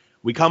that.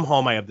 We come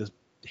home, I have this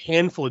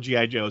handful of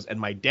G.I. Joes, and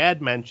my dad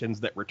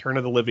mentions that Return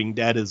of the Living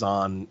Dead is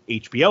on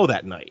HBO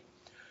that night.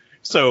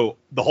 So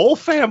the whole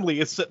family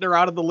is sitting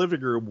around in the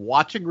living room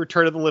watching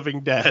Return of the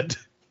Living Dead.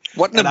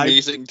 What an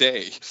amazing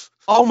day.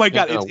 Oh my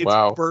God,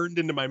 it's burned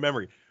into my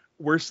memory.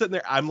 We're sitting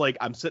there,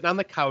 I'm sitting on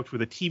the couch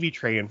with a TV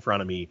tray in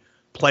front of me,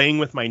 playing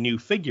with my new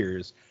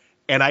figures,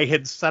 and I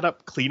had set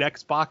up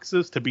Kleenex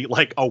boxes to be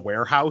like a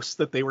warehouse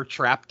that they were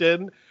trapped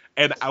in.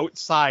 And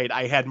outside,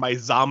 I had my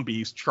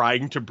zombies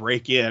trying to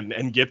break in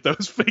and get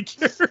those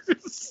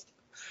figures.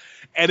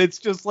 And it's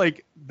just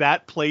like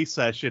that play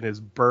session is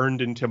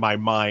burned into my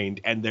mind.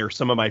 And they're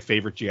some of my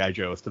favorite G.I.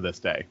 Joes to this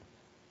day.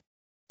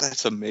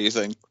 That's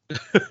amazing.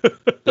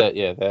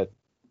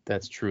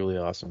 That's truly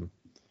awesome.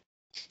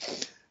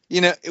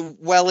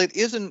 While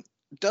it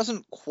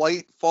doesn't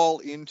quite fall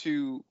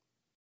into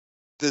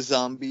the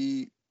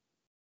zombie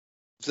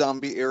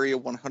area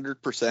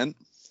 100%.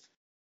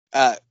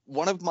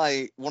 One of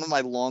my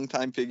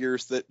longtime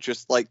figures that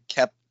just like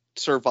kept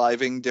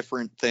surviving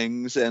different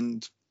things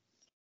and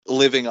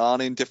living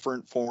on in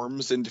different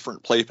forms and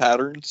different play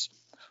patterns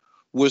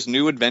was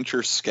New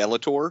Adventures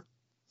Skeletor.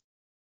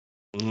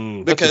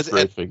 Because that's a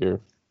great figure.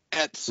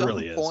 At some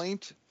really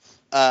point,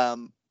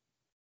 one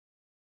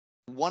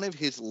of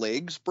his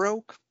legs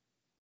broke.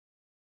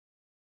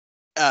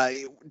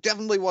 It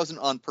definitely wasn't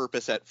on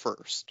purpose at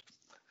first.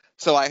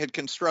 So I had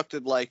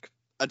constructed like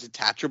a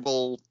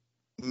detachable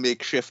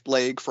makeshift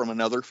leg from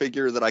another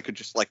figure that I could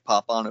just like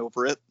pop on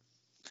over it.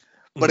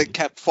 But it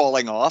kept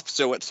falling off.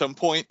 So at some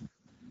point,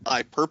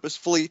 I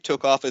purposefully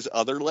took off his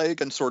other leg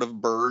and sort of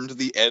burned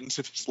the ends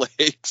of his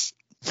legs.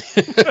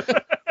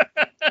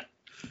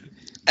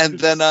 And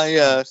then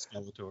I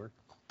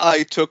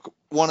took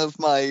one of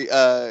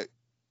the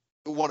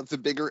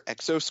bigger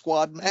Exo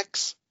Squad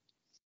mechs,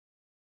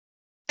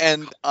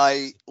 and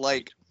I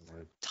like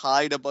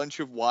tied a bunch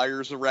of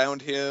wires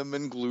around him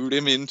and glued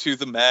him into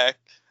the mech,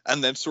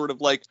 and then sort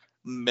of like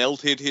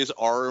melted his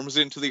arms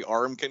into the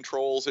arm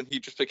controls, and he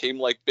just became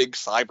like big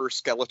Cyber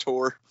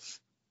Skeletor.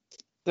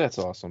 That's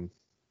awesome.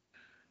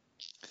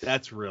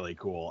 That's really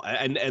cool.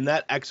 And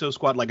that Exo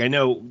Squad, like I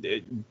know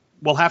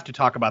we'll have to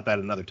talk about that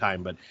another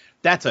time, but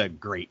that's a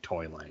great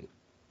toy line.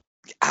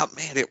 Oh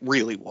man, it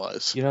really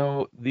was.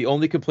 The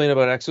only complaint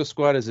about Exo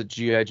Squad is that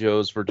G.I.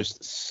 Joes were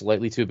just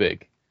slightly too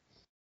big.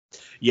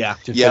 Yeah.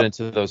 To fit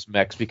into those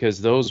mechs, because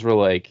those were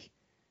like,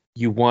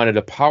 you wanted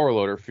a power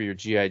loader for your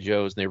G.I.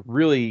 Joes, and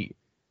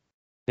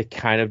they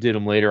kind of did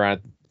them later on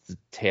at the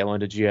tail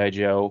end of G.I.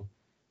 Joe,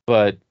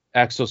 but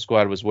Exo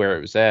Squad was where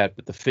it was at,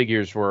 but the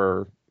figures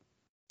were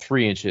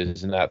 3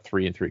 inches and not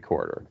 3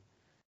 3/4.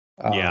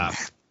 Yeah.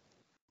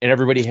 And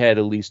everybody had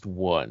at least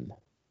one,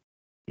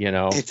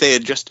 If they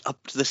had just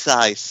upped the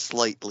size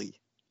slightly.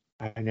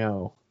 I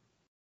know.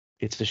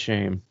 It's a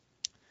shame.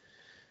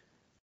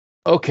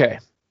 Okay.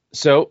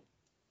 So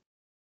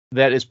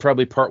that is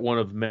probably part 1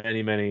 of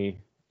many, many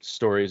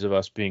stories of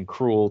us being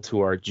cruel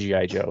to our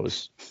G.I.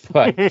 Joes.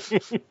 But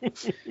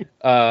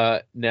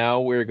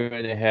now we're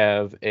going to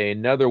have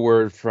another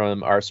word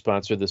from our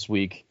sponsor this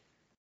week,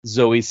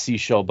 Zoe's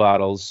Seashell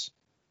Bottles.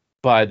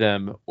 Buy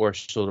them or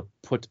she'll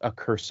put a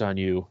curse on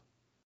you.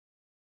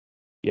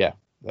 Yeah,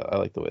 I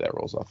like the way that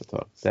rolls off the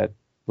tongue.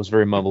 was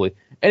very mumbly.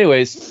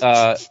 Anyways,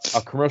 a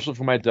commercial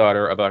for my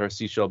daughter about her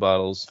seashell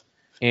bottles,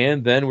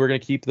 and then we're going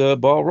to keep the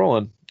ball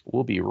rolling.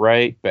 We'll be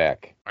right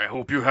back. I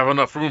hope you have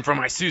enough room for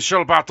my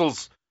seashell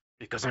bottles,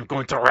 because I'm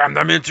going to ram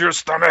them into your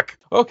stomach.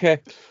 Okay.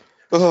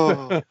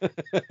 Oh.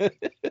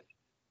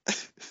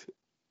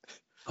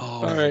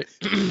 All right.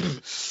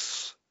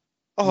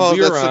 Oh,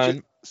 We're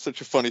that's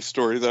such a funny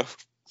story, though.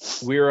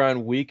 We're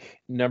on week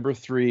number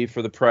 3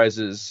 for the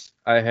prizes.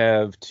 I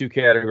have 2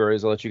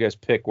 categories. I'll let you guys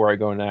pick where I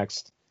go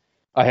next.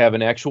 I have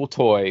an actual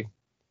toy,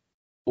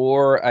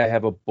 or I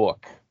have a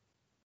book.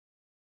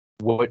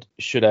 What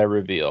should I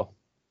reveal?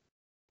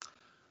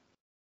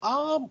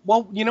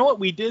 Well, you know what?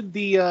 We did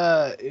the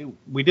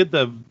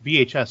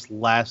VHS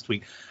last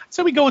week.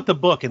 So we go with the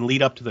book and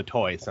lead up to the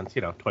toy, since,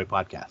 toy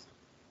podcast.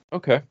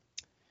 Okay.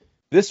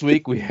 This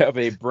week we have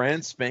a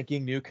brand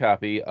spanking new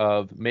copy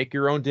of Make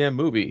Your Own Damn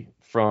Movie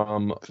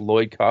from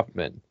Lloyd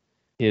Kaufman,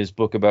 his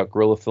book about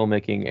guerrilla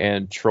filmmaking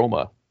and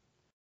trauma.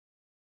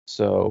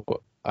 So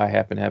I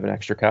happen to have an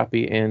extra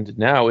copy, and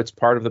now it's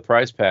part of the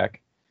prize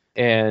pack,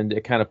 and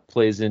it kind of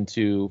plays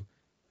into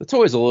the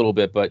toys a little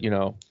bit, but,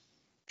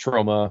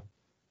 trauma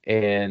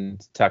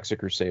and Toxic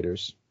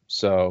Crusaders.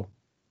 So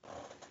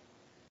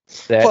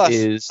that Plus,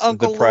 is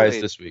Uncle the prize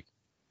Lloyd. this week.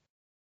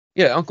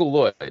 Yeah, Uncle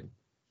Lloyd.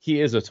 He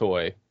is a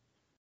toy.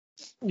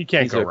 You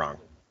can't go wrong.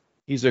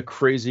 He's a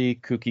crazy,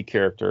 kooky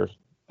character.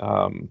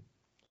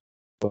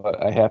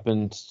 But I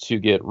happened to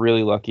get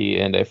really lucky,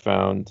 and I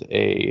found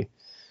a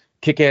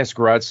kick-ass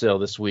garage sale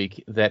this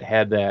week that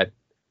had that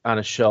on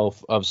a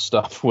shelf of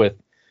stuff with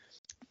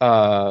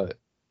that,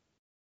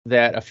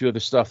 a few other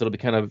stuff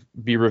that'll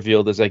be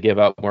revealed as I give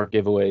out more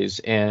giveaways,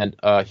 and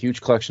a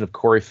huge collection of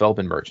Corey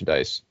Feldman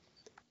merchandise.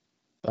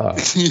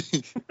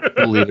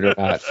 Believe it or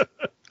not,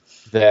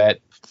 that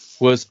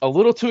was a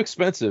little too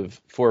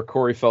expensive for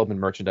Corey Feldman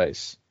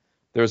merchandise.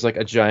 There was like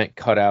a giant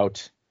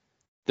cutout.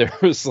 There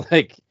was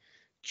like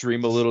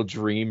Dream a Little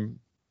Dream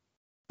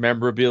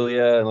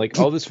memorabilia and like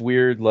all this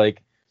weird,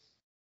 like,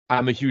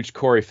 I'm a huge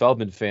Corey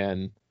Feldman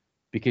fan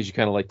because you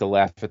kind of like to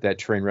laugh at that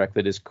train wreck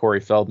that is Corey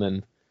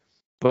Feldman.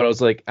 But I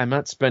was like, I'm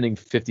not spending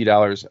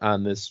 $50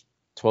 on this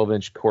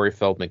 12-inch Corey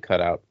Feldman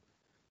cutout.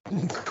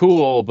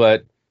 Cool,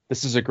 but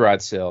this is a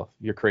garage sale.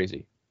 You're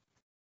crazy.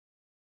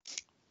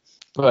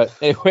 But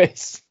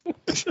anyways,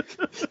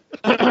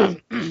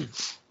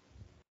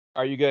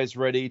 are you guys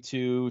ready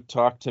to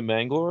talk to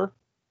Manglore?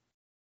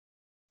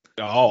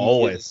 Oh,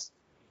 always.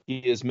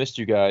 He has missed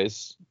you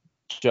guys.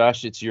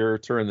 Josh, it's your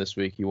turn this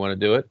week. You want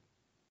to do it?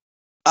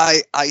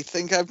 I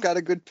think I've got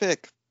a good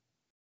pick.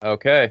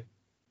 Okay.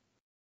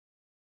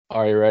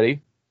 Are you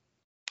ready?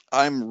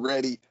 I'm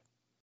ready.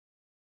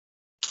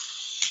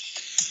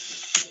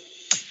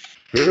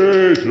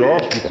 Hey,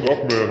 Josh, what's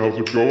up, man? How's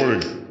it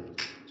going?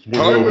 It's one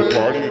hell of a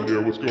party in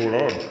there. What's going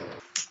on?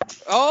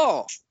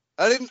 Oh,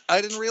 I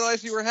didn't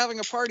realize you were having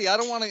a party. I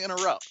don't want to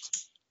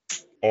interrupt.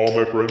 All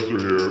my friends are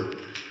here.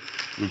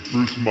 There's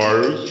Bruce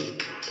Myers.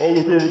 Oh,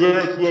 look over there.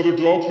 It's Leather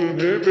Dolphin.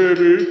 Hey,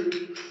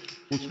 baby.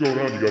 What's going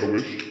on? You got a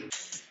wish?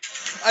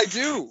 I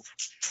do.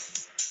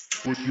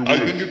 What's your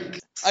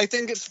wish? I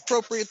think it's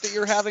appropriate that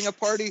you're having a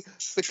party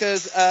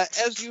because,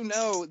 as you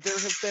know, there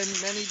have been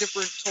many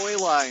different toy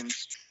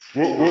lines.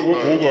 Hold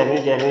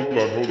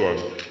on.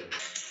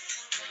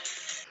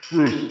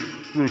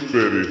 Bruce,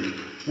 baby.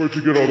 Where'd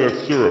you get all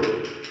that syrup?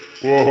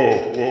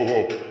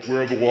 Whoa.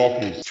 Where are the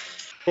waffles?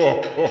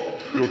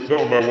 You'll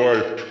tell my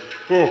wife.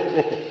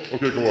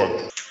 Okay, go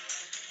on.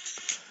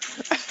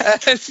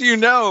 As you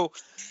know,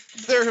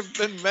 there have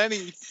been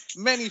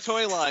many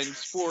toy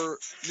lines for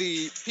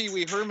the Pee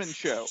Wee Herman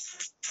show.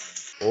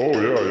 Oh,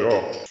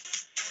 yeah.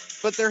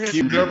 But there has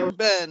never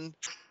been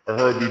I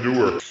hardly knew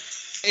her.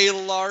 a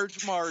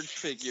large Marge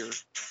figure.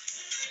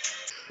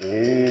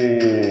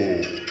 Oh.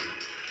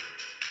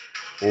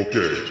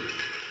 Okay.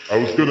 I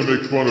was going to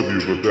make fun of you,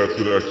 but that's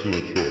an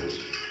excellent choice.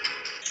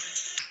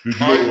 Did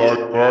you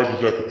know Marge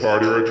is at the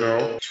party right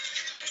now?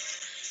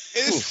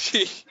 Is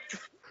she?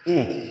 Do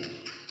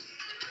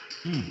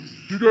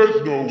you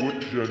guys know what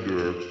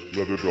gender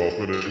Leather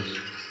Dolphin is?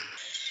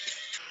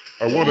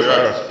 I want to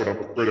ask, but I'm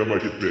afraid I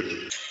might get bit.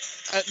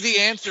 The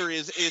answer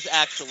is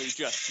actually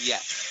just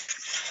yes.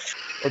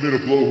 I mean, a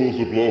blowhole's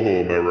a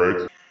blowhole, am I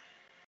right?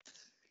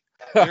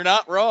 You're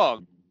not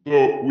wrong.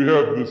 So, we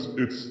have this,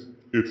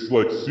 it's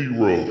like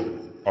SeaWorld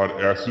on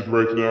acid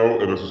right now,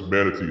 and there's this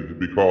manatee that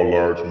we call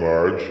Large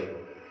Marge.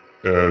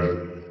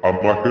 And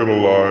I'm not gonna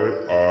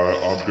lie,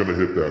 I'm gonna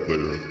hit that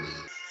later.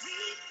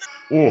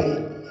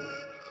 Oh.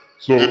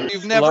 So,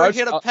 You've never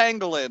hit a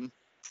pangolin.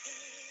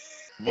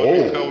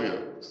 oh.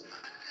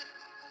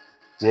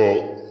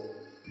 Well,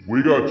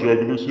 we got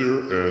jugglers here,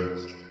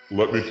 and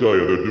let me tell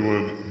you, they're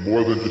doing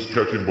more than just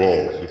catching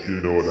balls, if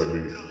you know what I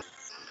mean.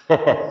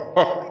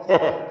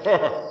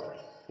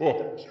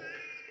 Oh,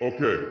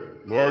 okay,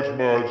 Large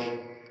Marge,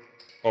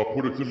 I'll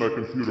put it in my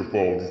computer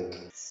phone,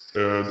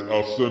 and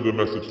I'll send a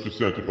message to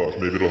Santa Claus.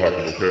 Maybe it'll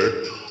happen,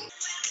 okay?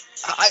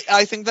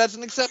 I think that's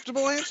an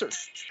acceptable answer.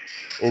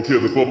 Okay,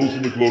 the bubbles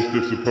and the glow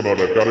sticks have come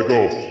out. I've gotta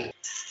go.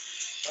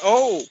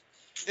 Oh,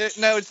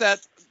 now is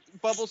that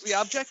Bubbles the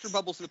object or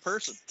Bubbles the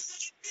person?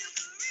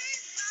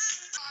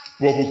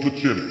 Bubbles the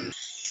chimp.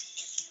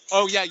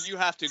 Oh yeah, you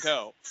have to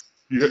go.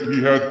 He had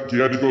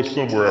to go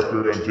somewhere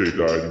after MJ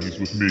died, and he's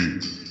with me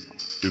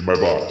in my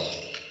box,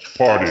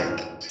 partying.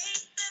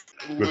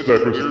 The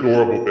Cypher's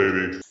adorable,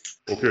 baby.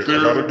 Okay,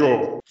 I gotta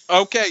go.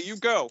 Okay, you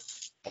go.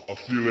 I'll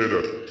see you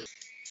later.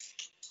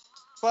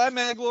 Bye,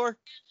 Manglore.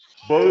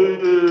 Bye.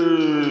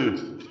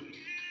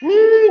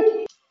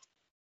 Woo!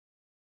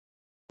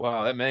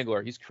 Wow, that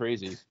Mangler, he's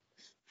crazy.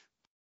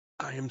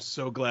 I am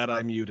so glad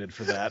I muted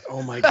for that.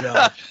 Oh my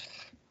god.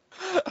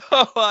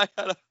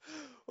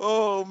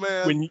 Oh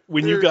man.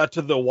 When you got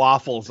to the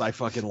waffles, I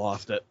fucking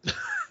lost it.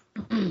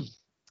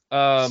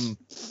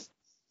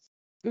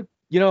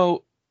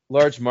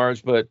 Large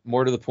Marge, but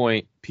more to the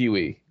point,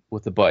 Pee-wee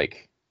with the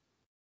bike.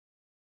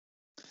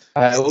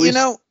 I always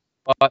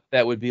thought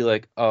that would be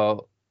like a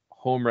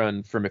home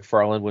run for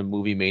McFarlane when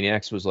Movie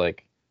Maniacs was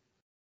like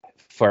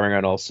firing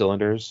on all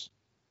cylinders.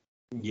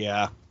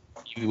 Yeah.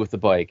 Pee-wee with the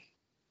bike.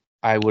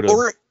 I would have.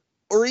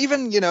 Or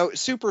even,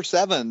 Super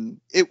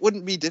 7, it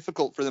wouldn't be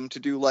difficult for them to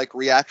do like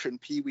reaction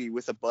Pee-wee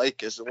with a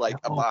bike as like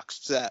a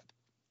boxed set.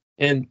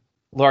 And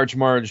Large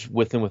Marge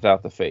with and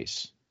without the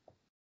face.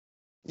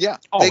 Yeah,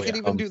 they could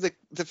even do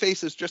the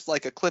faces just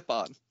like a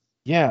clip-on.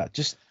 Yeah,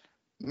 just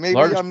maybe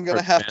I'm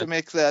gonna have to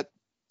make that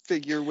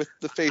figure with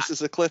the face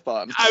as a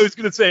clip-on. I was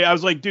gonna say, I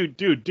was like, dude,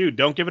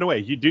 don't give it away.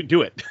 You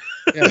do it.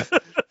 Yeah.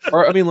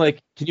 Or I mean,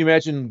 like, can you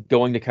imagine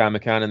going to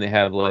Comic-Con and they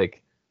have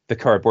like the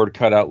cardboard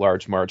cutout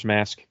Large Marge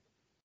mask?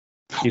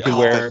 You could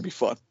wear, that'd be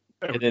fun.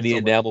 And then the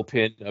enamel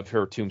pin of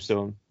her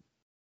tombstone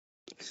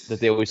that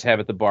they always have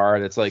at the bar.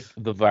 That's like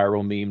the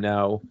viral meme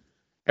now.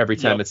 Every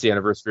time it's the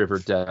anniversary of her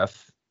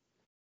death.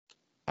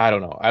 I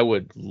don't know. I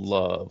would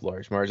love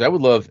Large Marge. I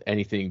would love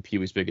anything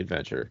Pee-wee's Big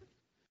Adventure.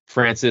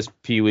 Francis,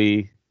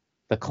 Pee-wee,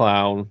 the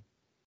clown.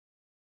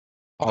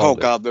 Oh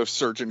god, those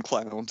surgeon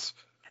clowns.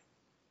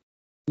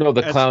 No,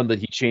 the clown that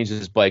he changes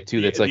his bike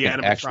to. That's like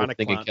an actual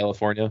thing clown in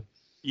California.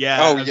 Yeah.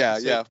 Oh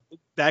yeah.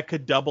 That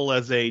could double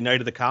as a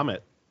Night of the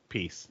Comet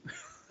piece.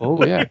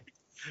 Oh yeah.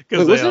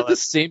 Because wasn't it the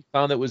same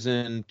clown that was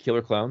in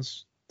Killer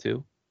Clowns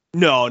too?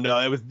 No,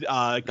 it was.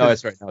 No,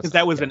 that's right. Because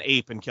that was an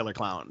ape in Killer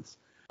Clowns.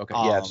 Okay,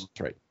 yeah, that's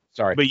right.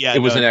 Sorry, but yeah, it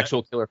was an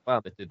actual killer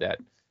clown that did that.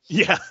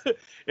 Yeah,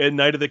 in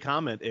Night of the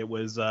Comet, it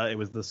was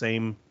the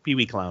same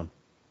Pee-wee clown.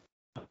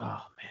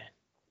 Oh man,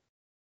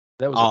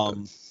 that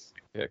was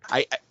a good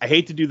pick. I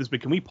hate to do this,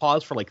 but can we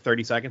pause for like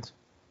 30 seconds?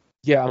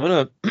 Yeah, I'm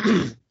gonna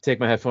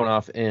take my headphone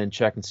off and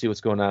check and see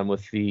what's going on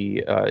with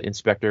the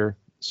inspector.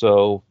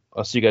 So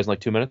I'll see you guys in like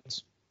 2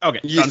 minutes.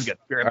 Okay, sounds good.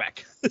 Be right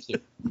back.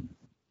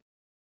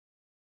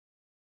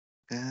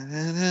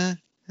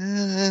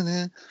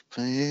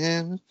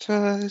 Playing with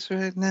toys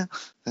right now.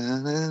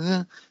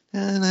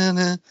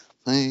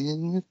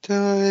 Playing with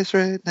toys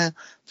right now.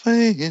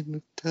 Playing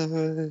with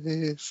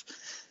toys.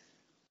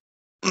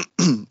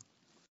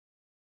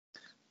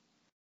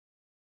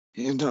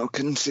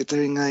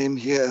 Considering I am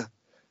here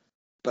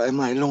by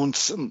my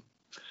lonesome,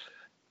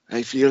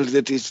 I feel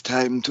that it's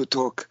time to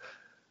talk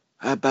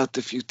about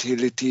the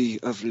futility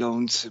of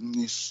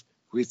lonesomeness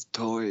with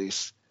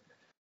toys.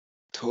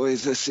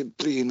 Toys are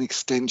simply an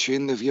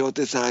extension of your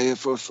desire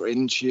for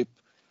friendship,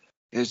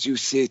 as you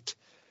sit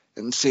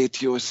and say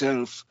to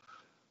yourself,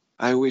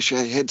 I wish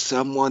I had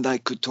someone I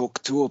could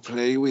talk to or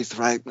play with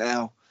right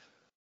now.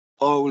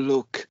 Oh,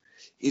 look,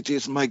 it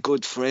is my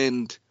good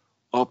friend,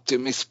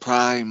 Optimus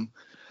Prime.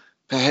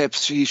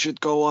 Perhaps he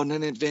should go on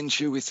an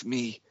adventure with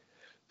me.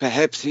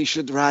 Perhaps he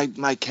should ride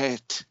my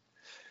cat.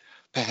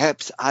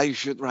 Perhaps I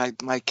should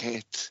ride my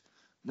cat.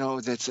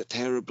 No, that's a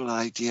terrible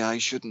idea. I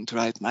shouldn't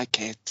ride my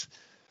cat.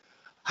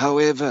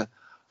 However,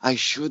 I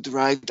should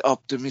ride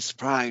Optimus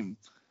Prime.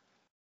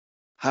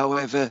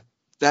 However,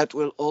 that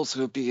will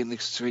also be an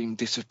extreme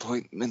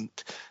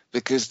disappointment,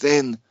 because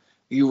then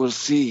you will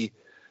see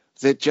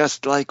that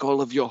just like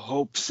all of your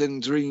hopes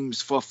and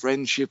dreams for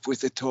friendship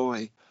with a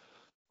toy,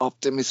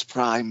 Optimus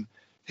Prime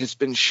has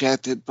been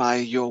shattered by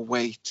your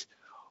weight,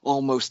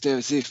 almost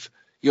as if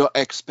your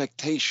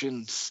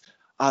expectations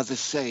are the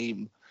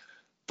same,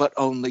 but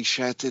only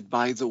shattered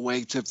by the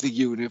weight of the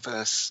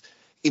universe,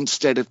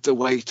 instead of the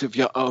weight of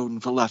your own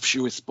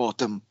voluptuous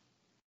bottom.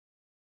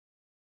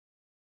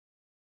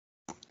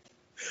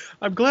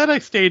 I'm glad I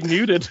stayed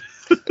muted.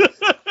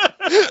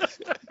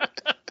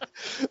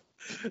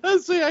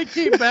 I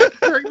came back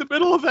during the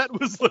middle of that and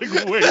was like,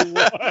 wait,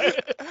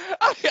 what?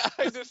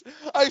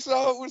 I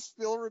saw it was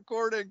still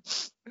recording,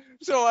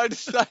 so I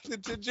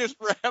decided to just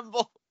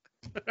ramble.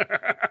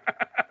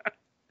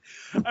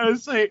 I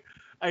was saying,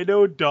 I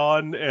know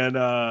Dawn and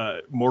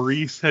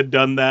Maurice had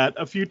done that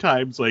a few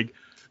times, like,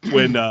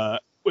 when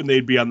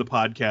they'd be on the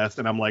podcast,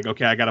 and I'm like,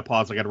 okay, I gotta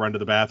pause, I gotta run to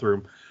the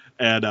bathroom,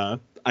 and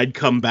I'd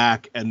come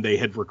back and they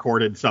had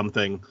recorded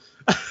something.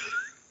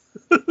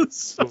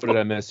 So, what did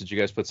I miss? Did you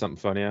guys put something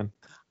funny on?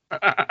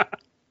 I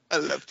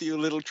left you a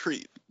little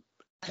treat.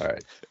 All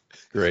right,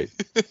 great.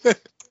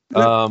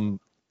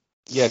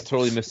 Yeah,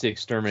 totally missed the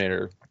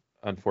Exterminator,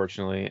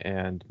 unfortunately,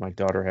 and my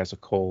daughter has a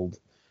cold,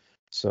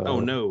 So, Oh,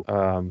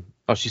 no.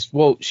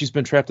 She's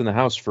been trapped in the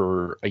house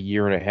for a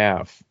year and a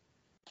half,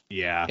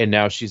 Yeah. and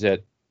now she's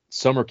at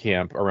summer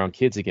camp around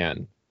kids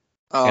again,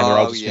 and they're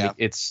all Oh just yeah.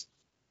 it's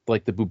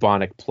like the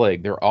bubonic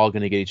plague. They're all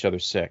gonna get each other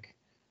sick.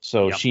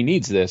 So Yep. she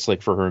needs this,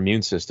 like, for her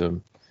immune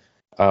system.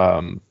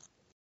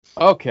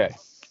 Okay.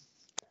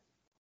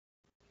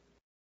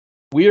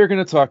 We are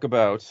going to talk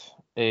about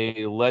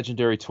a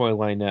legendary toy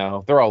line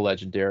now. They're all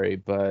legendary,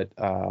 but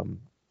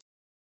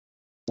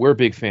we're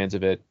big fans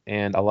of it,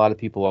 and a lot of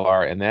people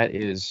are, and that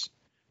is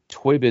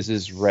Toy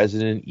Biz's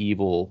Resident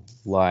Evil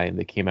line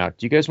that came out.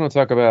 Do you guys want to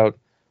talk about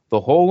the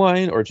whole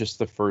line or just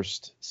the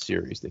first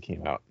series that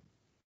came out?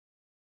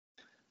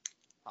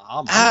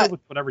 I'll go with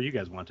whatever you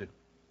guys want to.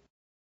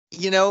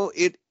 You know,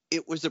 it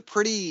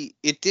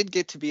did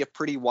get to be a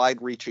pretty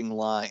wide-reaching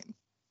line.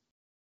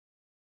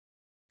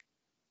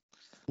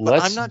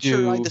 But I'm not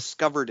sure I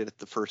discovered it at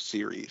the first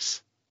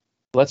series.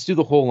 Let's do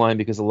the whole line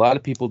because a lot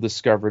of people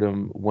discovered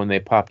them when they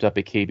popped up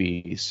at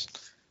KB's.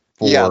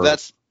 Yeah,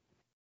 that's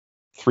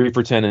 3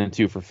 for 10 and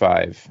 2 for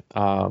 5.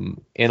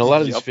 And a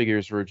lot of these Yep.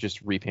 figures were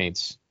just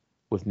repaints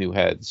with new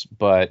heads,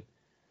 but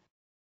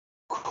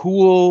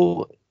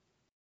cool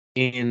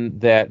in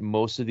that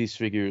most of these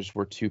figures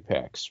were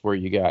 2-packs where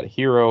you got a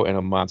hero and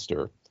a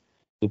monster.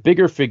 The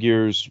bigger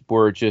figures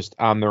were just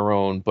on their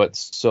own, but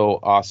so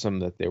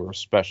awesome that they were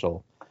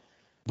special.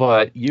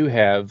 But you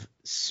have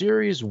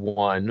Series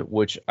 1,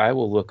 which I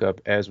will look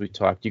up as we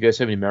talk. Do you guys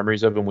have any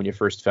memories of them when you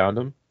first found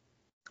them?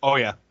 Oh,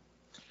 yeah.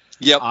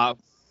 Yep.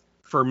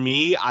 For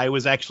me, I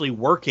was actually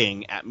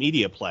working at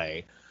Media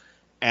Play,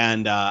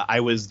 and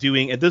I was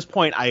doing, at this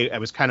point, I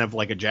was kind of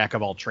like a jack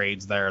of all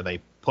trades there. They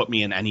put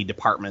me in any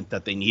department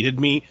that they needed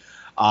me.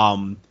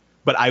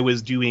 But I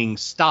was doing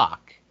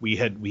stock. We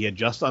had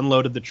just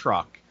unloaded the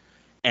truck.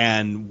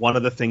 And one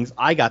of the things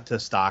I got to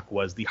stock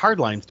was the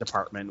Hardlines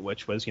department,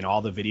 which was,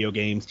 all the video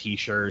games,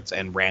 T-shirts,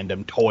 and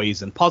random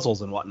toys and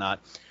puzzles and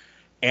whatnot.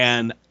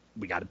 And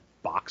we got a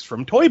box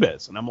from Toy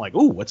Biz, and I'm like,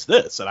 "Ooh, what's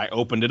this?" And I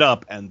opened it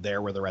up, and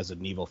there were the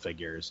Resident Evil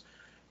figures.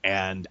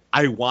 And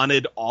I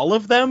wanted all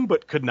of them,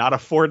 but could not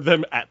afford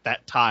them at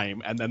that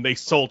time. And then they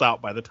sold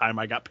out by the time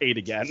I got paid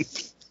again.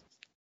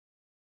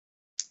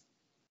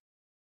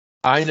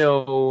 I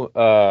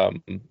know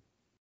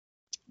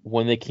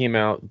when they came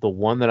out, the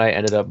one that I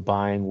ended up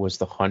buying was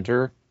the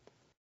Hunter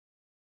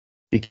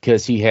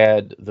because he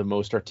had the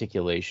most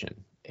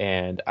articulation,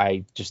 and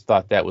I just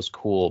thought that was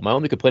cool. My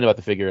only complaint about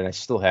the figure, and I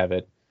still have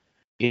it,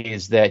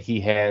 is that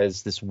he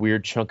has this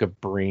weird chunk of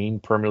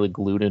brain permanently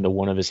glued into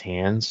one of his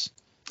hands.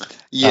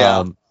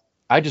 Yeah.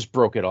 I just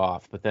broke it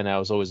off, but then I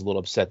was always a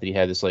little upset that he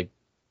had this, like,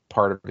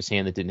 part of his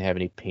hand that didn't have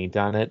any paint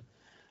on it.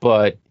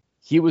 But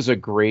he was a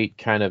great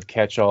kind of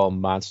catch-all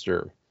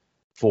monster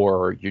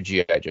for your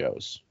G.I.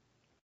 Joes.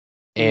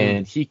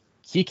 And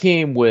he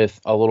came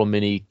with a little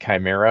mini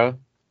chimera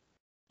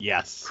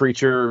Yes.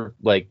 creature,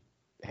 like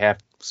half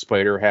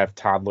spider, half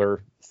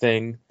toddler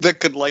thing. That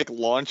could, like,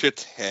 launch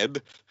its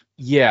head.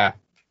 Yeah.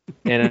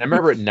 And I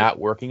remember it not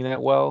working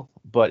that well,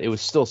 but it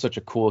was still such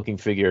a cool looking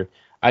figure.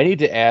 I need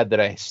to add that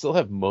I still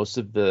have most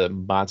of the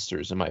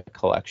monsters in my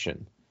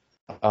collection,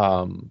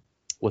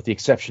 with the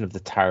exception of the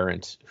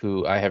Tyrant,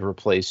 who I have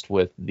replaced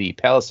with the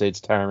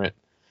Palisades Tyrant,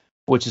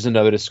 which is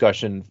another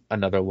discussion,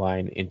 another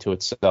line into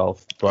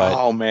itself. But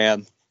Oh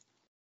man.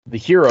 the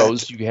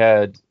heroes, you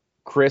had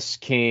Chris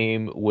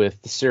came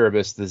with the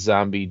Cerebus, the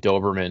zombie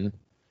Doberman,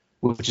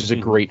 which is a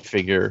great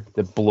figure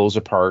that blows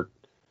apart.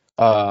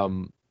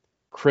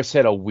 Chris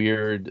had a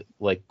weird,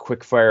 like,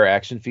 quick fire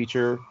action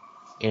feature,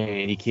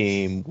 and he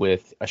came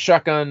with a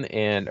shotgun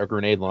and a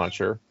grenade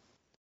launcher.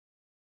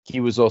 He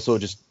was also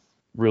just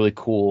really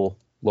cool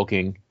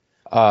looking.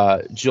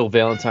 Jill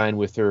Valentine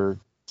with her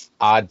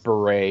odd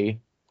beret,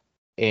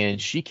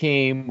 and she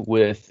came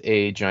with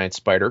a giant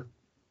spider.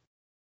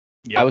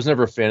 Yep. I was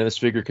never a fan of this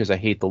figure because I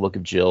hate the look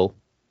of Jill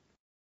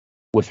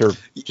with her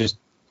just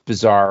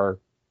bizarre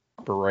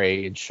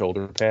beret and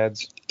shoulder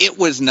pads. It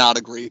was not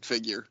a great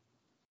figure.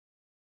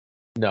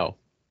 No.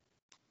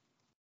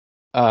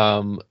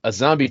 A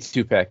zombie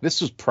 2-pack.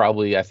 This was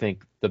probably, I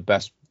think, the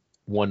best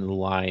one in the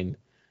line.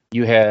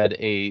 You had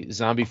a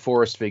zombie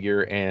forest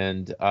figure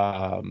and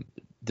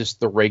just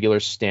the regular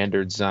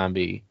standard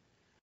zombie.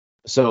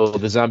 So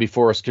the zombie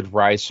forest could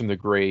rise from the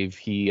grave.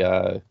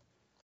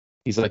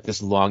 He's like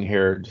this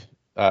long-haired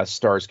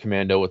STARS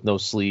commando with no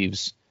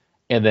sleeves.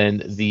 And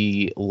then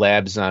the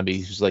lab zombie,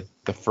 who's like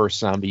the first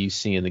zombie you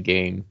see in the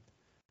game.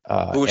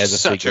 It was as a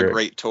such figure. a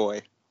great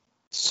toy.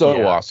 So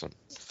Yeah. awesome.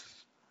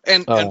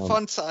 And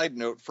fun side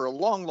note, for a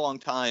long, long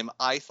time,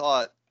 I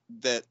thought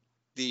that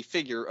the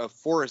figure of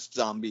Forest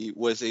Zombie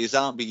was a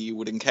zombie you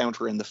would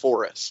encounter in the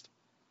forest.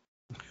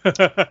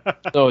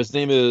 No, his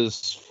name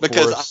is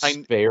Because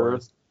Forrest Bear.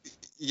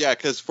 Yeah,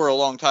 because for a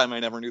long time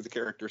I never knew the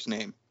character's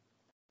name.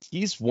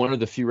 He's one of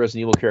the few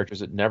Resident Evil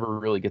characters that never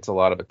really gets a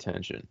lot of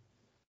attention.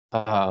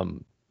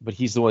 But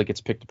he's the one that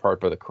gets picked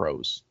apart by the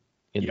crows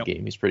in the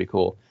game. He's pretty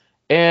cool.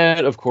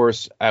 And, of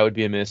course, I would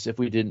be amiss if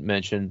we didn't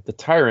mention the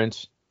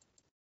Tyrant,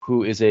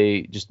 who is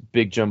a just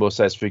big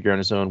jumbo-sized figure on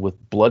his own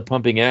with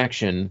blood-pumping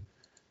action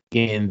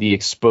in the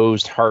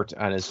exposed heart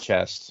on his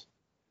chest,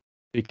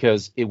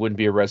 because it wouldn't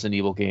be a Resident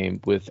Evil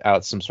game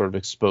without some sort of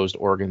exposed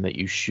organ that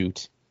you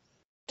shoot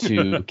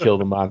to kill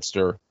the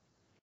monster.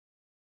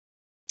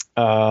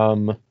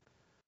 That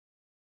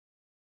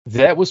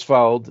was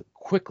followed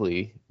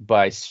quickly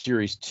by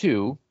Series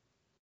 2,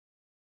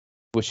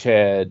 which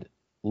had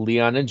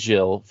Leon and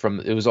Jill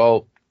it was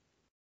all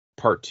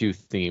Part 2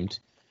 themed.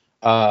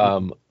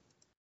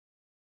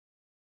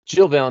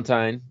 Jill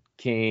Valentine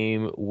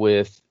came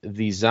with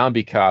the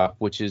zombie cop,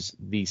 which is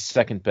the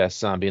second best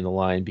zombie in the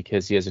line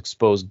because he has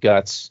exposed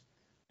guts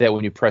that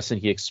when you press him,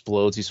 he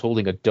explodes. He's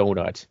holding a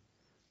donut.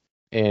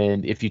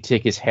 And if you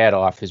take his hat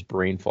off, his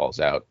brain falls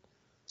out.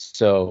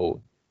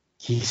 So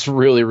he's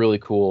really, really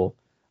cool.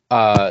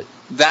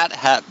 That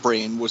hat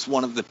brain was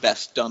one of the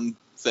best done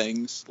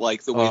things,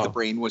 like the way the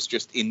brain was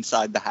just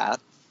inside the hat.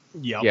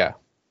 Yep. Yeah.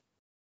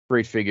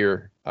 Great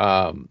figure.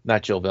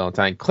 Not Jill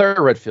Valentine. Clara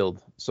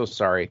Redfield. So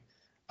sorry.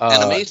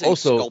 And amazing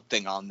also,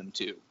 sculpting on them,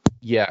 too.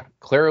 Yeah.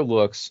 Clara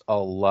looks a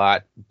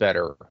lot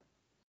better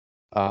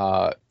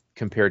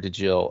compared to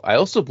Jill. I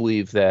also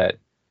believe that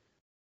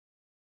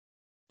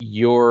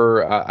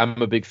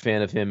I'm a big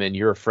fan of him, and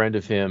you're a friend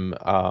of him.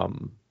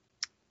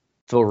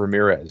 Phil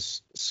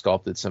Ramirez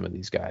sculpted some of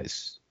these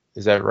guys.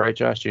 Is that right,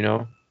 Josh? Do you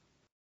know?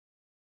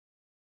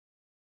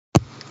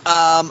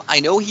 I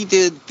know he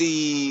did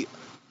the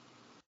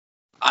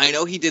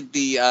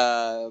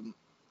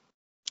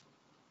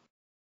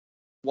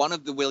one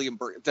of the William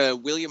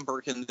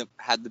Birkin that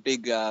had the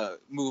big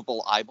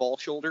movable eyeball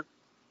shoulder.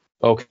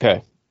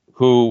 Okay.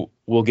 Who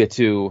we'll get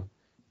to,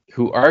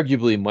 who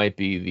arguably might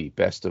be the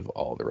best of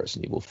all the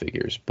Resident Evil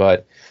figures,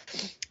 but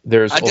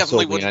there's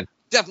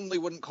definitely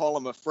wouldn't call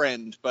him a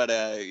friend, but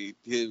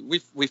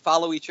we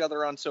follow each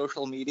other on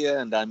social media,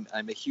 and I'm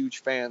a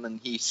huge fan, and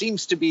he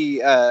seems to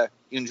be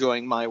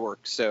enjoying my work.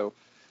 So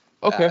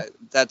okay,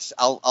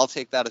 I'll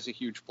take that as a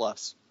huge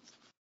plus.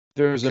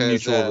 There's a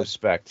mutual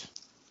respect.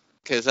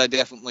 Because I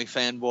definitely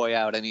fanboy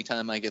out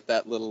anytime I get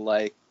that little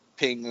like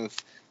ping of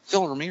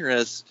Phil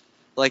Ramirez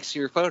likes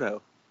your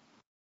photo.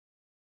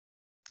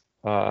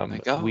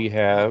 We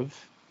have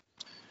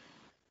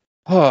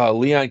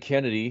Leon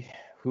Kennedy,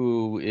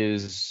 who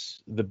is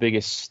the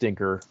biggest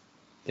stinker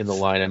in the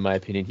line, in my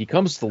opinion. He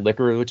comes to the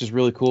liquor, which is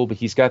really cool, but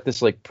he's got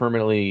this like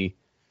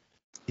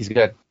he's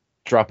got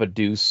drop a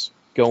deuce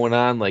going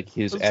on, like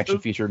his action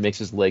feature makes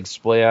his legs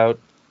splay out.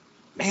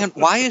 Man,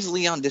 why is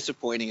Leon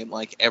disappointing in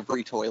like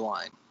every toy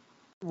line?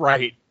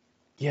 Right.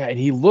 Yeah, and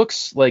he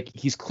looks like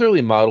he's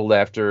clearly modeled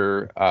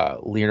after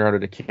Leonardo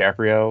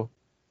DiCaprio,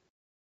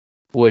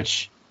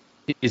 which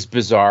is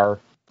bizarre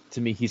to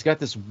me. He's got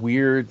this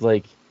weird,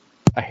 like,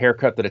 a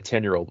haircut that a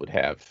 10-year-old would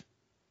have.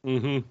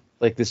 Mm-hmm.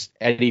 Like this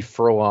Eddie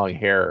Furlong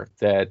hair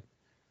that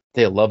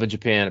they love in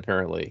Japan,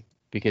 apparently,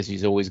 because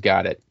he's always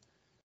got it.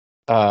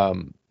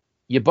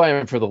 You buy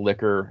him for the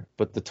liquor,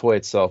 but the toy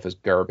itself is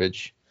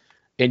garbage.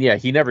 And yeah,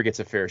 he never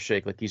gets a fair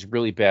shake. Like, he's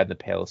really bad in the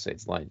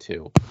Palisades line,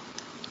 too.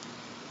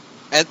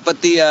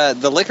 But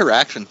the liquor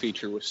action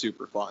feature was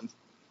super fun.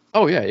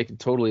 Oh yeah, it can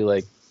totally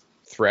like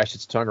thrash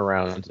its tongue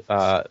around.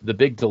 The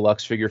big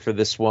deluxe figure for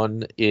this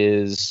one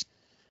is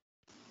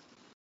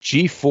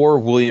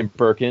G4 William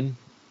Birkin.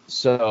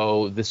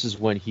 So this is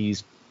when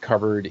he's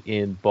covered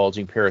in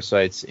bulging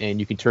parasites, and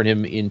you can turn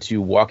him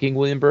into walking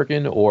William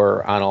Birkin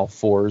or on all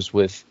fours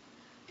with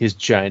his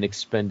giant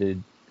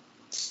expended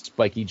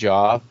spiky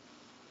jaw.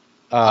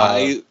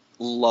 I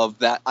love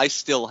that. I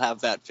still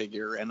have that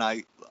figure, and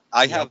I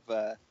have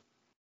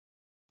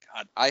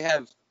I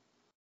have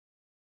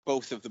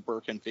both of the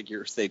Birkin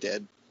figures they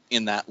did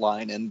in that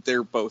line, and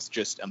they're both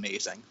just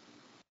amazing.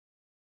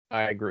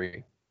 I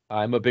agree.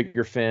 I'm a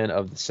bigger fan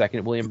of the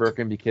second William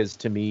Birkin because,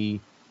 to me,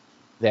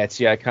 that's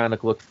the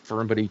iconic look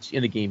for him, but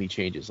in the game he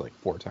changes like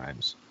 4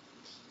 times.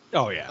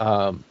 Oh,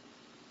 yeah.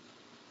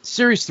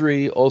 Series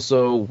 3,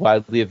 also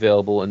widely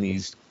available in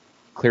these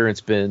clearance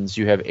bins.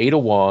 You have Ada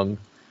Wong,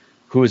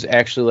 who is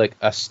actually like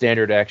a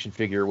standard action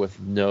figure with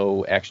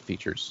no action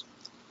features.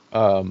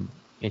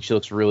 And she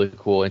looks really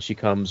cool. And she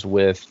comes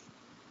with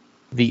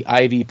the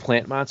Ivy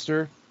plant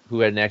monster, who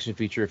had an action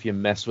feature. If you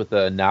mess with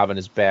a knob on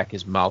his back,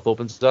 his mouth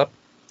opens up.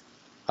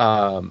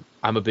 I'm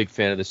a big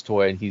fan of this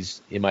toy, and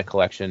he's in my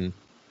collection.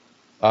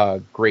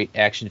 Great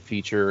action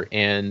feature,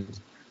 and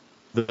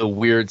the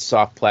weird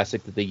soft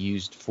plastic that they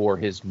used for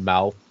his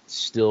mouth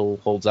still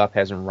holds up,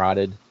 hasn't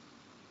rotted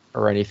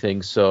or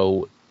anything.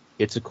 So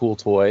it's a cool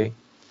toy.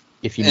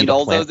 If you need a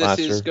plant monster. And although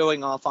this is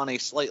going off on a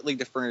slightly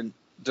different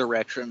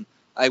direction,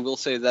 I will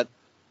say that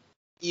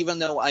even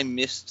though I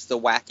missed the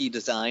wacky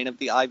design of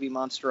the Ivy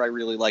monster, I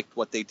really liked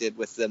what they did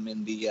with them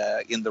in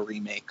the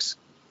remakes.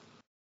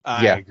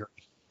 I agree.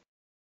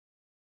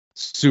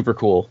 Super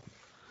cool.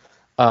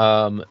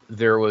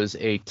 There was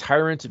a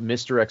Tyrant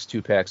Mr. X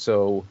 2-pack.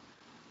 So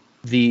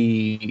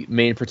the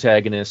main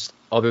protagonist,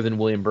 other than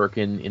William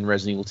Birkin in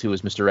Resident Evil 2,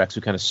 is Mr. X,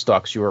 who kind of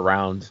stalks you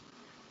around.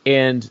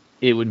 And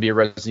it wouldn't be a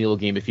Resident Evil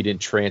game if he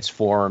didn't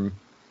transform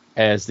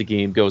as the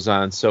game goes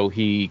on. So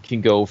he can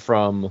go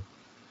from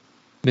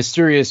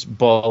mysterious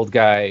bald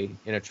guy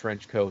in a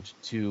trench coat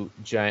to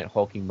giant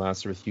hulking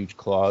monster with huge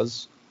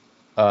claws.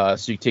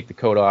 So you take the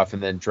coat off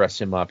and then dress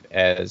him up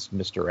as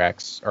Mr.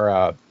 X,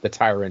 or the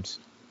Tyrant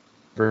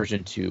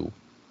version 2,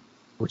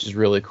 which is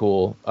really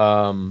cool.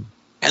 And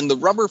the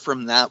rubber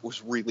from that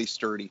was really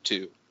sturdy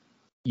too.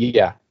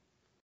 Yeah.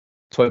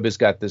 Toy Biz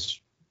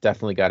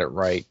definitely got it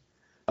right.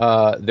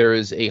 There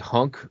is a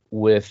hunk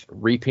with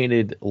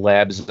repainted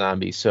lab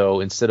zombie.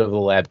 So instead of the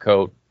lab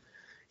coat,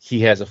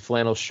 he has a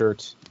flannel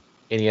shirt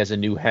and he has a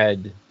new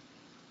head.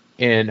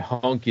 And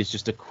Hunk is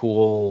just a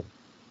cool,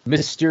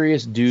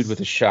 mysterious dude with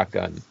a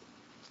shotgun.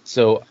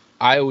 So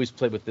I always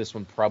played with this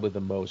one probably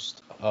the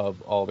most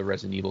of all the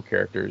Resident Evil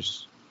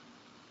characters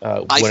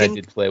I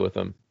did play with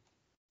them.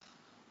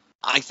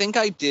 I think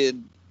I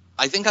did.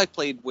 I think I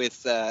played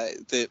with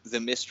the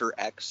Mr.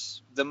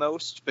 X the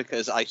most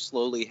because I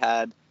slowly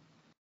had.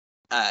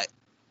 I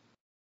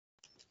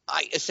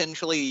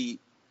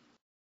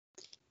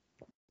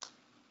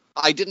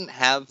didn't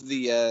have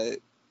the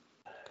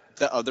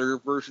other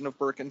version of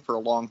Birkin for a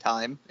long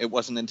time. It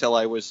wasn't until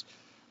I was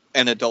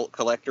an adult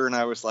collector and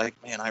I was like,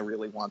 man, I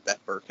really want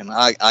that Birkin.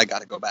 I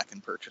got to go back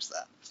and purchase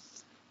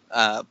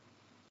that.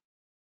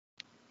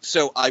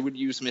 So I would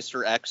use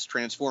Mr. X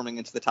transforming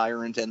into the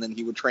Tyrant, and then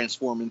he would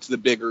transform into the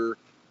bigger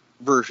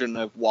version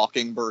of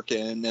Walking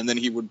Birkin, and then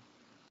he would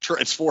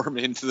transform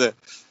into the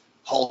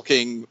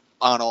hulking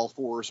on all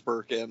fours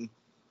Birkin.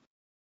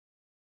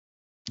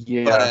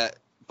 Yeah.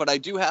 But I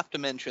do have to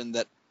mention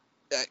that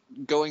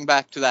going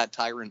back to that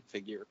Tyrant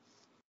figure,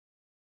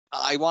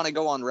 I want to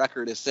go on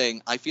record as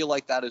saying I feel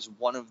like that is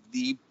one of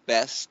the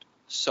best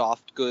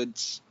soft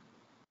goods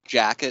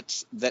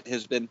jackets that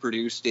has been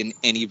produced in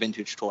any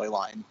vintage toy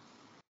line.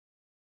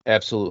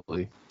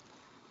 Absolutely.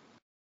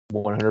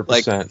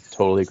 100%.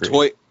 Totally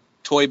agree.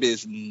 Toy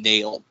Biz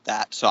nailed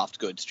that soft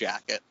goods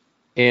jacket.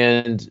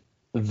 And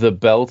the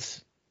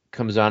belt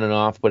comes on and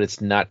off, but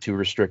it's not too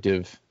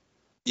restrictive.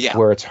 Yeah.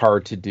 Where it's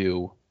hard to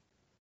do.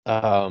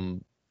 I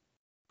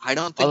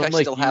don't think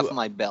I still have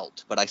my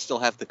belt, but I still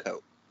have the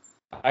coat.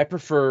 I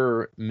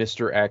prefer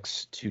Mr.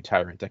 X to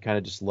Tyrant. I kind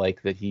of just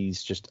like that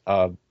he's just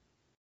a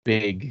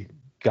big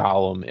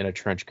golem in a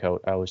trench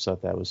coat. I always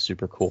thought that was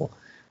super cool.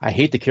 I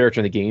hate the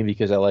character in the game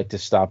because I like to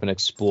stop and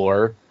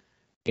explore,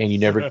 and you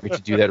never get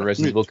to do that in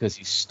Resident Evil because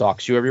he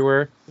stalks you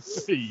everywhere.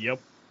 Yep.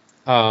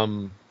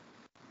 Although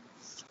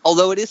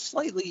it is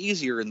slightly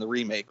easier in the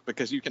remake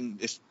because you can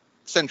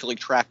essentially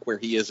track where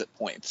he is at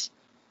points.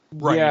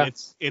 Right. Yeah.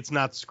 It's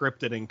not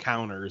scripted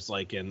encounters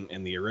like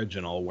in the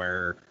original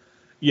where,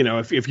 you know,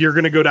 if you're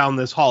going to go down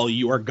this hall,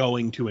 you are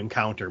going to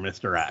encounter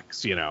Mr.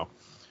 X, you know.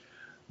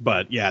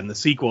 But yeah, in the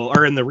sequel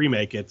or in the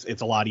remake,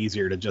 it's a lot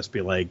easier to just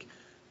be like,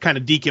 kind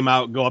of deke him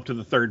out, go up to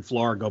the third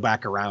floor, go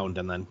back around,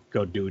 and then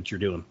go do what you're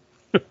doing.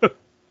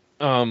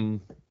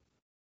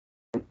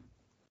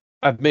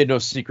 I've made no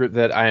secret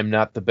that I am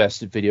not the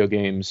best at video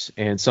games,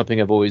 and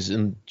something I've always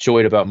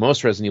enjoyed about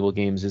most Resident Evil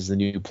games is the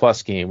new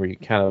Plus game, where you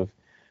kind of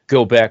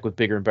go back with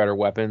bigger and better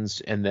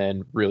weapons and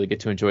then really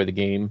get to enjoy the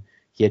game.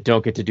 You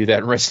don't get to do that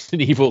in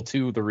Resident Evil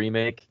 2, the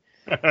remake,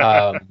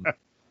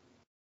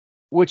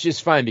 which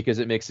is fine because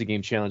it makes the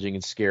game challenging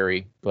and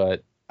scary,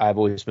 but I've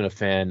always been a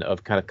fan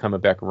of kind of coming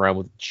back around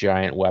with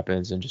giant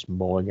weapons and just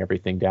mowing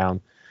everything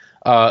down.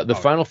 The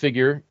final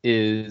figure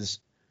is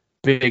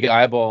big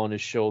eyeball on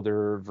his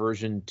shoulder,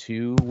 version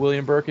 2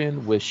 William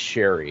Birkin with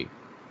Sherry,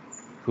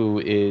 who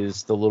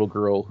is the little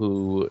girl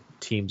who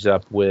teams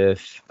up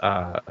with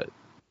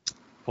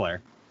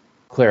Claire.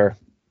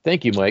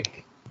 Thank you,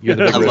 Mike. You're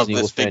the big I love Resident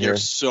Evil this fan figure here.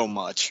 so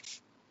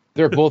much.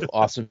 They're both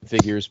awesome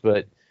figures,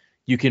 but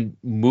you can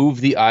move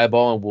the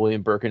eyeball on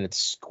William Birkin.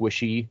 It's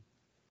squishy.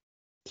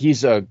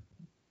 He's a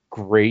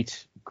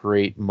great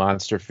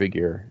monster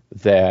figure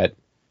that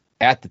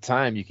at the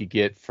time you could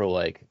get for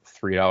like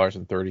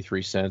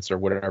 $3.33 or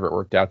whatever it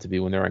worked out to be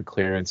when they're on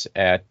clearance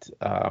at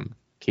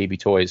KB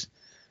Toys.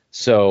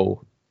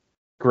 So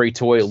great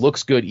toy. It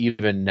looks good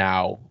even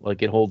now.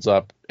 Like it holds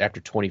up after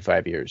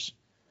 25 years.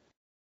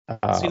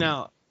 See,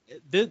 now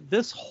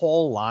this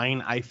whole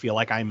line I feel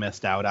like I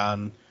missed out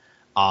on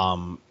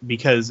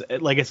because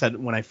like I said,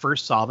 when I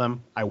first saw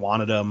them, I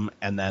wanted them,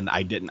 and then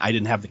I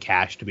didn't have the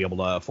cash to be able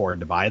to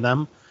afford to buy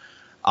them.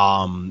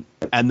 And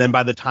then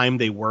by the time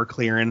they were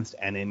clearanced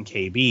and in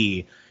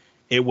KB,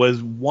 it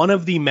was one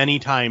of the many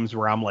times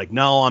where I'm like,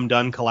 no, I'm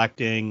done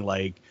collecting.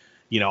 Like,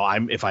 you know,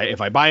 if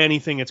I buy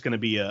anything, it's going to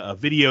be a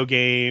video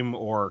game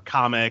or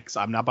comics.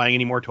 I'm not buying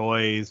any more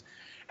toys.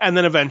 And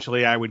then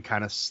eventually I would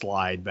kind of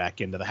slide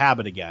back into the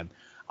habit again.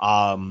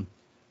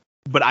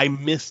 But I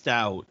missed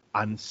out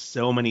on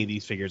so many of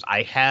these figures.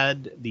 I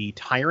had the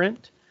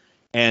Tyrant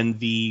and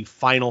the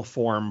Final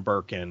Form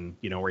Birkin,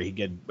 you know, where he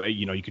could,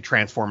 you know, you could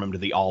transform him to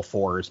the all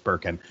fours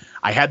Birkin.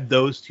 I had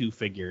those two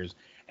figures,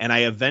 and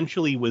I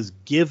eventually was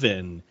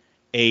given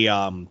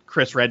a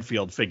Chris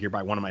Redfield figure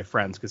by one of my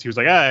friends because he was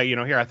like, you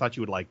know, here, I thought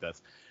you would like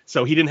this.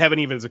 So he didn't have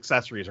any of his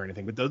accessories or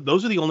anything, but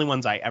those are the only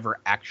ones I ever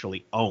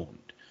actually owned.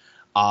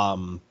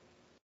 I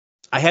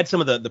had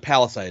some of the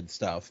Palisade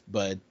stuff,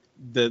 but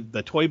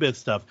the Toy Biz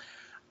stuff,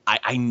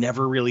 I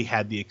never really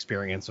had the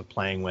experience of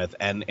playing with,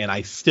 and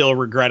I still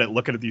regret it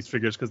looking at these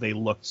figures because they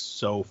looked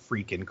so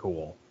freaking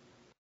cool.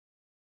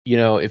 You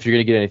know, if you're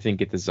gonna get anything,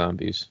 get the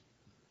zombies.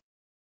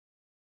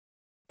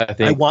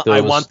 I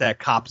want that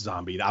cop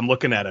zombie. I'm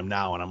looking at him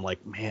now, and I'm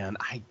like, man,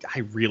 I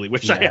really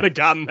wish I had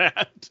gotten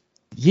that.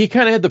 He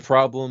kind of had the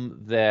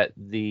problem that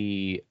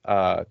the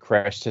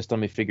Crash Test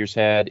Dummy figures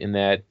had, in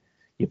that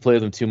you play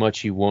with him too much,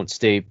 he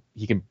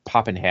can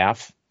pop in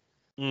half,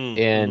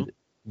 and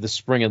the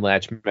spring and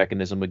latch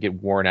mechanism would get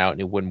worn out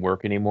and it wouldn't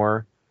work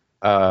anymore.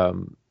 But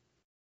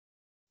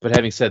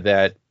having said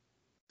that,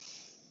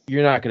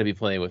 you're not going to be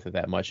playing with it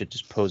that much. It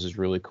just poses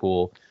really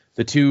cool.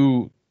 The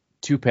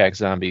two-pack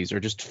zombies are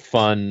just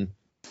fun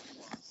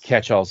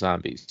catch-all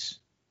zombies.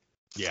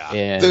 Yeah.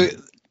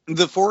 And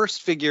the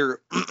forest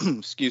figure,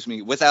 excuse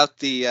me, without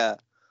the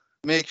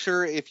make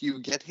sure if you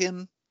get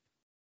him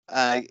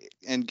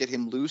and get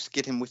him loose,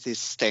 get him with his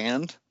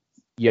stand.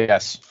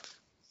 yes.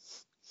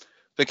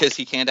 Because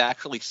he can't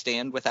actually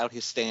stand without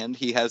his stand.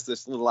 He has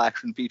this little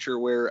action feature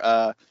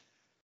where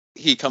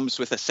he comes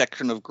with a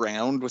section of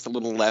ground with a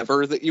little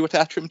lever that you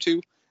attach him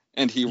to,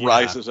 and he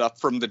rises up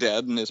from the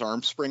dead and his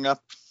arms spring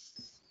up.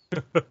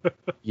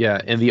 Yeah,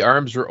 and the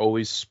arms are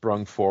always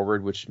sprung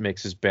forward, which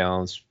makes his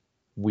balance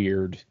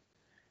weird,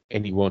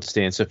 and he won't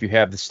stand. So if you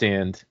have the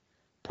stand,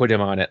 put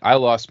him on it. I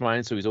lost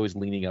mine, so he's always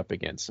leaning up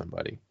against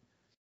somebody.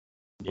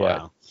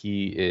 But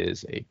he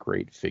is a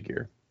great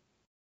figure.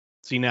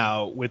 See,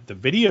 now, with the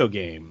video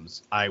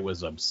games, I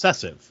was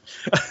obsessive.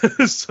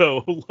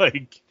 So,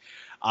 like,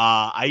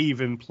 I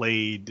even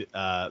played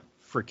the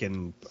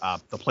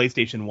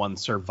PlayStation 1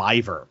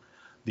 Survivor.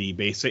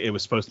 It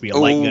was supposed to be a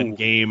light gun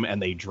game,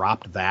 and they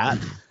dropped that.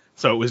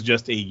 So it was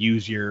just a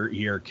use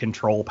your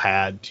control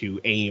pad to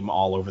aim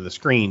all over the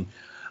screen.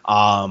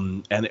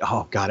 And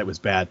oh god, it was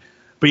bad.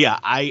 But yeah,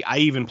 I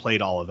even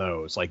played all of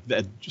those, like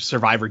the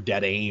Survivor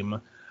Dead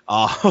Aim,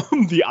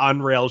 the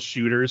on-rail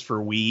shooters for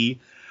Wii.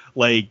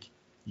 Like,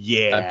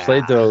 yeah, I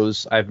played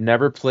those. I've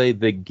never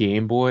played the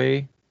Game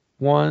Boy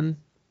one.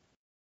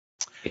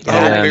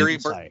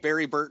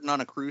 Barry Burton on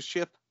a cruise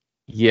ship.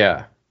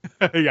 Yeah.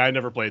 Yeah, I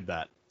never played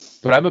that.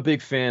 But I'm a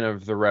big fan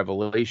of the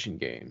Revelation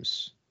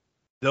games.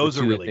 Those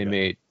are really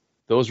good.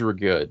 Those were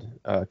good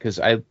because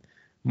of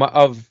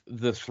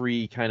the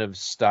three kind of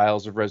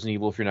styles of Resident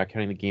Evil, if you're not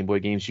counting the Game Boy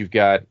games, you've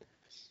got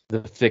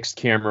the fixed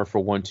camera for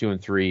 1, 2,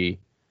 and 3,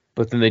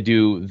 but then they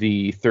do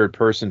the third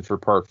person for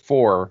part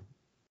 4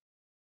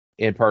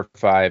 and part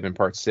 5 and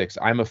part 6.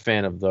 I'm a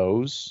fan of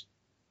those.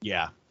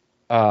 Yeah.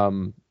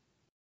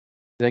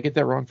 Did I get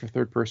that wrong for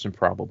third person?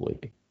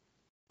 Probably.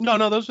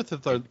 No, those are the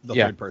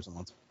third person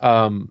ones.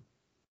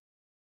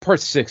 Part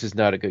 6 is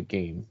not a good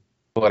game,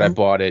 but I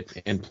bought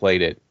it and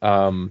played it.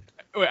 And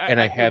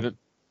I haven't.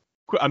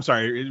 I'm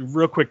sorry,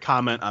 real quick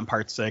comment on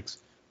Part 6.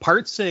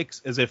 Part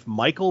 6 is if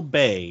Michael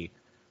Bay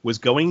was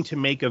going to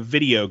make a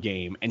video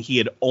game and he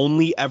had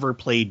only ever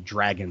played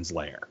Dragon's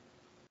Lair.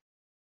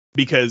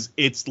 Because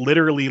it's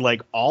literally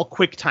like all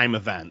QuickTime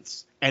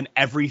events and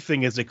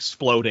everything is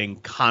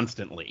exploding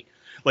constantly.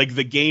 Like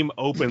the game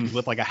opens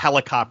with like a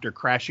helicopter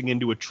crashing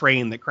into a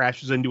train that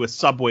crashes into a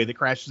subway that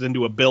crashes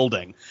into a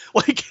building.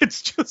 Like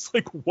it's just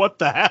like, what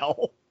the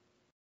hell?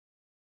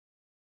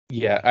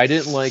 Yeah, I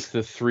didn't like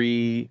the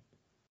 3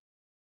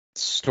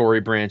 story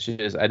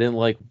branches. I didn't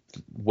like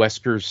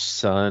Wesker's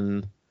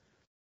son.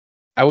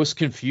 I was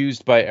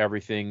confused by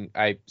everything.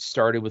 I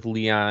started with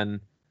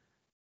Leon.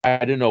 I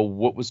didn't know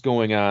what was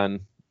going on.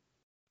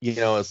 You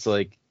know, it's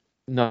like,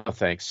 no,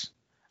 thanks.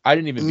 I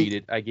didn't even beat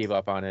it. I gave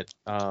up on it.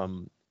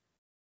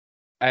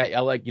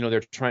 I like, you know,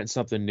 they're trying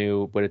something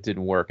new, but it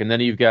didn't work. And then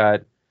you've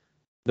got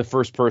the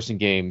first person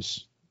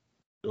games,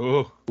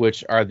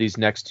 which are these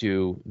next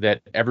two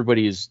that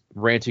everybody is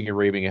ranting and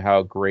raving at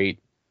how great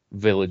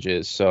Village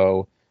is.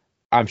 So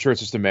I'm sure it's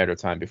just a matter of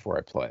time before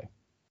I play.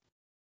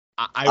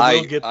 I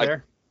will get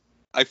there.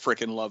 I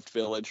freaking loved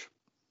Village.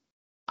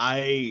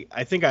 I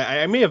think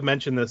I may have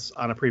mentioned this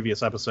on a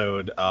previous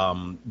episode,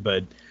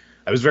 but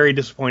I was very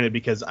disappointed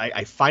because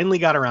I finally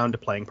got around to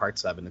playing Part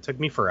 7. It took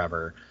me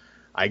forever.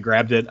 I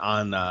grabbed it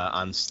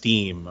on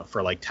Steam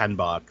for like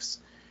 $10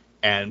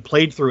 and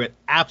played through it.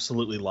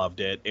 Absolutely loved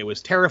it. It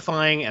was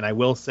terrifying, and I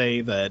will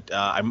say that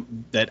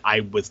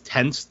I was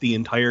tense the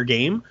entire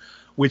game,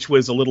 which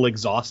was a little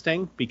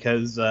exhausting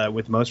because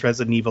with most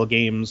Resident Evil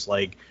games,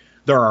 like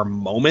there are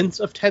moments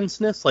of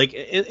tenseness, like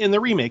in the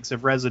remakes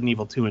of Resident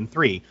Evil 2 and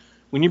 3.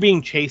 When you're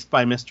being chased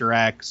by Mr.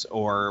 X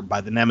or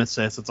by the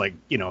Nemesis, it's like,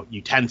 you know,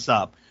 you tense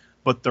up,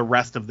 but the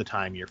rest of the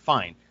time you're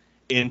fine.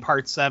 In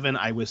Part 7,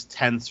 I was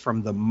tense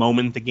from the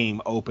moment the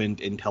game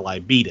opened until I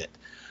beat it.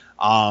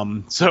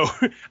 So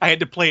I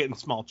had to play it in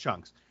small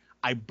chunks.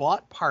 I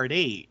bought Part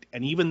 8,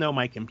 and even though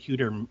my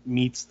computer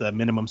meets the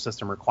minimum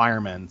system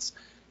requirements,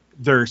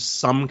 there's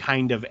some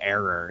kind of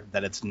error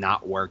that it's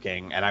not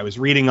working. And I was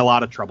reading a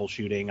lot of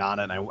troubleshooting on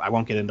it, and I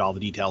won't get into all the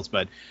details,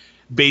 but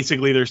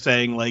basically they're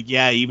saying, like,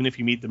 yeah, even if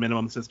you meet the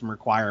minimum system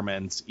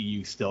requirements,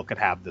 you still could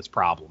have this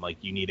problem. Like,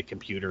 you need a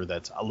computer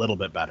that's a little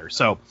bit better.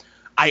 So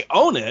I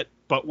own it,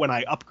 but when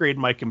I upgrade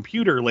my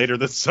computer later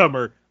this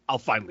summer, I'll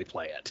finally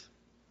play it.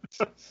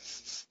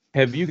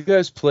 Have you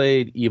guys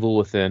played Evil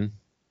Within?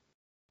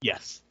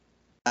 Yes.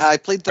 I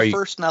played the Are you-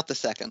 first, not the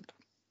second.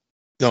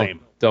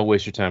 Same. Don't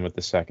waste your time with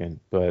the second,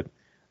 but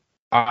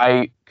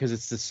because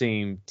it's the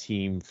same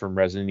team from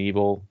Resident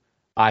Evil,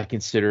 I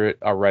consider it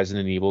a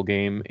Resident Evil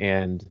game,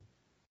 and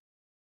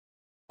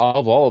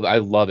of all of it, I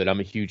love it. I'm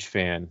a huge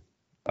fan.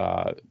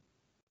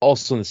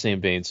 Also in the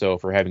same vein, so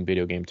if we're having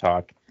video game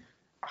talk,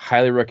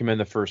 highly recommend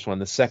the first one.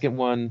 The second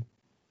one,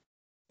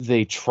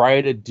 they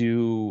try to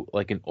do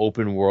like an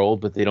open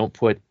world, but they don't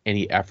put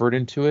any effort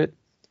into it.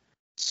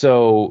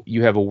 So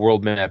you have a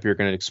world map you're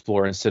going to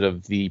explore instead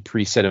of the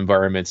preset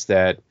environments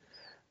that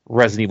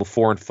Resident Evil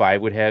 4 and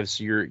 5 would have.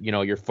 So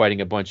you're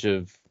fighting a bunch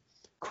of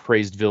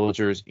crazed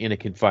villagers in a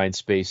confined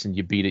space, and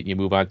you beat it and you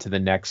move on to the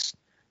next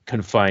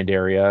confined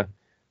area.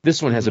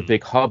 This one has a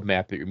big hub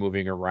map that you're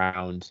moving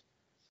around,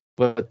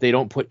 but they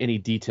don't put any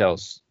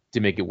details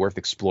to make it worth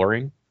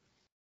exploring,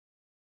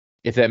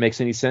 if that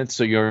makes any sense.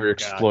 So you're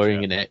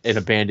exploring an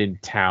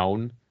abandoned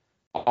town.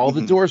 All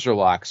the doors are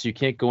locked, so you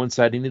can't go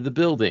inside any of the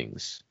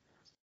buildings.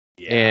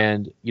 Yeah.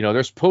 And,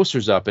 there's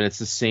posters up, and it's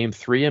the same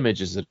 3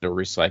 images that are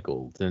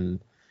recycled. And,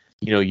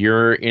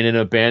 you're in an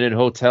abandoned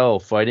hotel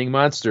fighting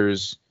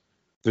monsters.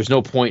 There's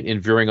no point in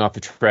veering off the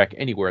track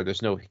anywhere.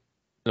 There's no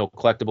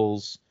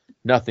collectibles,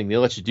 nothing. They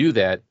let you do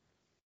that,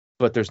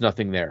 but there's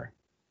nothing there.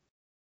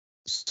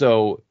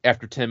 So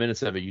after 10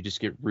 minutes of it, you just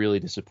get really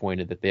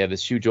disappointed that they have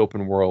this huge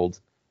open world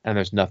and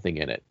there's nothing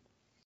in it.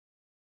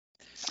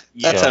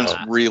 That Yeah. sounds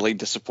really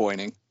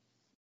disappointing.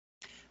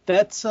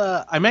 That's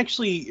I'm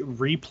actually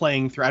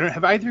replaying through.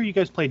 Have either of you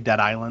guys played Dead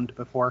Island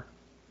before?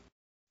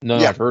 No,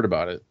 Yeah. I've heard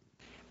about it.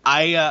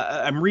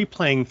 I'm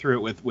replaying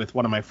through it with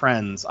one of my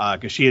friends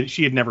because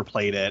she had never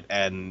played it,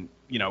 and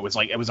it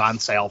was on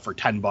sale for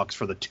 $10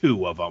 for the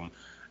 2 of them,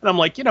 and I'm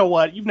like, you know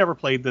what, you've never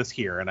played this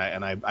here, and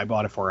I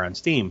bought it for her on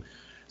Steam.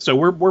 So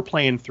we're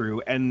playing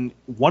through, and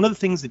one of the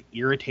things that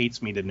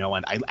irritates me to no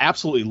end, I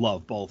absolutely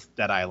love both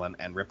Dead Island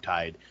and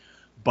Riptide,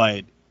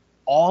 but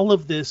all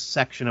of this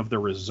section of the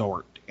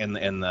resort in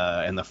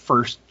the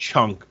first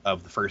chunk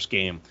of the first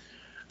game,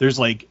 there's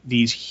like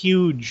these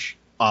huge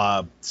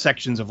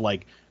sections of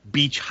like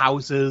beach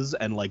houses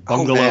and like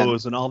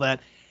bungalows and all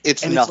that.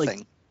 It's And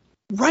nothing.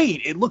 like,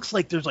 right. It looks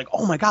like there's like,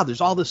 oh my God,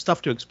 there's all this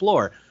stuff to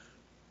explore,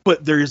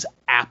 but there's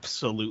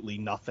absolutely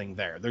nothing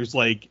there. There's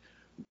like,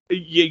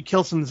 you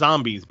kill some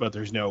zombies, but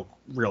there's no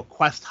real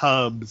quest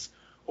hubs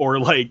or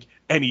like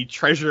any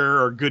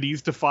treasure or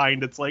goodies to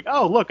find. It's like,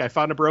 oh, look, I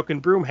found a broken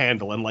broom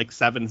handle and like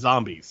 7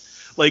 zombies.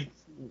 Like,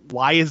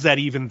 why is that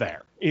even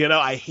there?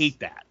 I hate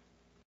that.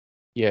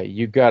 Yeah,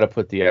 you got to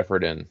put the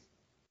effort in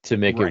to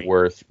make Right. it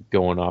worth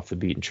going off the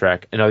beaten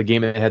track. Another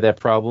game that had that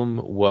problem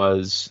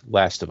was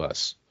Last of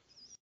Us,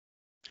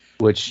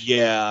 which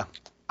Yeah,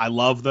 I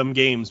love them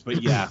games,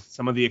 but yeah,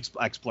 some of the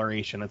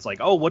exploration, it's like,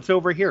 oh, what's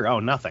over here? Oh,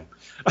 nothing.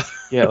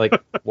 yeah, like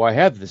why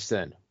have this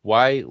then?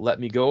 Why let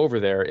me go over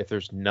there if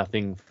there's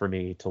nothing for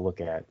me to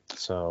look at?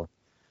 So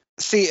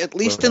See, at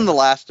least in The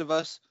Last of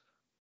Us,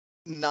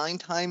 9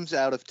 times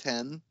out of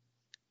 10,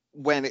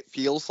 when it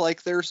feels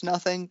like there's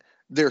nothing,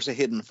 there's a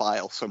hidden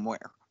file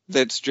somewhere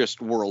that's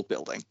just world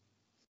building.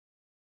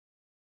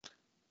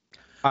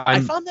 I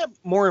found that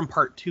more in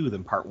part 2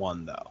 than part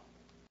 1, though.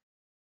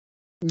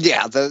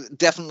 Yeah,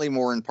 definitely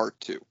more in part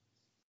 2.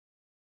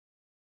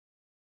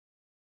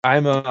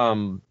 I'm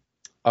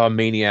a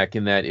maniac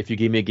in that if you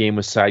give me a game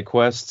with side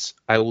quests,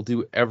 I will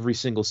do every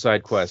single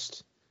side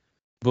quest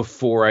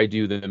before I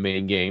do the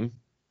main game.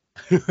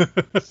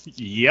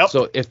 Yep.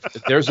 So if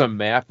there's a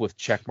map with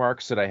check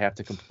marks that I have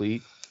to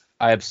complete,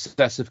 I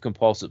obsessive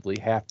compulsively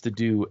have to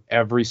do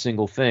every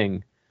single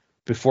thing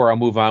before I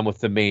move on with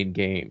the main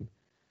game.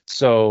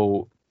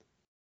 So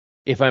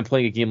if I'm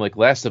playing a game like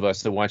Last of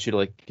Us, I want you to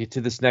like get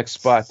to this next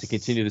spot to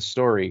continue the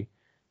story.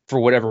 For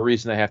whatever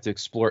reason, I have to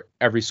explore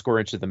every square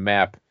inch of the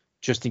map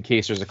just in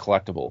case there's a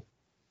collectible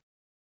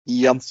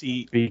Yep. And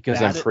see,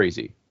 because I'm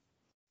crazy.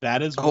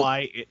 that is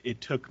why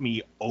it took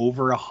me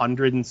over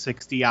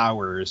 160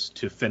 hours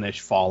to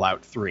finish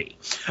Fallout 3.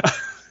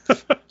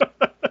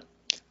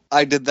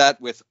 I did that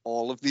with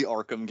all of the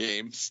Arkham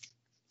games.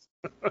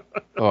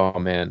 Oh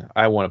man,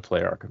 I want to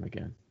play Arkham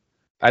again.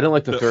 I didn't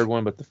like the third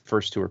one, but the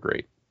first 2 are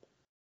great.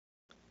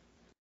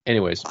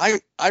 Anyways,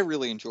 I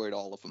really enjoyed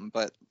all of them,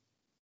 but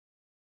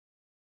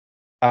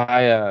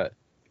I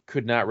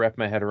could not wrap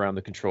my head around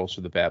the controls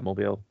for the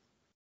Batmobile.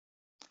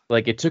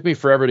 Like, it took me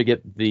forever to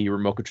get the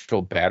remote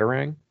control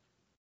Batarang.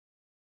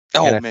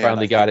 And I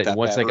finally got it. And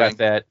once I got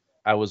that,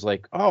 I was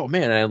like, oh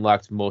man, I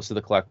unlocked most of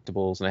the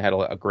collectibles and I had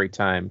a great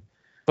time.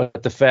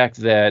 But the fact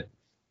that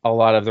a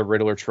lot of the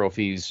Riddler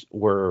trophies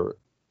were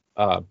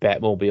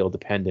Batmobile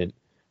dependent,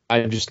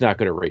 I'm just not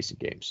good at racing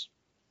games.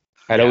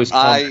 I'd always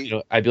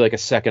I'd be like a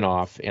second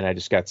off, and I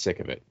just got sick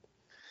of it.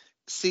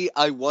 See,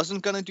 I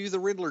wasn't going to do the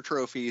Riddler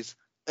trophies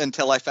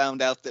until I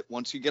found out that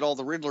once you get all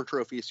the Riddler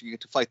trophies, you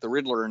get to fight the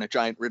Riddler in a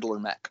giant Riddler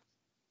mech.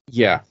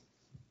 Yeah.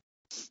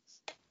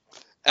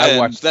 And I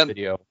watched then, the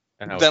video.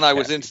 And then I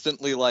was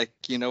instantly like,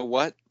 you know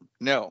what?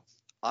 No,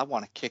 I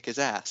want to kick his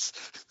ass.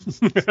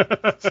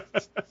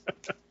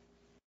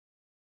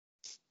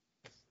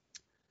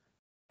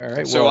 All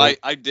right. So Well,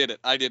 I did it.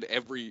 I did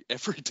every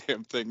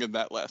damn thing in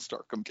that last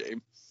Arkham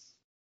game.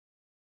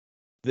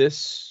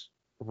 this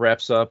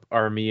wraps up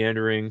our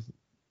meandering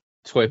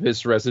Toy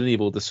Biz Resident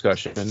Evil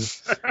discussion.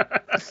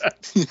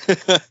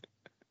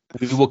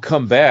 We will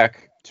come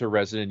back to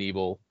Resident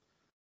Evil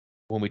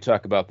when we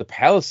talk about the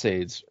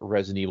Palisades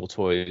Resident Evil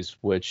toys,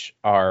 which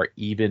are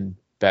even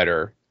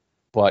better,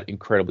 but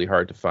incredibly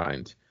hard to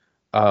find.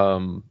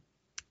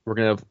 We're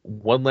going to have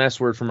one last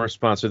word from our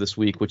sponsor this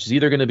week, which is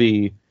either going to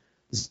be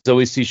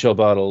Zoe's Seashell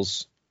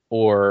Bottles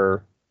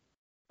or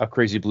a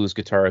crazy blues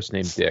guitarist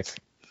named Dick.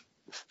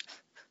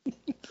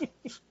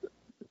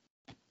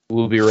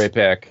 We'll be right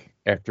back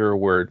after a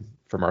word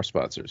from our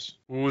sponsors.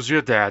 Who's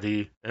your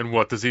daddy, and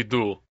what does he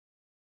do?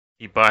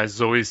 He buys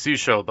Zoe's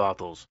seashell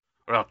bottles,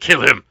 or I'll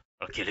kill him.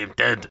 I'll kill him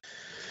dead.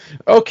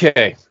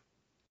 Okay,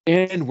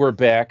 and we're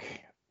back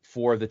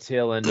for the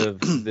tail end of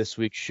this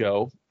week's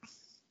show.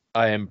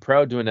 I am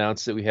proud to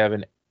announce that we have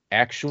an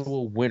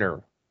actual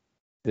winner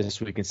this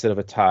week instead of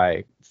a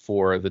tie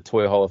for the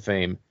Toy Hall of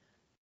Fame.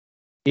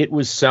 It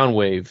was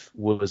Soundwave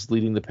was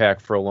leading the pack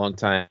for a long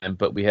time,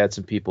 but we had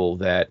some people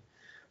that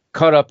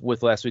caught up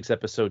with last week's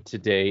episode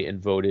today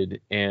and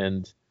voted,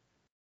 and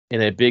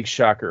in a big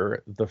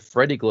shocker, the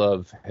Freddy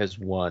Glove has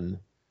won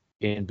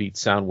and beat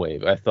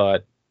Soundwave. I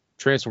thought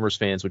Transformers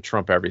fans would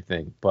trump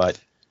everything, but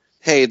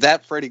Hey,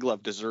 that Freddy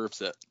Glove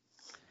deserves it.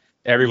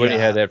 everybody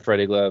Yeah. had that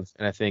Freddy Glove,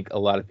 and I think a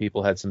lot of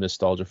people had some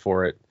nostalgia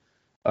for it.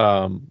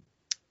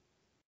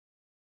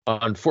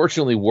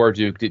 Unfortunately,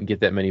 Warduke didn't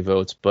get that many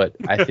votes, but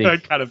I I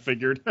think kind of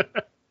figured.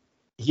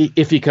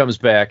 if he comes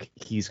back,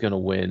 he's going to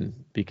win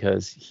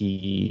because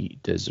he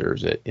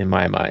deserves it, in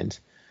my mind.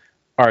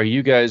 Are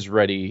you guys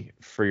ready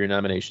for your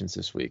nominations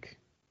this week?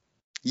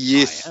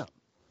 Yes. I am.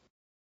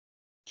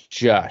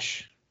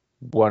 Josh,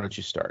 why don't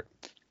you start?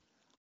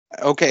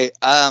 Okay.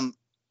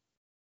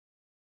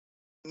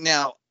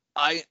 Now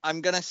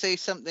I'm gonna say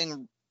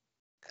something.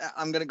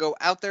 I'm gonna go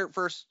out there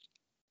first,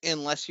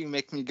 unless you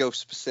make me go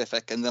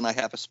specific, and then I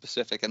have a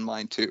specific in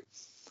mind too.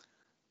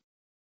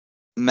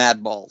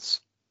 Mad Balls,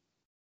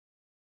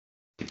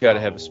 You got to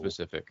have Oh. a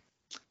specific.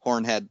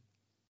 Hornhead.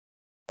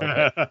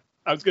 I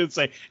was going to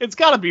say, it's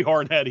got to be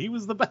Hornhead. He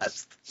was the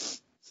best.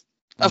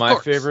 Of My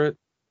course. favorite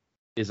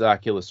is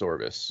Oculus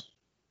Orbis.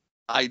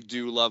 I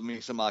do love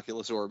me some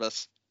Oculus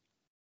Orbis.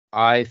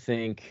 I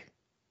think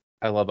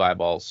I love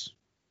eyeballs.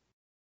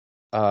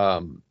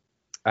 I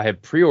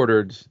have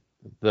pre-ordered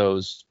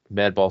those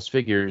Mad Balls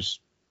figures.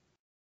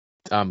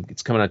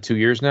 It's coming out 2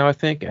 years now, I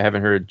think. I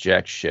haven't heard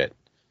jack shit.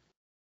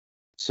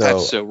 So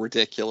That's so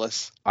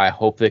ridiculous. I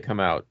hope they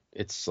come out.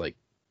 It's like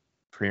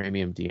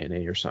Premium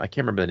DNA or something. I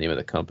can't remember the name of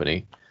the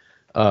company.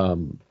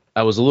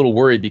 I was a little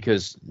worried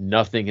because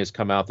nothing has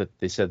come out that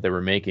they said they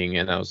were making,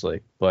 and I was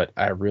like, but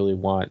I really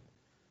want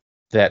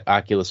that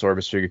Oculus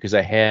Orbis figure because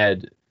I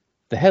had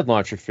the head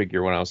launcher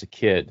figure when I was a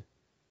kid,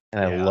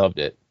 and I Yeah. loved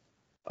it.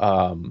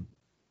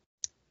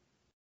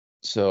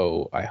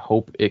 So I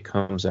hope it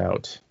comes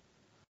out.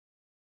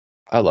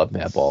 I love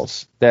Mad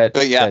Balls.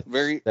 But yeah, that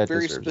very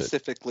deserves it.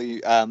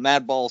 specifically,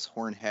 Mad Balls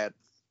Hornhead.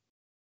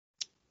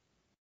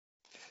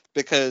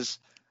 Because,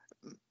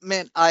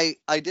 man, I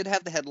did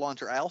have the head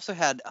launcher. I also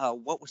had,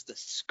 what was the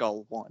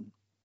skull one?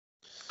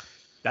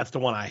 That's the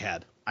one I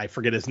had. I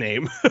forget his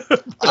name.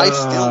 I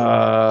still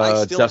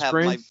have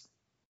Dustbrain? my.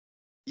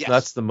 Yes.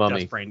 That's the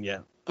Mummy. Dustbrain, yeah.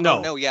 Oh,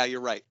 No, no, yeah,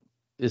 you're right.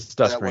 It's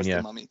That Dustbrain, was yeah.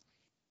 the Mummy.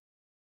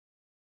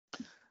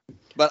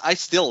 But I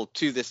still,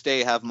 to this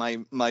day, have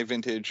my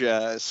vintage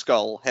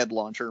skull head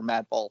launcher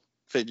Mad Ball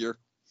figure.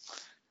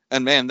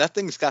 And man, that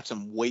thing's got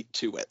some weight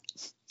to it.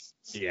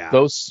 yeah.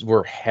 Those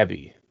were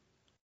heavy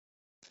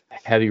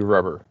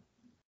rubber.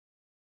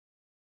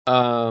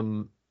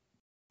 I'll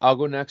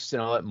go next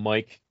and I'll let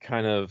Mike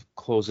kind of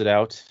close it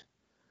out.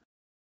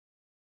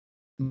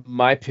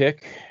 My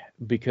pick,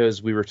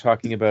 because we were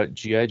talking about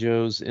G.I.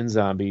 Joes and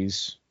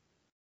zombies,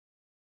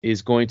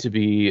 is going to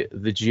be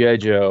the G.I.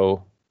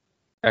 Joe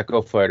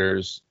Echo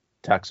Fighters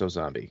Toxo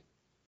Zombie.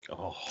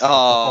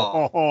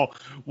 Oh.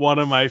 One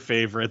of my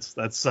favorites.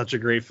 That's such a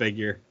great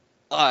figure.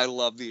 I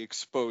love the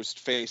exposed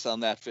face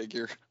on that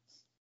figure.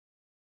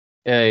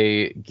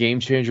 A game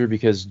changer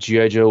because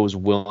G.I. Joe was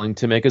willing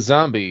to make a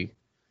zombie.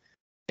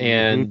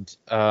 And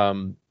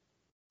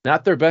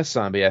not their best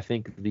zombie. I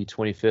think the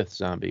 25th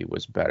zombie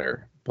was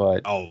better.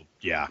 But Oh,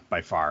 yeah,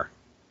 by far.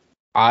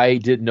 I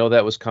didn't know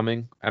that was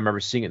coming. I remember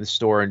seeing it in the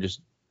store and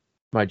just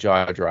my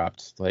jaw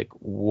dropped. Like,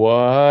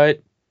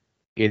 what?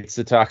 It's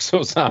the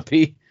Toxo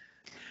Zombie.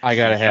 I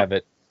gotta have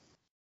it.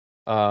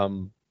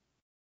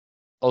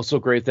 Also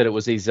great that it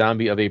was a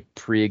zombie of a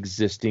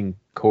pre-existing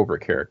Cobra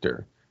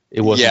character.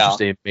 It wasn't Yeah.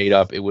 just a made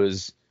up. It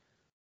was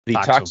the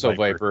Toxo Toxo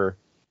Viper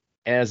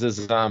as a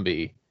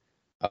zombie,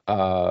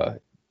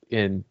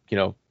 in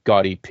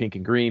gaudy pink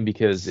and green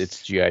because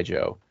it's G.I.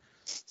 Joe.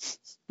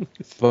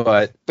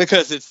 But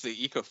Because it's the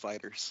Eco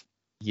Fighters.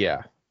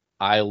 yeah,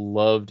 I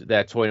loved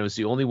that toy. And it was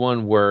the only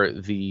one where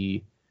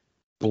the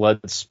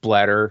blood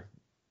splatter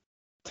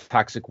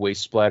toxic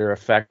waste splatter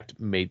effect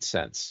made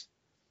sense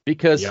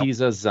because Yep.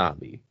 he's a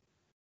zombie.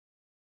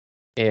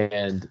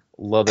 And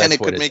love that And it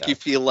toy could to make you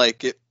death. feel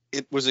like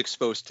it was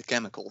exposed to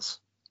chemicals.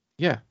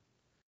 Yeah.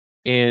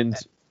 And,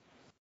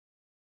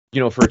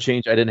 for a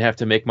change, I didn't have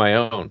to make my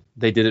own.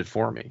 They did it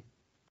for me.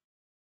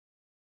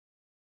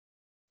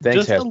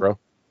 Thanks, Just Hasbro.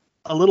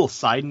 a little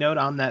side note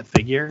on that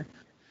figure.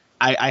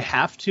 I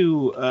have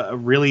to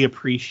really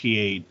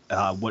appreciate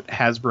what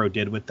Hasbro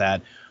did with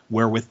that,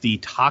 where with the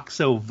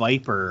Toxo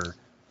Viper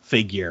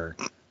figure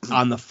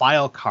on the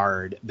file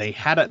card, they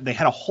had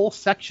a whole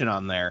section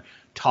on there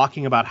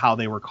talking about how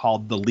they were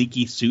called the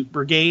Leaky Suit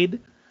Brigade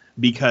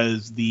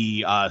because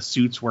the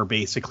suits were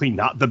basically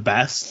not the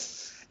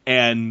best,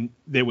 and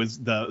there was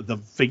the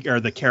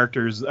figure, the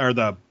characters or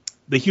the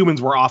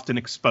humans were often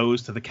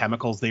exposed to the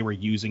chemicals they were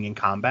using in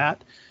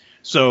combat.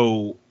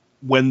 So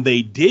when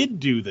they did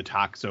do the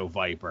Toxo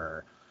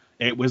Viper,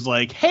 it was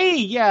like, hey,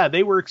 yeah,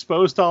 they were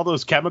exposed to all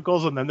those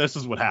chemicals, and then this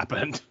is what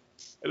happened.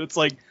 And it's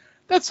like,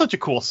 that's such a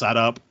cool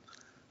setup.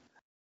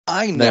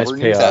 I Nice never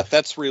knew payoff. that.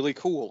 That's really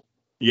cool.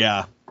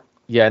 Yeah.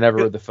 Yeah, I never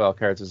read the file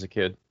cards as a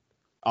kid.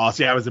 Oh,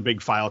 see, I was a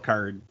big file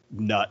card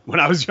nut when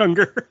I was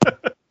younger.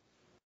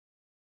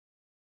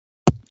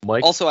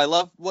 Mike? Also, I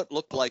love what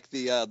looked like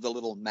the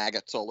little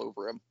maggots all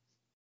over him.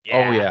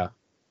 Oh, yeah.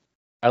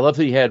 I love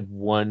that he had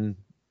one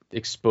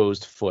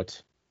exposed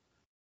foot.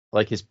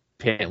 Like his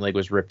pant leg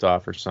was ripped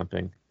off or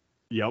something.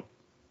 Yep.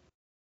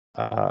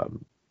 I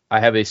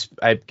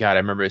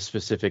remember a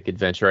specific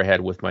adventure I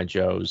had with my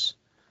Joes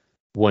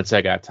once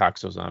I got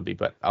Toxo Zombie,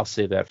 but I'll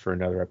save that for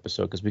another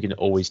episode because we can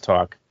always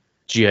talk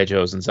G.I.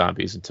 Joes and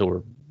zombies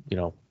until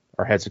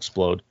our heads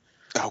explode.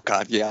 Oh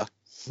God, yeah.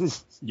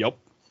 Yep.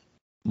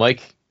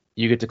 Mike,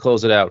 you get to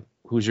close it out.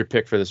 Who's your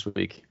pick for this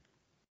week?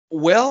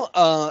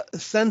 Well,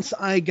 since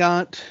I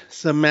got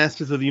some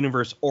Masters of the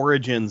Universe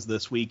Origins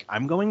this week,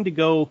 I'm going to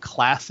go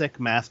classic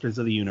Masters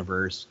of the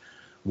Universe,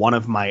 one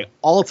of my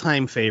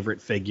all-time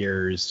favorite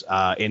figures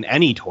in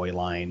any toy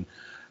line,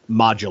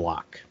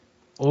 Modulok.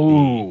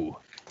 Ooh.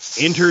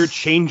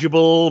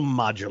 Interchangeable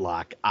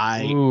Modulok.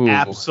 I Ooh.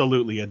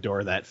 absolutely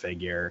adore that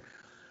figure.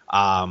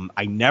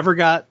 I never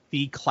got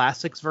the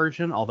Classics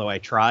version, although I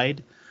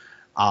tried.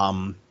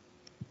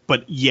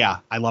 But yeah,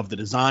 I love the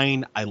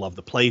design. I love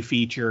the play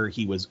feature.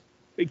 He was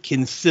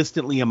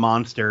consistently a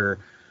monster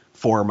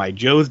for my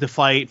Joes to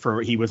fight.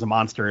 He was a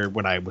monster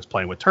when I was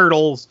playing with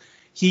Turtles.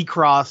 He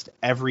crossed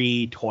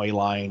every toy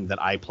line that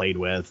I played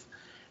with.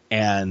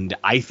 And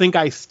I think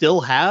I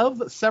still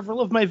have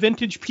several of my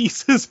vintage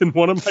pieces in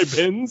one of my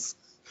bins.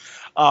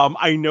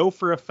 I know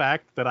for a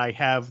fact that I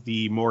have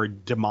the more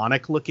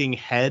demonic looking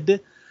head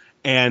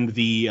and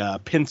the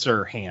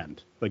pincer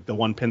hand, like the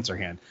one pincer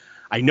hand.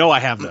 I know I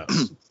have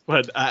those.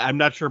 But I'm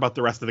not sure about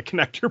the rest of the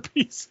connector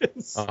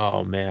pieces.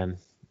 Oh, man.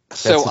 That's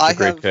So such a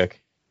great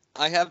pick.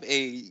 I have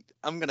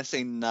I'm going to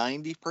say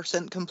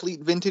 90%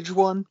 complete vintage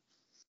one.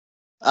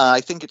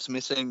 I think it's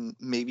missing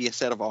maybe a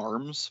set of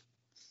arms.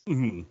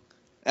 Mm-hmm.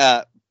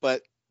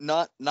 But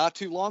not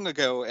too long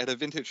ago at a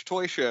vintage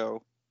toy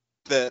show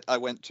that I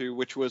went to,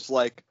 which was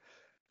like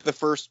the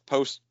first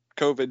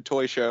post-COVID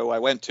toy show I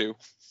went to.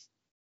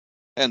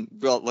 And,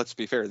 well, let's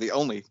be fair, the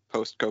only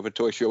post-COVID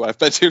toy show I've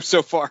been to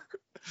so far.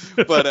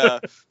 But I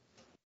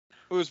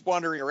was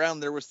wandering around.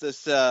 There was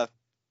this. I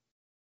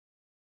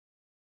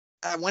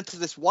went to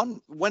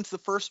the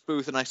first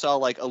booth and I saw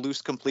like a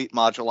loose complete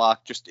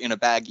Modulok just in a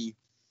baggie.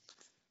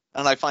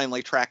 And I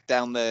finally tracked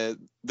down the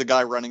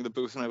guy running the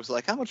booth and I was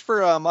like, "How much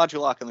for a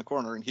Modulok in the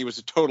corner?" And he was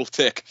a total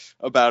tick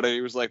about it.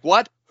 He was like,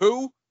 "What?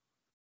 Who?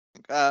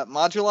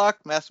 Modulok,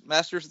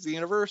 Masters of the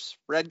Universe,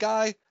 red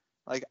guy?"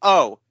 Like,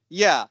 "Oh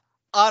yeah,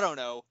 I don't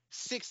know,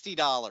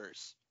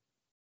 $60."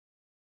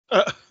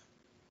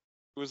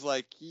 It was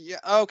like, yeah,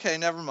 okay,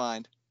 never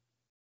mind.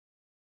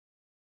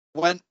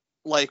 Went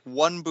like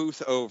one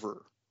booth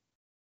over,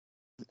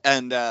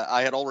 and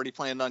I had already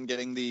planned on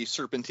getting the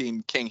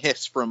Serpentine King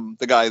Hiss from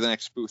the guy the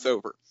next booth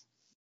over.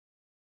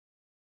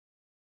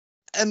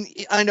 And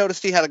I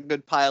noticed he had a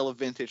good pile of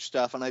vintage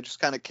stuff, and I just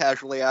kind of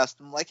casually asked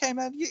him, like, "Hey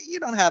man, you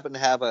don't happen to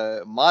have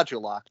a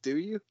Modulok, do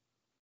you?"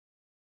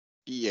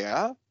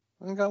 "Yeah,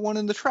 I got one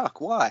in the truck.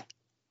 Why?"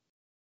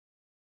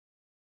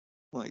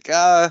 Like,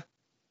 how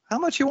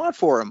much you want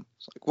for him?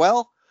 It's like,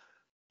 well,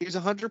 he's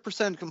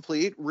 100%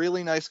 complete,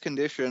 really nice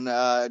condition.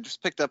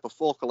 Just picked up a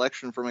full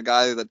collection from a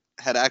guy that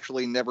had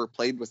actually never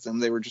played with them.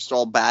 They were just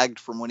all bagged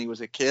from when he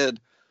was a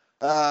kid.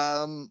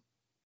 Also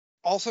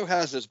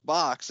has his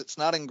box. It's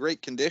not in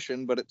great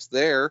condition, but it's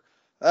there.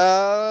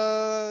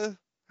 How's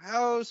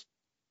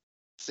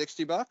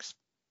 $60?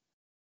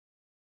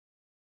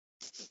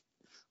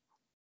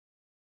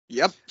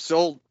 Yep,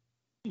 sold.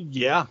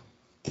 Yeah.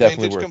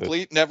 Definitely Vintage worth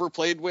complete, never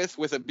played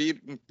with a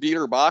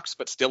beater box,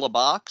 but still a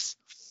box.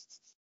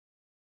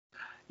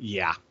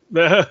 Yeah.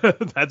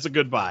 That's a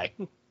good buy.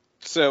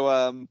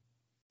 So,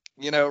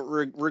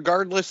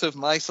 regardless of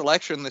my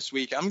selection this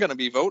week, I'm going to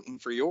be voting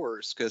for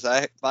yours because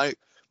my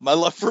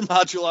love for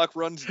Modulok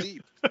runs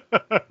deep.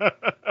 it.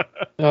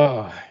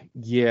 Oh,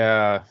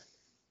 yeah.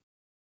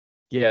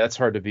 Yeah, that's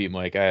hard to beat,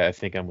 Mike. I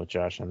think I'm with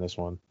Josh on this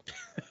one.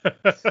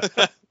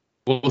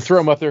 We'll throw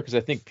him up there because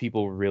I think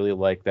people really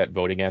like that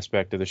voting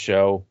aspect of the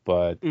show.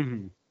 But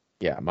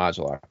yeah,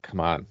 Modulok, come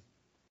on.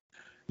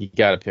 You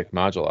got to pick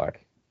Modulok.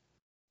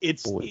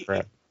 Holy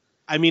crap.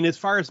 I mean, as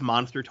far as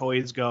monster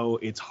toys go,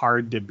 it's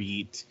hard to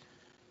beat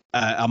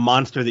a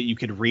monster that you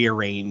could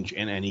rearrange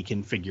in any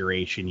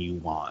configuration you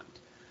want.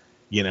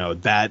 You know,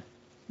 that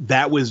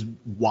was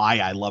why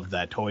I loved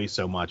that toy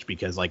so much,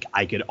 because like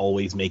I could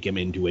always make him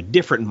into a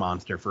different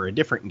monster for a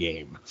different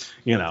game,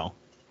 you know.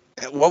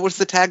 What was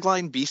the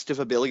tagline? Beast of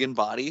a billion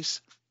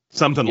bodies?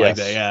 Something like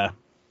that, yeah.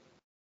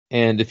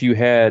 And if you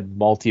had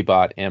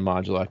Multibot and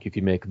Modulok, you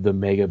could make the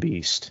Mega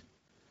Beast.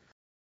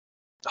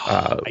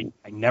 I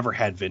never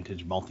had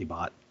vintage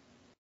Multibot.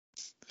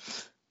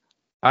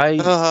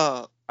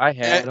 I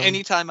had him.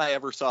 Anytime I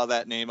ever saw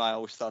that name, I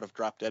always thought of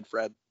Drop Dead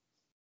Fred.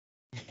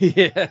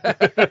 Yeah.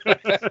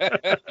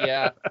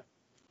 Yeah.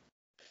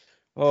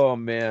 Oh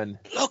man.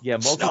 Look, yeah,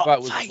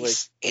 Multibot was like,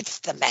 it's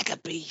the Mega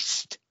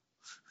Beast.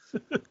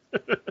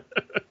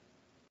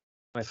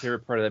 my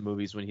favorite part of that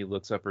movie is when he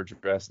looks up her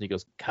dress and he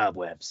goes,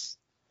 cobwebs.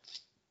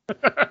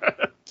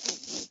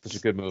 Such a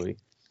good movie.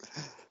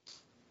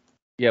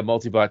 Yeah,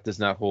 Multibot does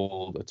not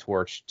hold a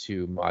torch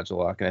to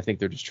Modulok, and I think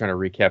they're just trying to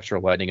recapture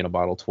lightning in a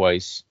bottle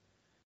twice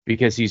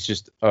because he's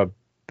just a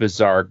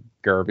bizarre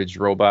garbage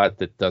robot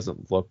that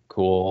doesn't look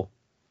cool.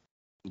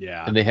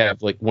 Yeah. And they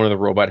have, like, one of the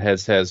robot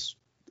heads has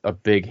a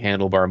big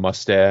handlebar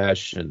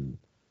mustache, and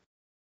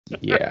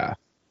yeah,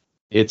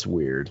 it's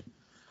weird.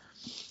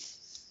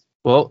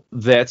 Well,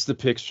 that's the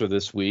picks for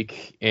this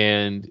week,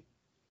 and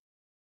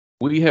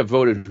we have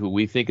voted who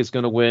we think is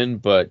going to win,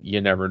 but you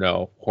never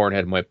know.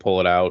 Hornhead might pull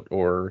it out,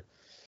 or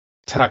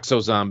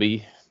Toxo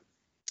Zombie.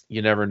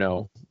 You never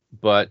know.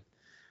 But,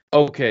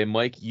 okay,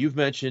 Mike, you've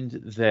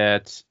mentioned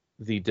that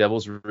the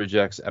Devil's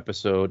Rejects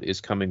episode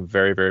is coming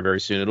very, very, very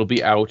soon. It'll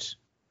be out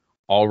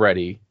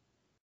already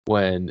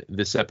when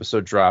this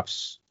episode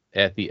drops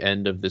at the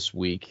end of this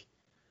week.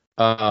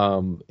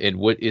 And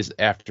what is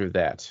after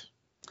that?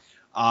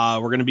 We're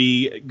going to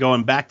be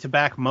going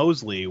back-to-back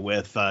Mosley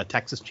with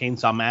Texas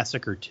Chainsaw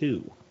Massacre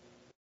 2.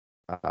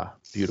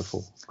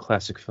 Beautiful.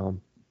 Classic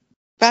film.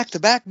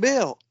 Back-to-back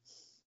Bill.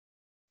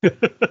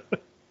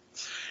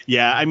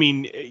 Yeah, I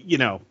mean, you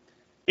know,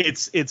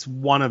 it's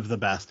one of the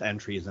best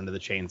entries into the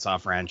Chainsaw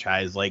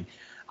franchise. Like,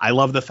 I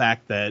love the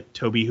fact that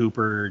Tobe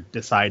Hooper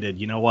decided,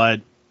 you know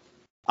what,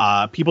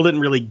 people didn't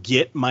really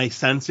get my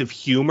sense of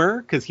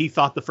humor because he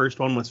thought the first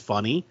one was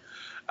funny.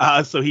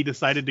 So he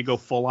decided to go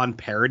full-on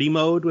parody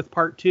mode with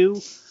part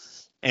 2,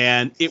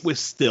 and it was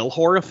still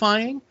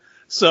horrifying.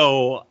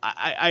 So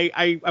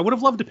I would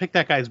have loved to pick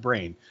that guy's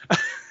brain.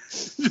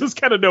 Just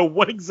kind of know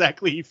what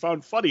exactly he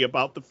found funny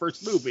about the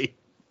first movie.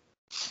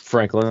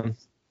 Franklin.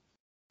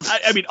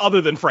 I mean,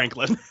 other than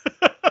Franklin.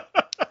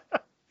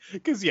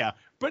 Because, yeah,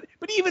 but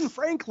even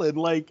Franklin,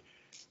 like,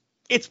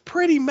 it's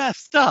pretty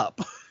messed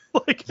up.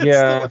 Like, it's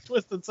still a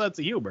twisted sense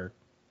of humor.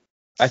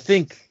 I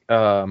think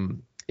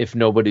if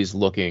nobody's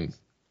looking,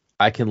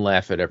 I can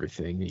laugh at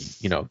everything,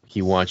 you know,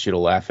 he wants you to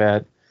laugh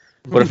at.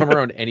 But if I'm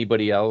around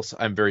anybody else,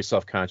 I'm very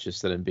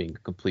self-conscious that I'm being a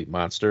complete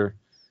monster,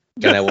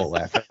 and I won't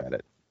laugh at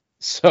it.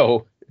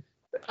 So,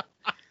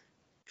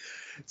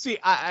 see,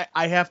 I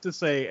have to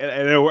say,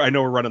 and I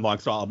know we're running long,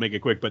 so I'll make it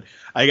quick, but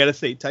I got to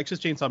say, Texas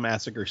Chainsaw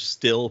Massacre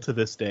still to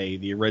this day,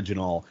 the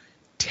original,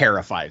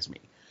 terrifies me.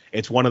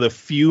 It's one of the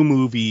few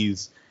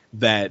movies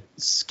that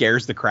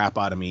scares the crap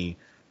out of me,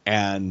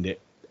 and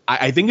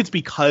I think it's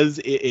because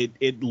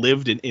it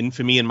lived in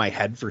infamy in my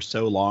head for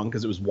so long,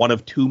 because it was one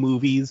of 2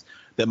 movies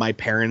that my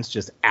parents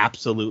just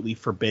absolutely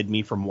forbid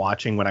me from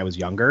watching when I was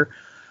younger.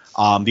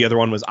 The other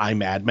one was I,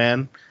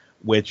 Madman,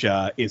 which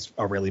is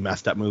a really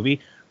messed up movie.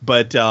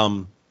 But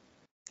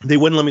they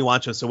wouldn't let me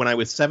watch it. So when I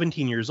was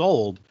 17 years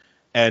old,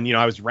 and, you know,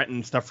 I was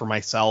renting stuff for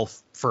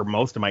myself for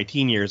most of my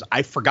teen years,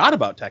 I forgot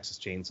about Texas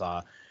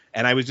Chainsaw.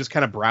 And I was just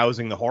kind of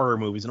browsing the horror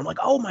movies. And I'm like,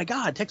 oh, my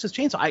God, Texas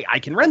Chainsaw. I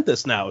can rent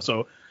this now.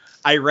 So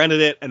I rented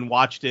it and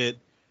watched it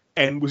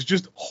and was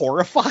just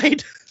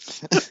horrified.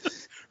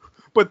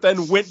 But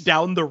then went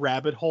down the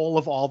rabbit hole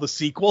of all the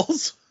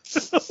sequels.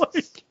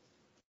 Like,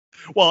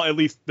 well, at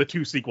least the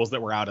 2 sequels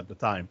that were out at the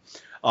time.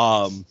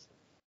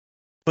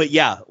 But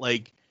yeah,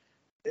 like,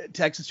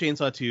 Texas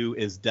Chainsaw 2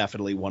 is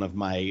definitely one of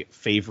my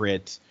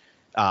favorite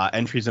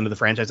entries into the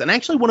franchise, and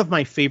actually one of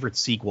my favorite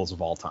sequels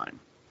of all time.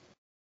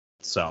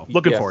 So,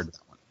 looking forward to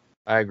that one.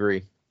 I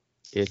agree.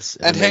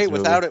 And hey,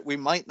 without it, we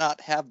might not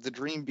have the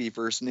Dream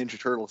Beavers Ninja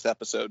Turtles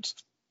episodes.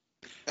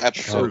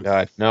 Oh,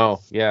 God.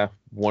 No, yeah.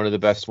 One of the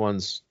best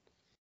ones.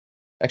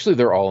 Actually,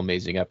 they're all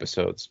amazing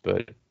episodes,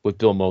 but with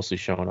Bill Moseley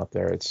showing up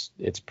there,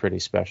 it's pretty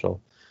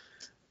special.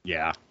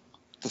 Yeah.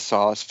 The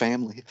Saws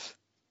family.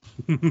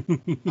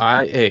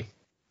 I'm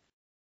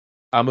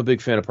a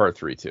big fan of part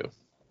 3 too,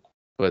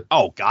 but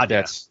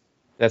that's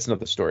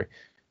another story.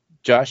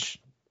 Josh,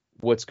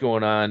 what's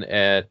going on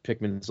at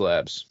Pikmin's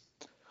Labs?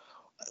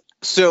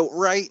 So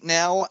right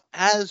now,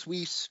 as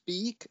we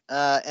speak,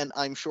 and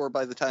I'm sure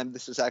by the time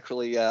this is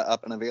actually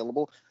up and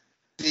available,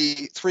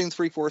 The 3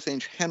 3/4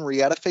 inch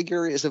Henrietta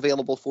figure is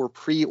available for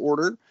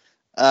pre-order.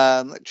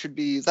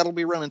 That'll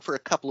be running for a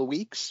couple of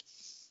weeks.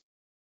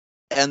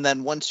 And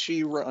then once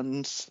she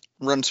runs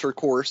her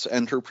course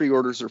and her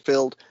pre-orders are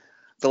filled,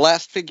 the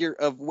last figure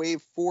of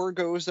Wave 4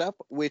 goes up,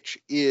 which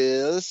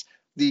is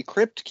the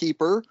Crypt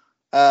Keeper,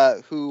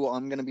 who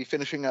I'm going to be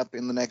finishing up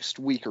in the next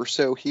week or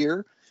so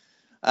here.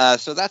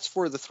 So that's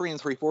for the 3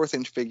 3/4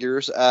 inch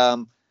figures.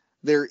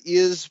 There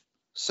is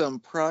some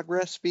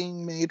progress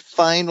being made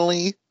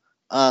finally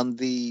on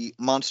the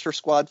Monster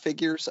Squad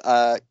figures.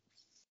 I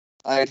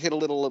had hit a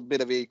little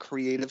bit of a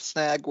creative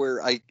snag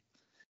where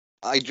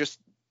I just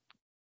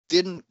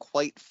didn't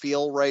quite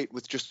feel right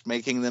with just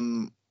making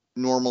them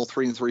normal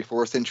 3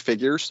 3/4 inch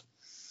figures.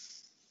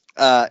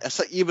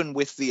 So even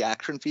with the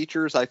action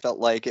features, I felt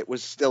like it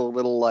was still a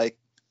little like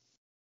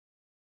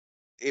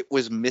it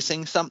was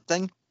missing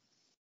something.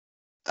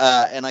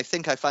 And I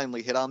think I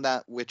finally hit on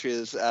that, which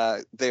is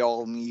they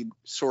all need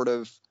sort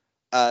of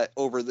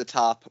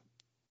over-the-top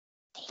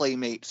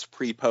playmates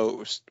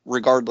pre-posed,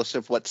 regardless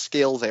of what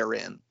scale they're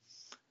in.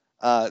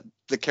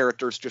 The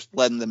characters just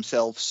lend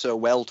themselves so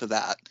well to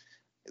that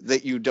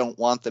you don't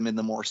want them in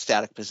the more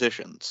static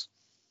positions.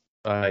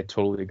 I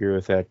totally agree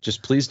with that.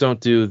 Just please don't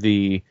do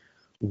the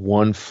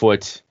 1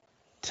 foot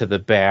to the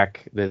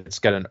back that's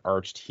got an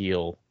arched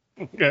heel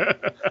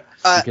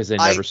because they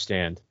never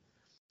stand.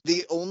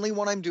 The only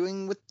one I'm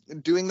doing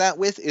that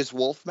with is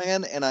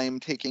Wolfman, and I am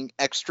taking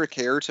extra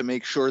care to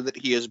make sure that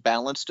he is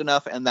balanced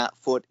enough and that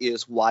foot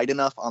is wide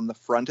enough on the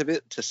front of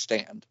it to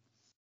stand.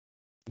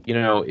 You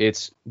know,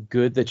 it's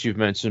good that you've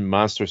mentioned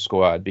Monster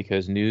Squad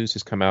because news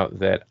has come out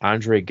that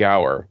Andre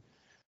Gower,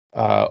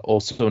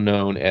 also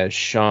known as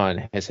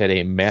Sean, has had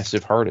a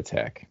massive heart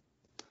attack.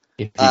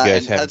 If you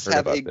guys haven't heard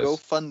about this. And has a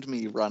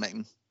GoFundMe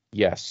running.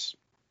 Yes.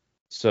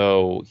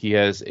 So he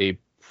has a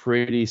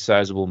pretty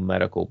sizable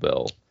medical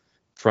bill.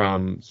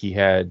 He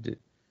had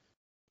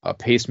a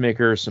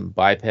pacemaker, some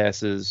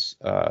bypasses.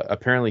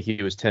 Apparently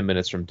he was 10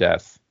 minutes from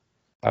death,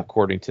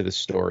 according to the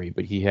story.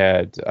 But he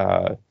had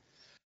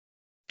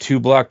 2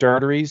 blocked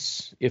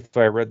arteries, if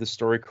I read the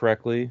story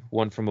correctly.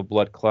 1 from a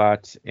blood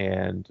clot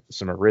and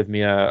some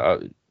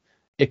arrhythmia.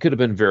 It could have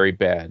been very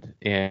bad.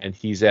 And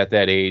he's at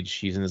that age,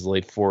 he's in his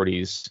late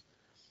 40s,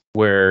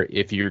 where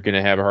if you're going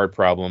to have a heart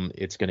problem,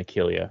 it's going to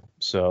kill you.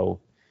 So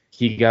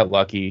he got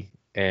lucky.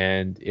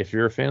 And if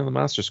you're a fan of the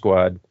Monster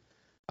Squad,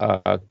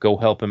 go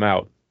help him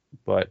out.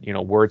 But, you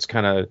know, word's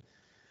kind of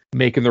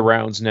making the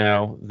rounds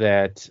now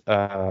that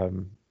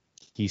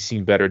he's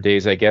seen better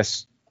days. I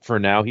guess for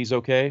now he's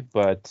okay,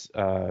 but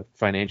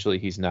financially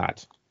he's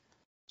not.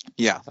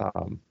 Yeah.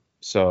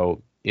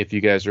 So if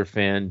you guys are a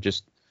fan,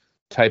 just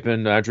type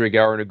in Andre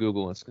Gower into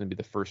Google and it's going to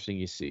be the first thing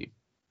you see.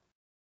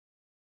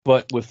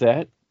 But with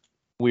that,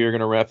 we are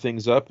going to wrap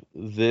things up.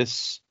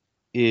 This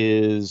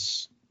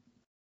is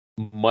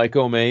Mike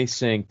O'May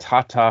saying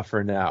ta-ta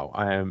for now.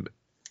 I am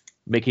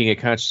making a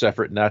conscious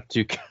effort not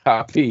to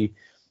copy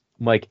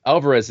Mike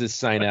Alvarez's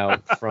sign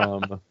out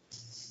from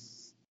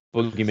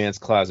Boogeyman's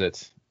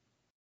Closet.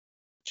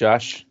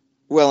 Josh?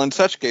 Well, in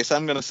such case,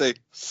 I'm going to say,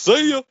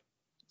 see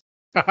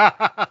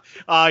ya.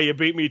 You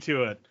beat me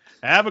to it.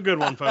 Have a good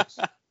one, folks.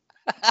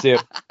 See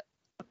ya.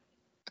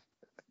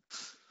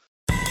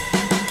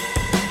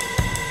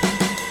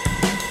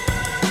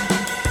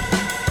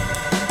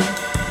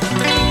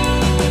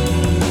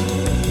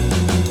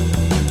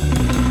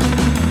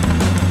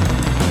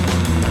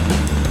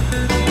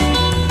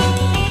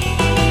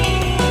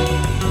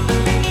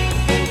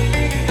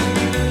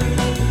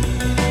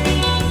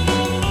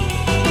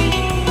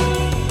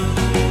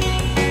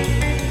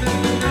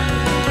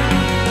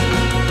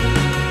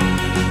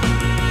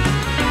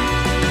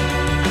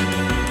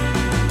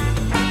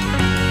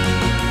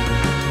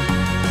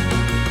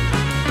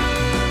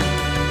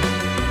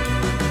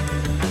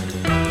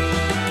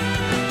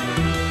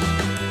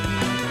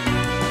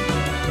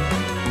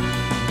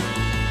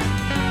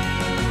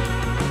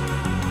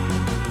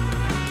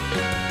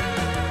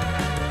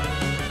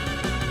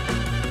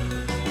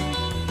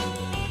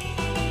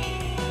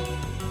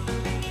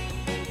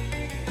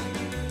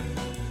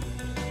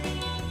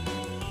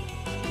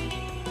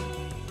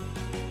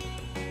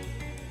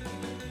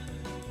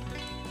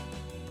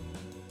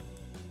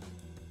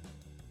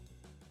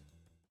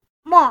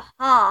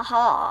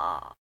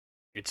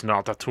 It's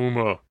not a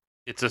tumor.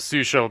 It's a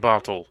seashell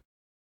bottle.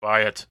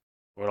 Buy it,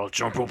 or I'll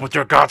jump up with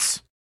your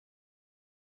guts.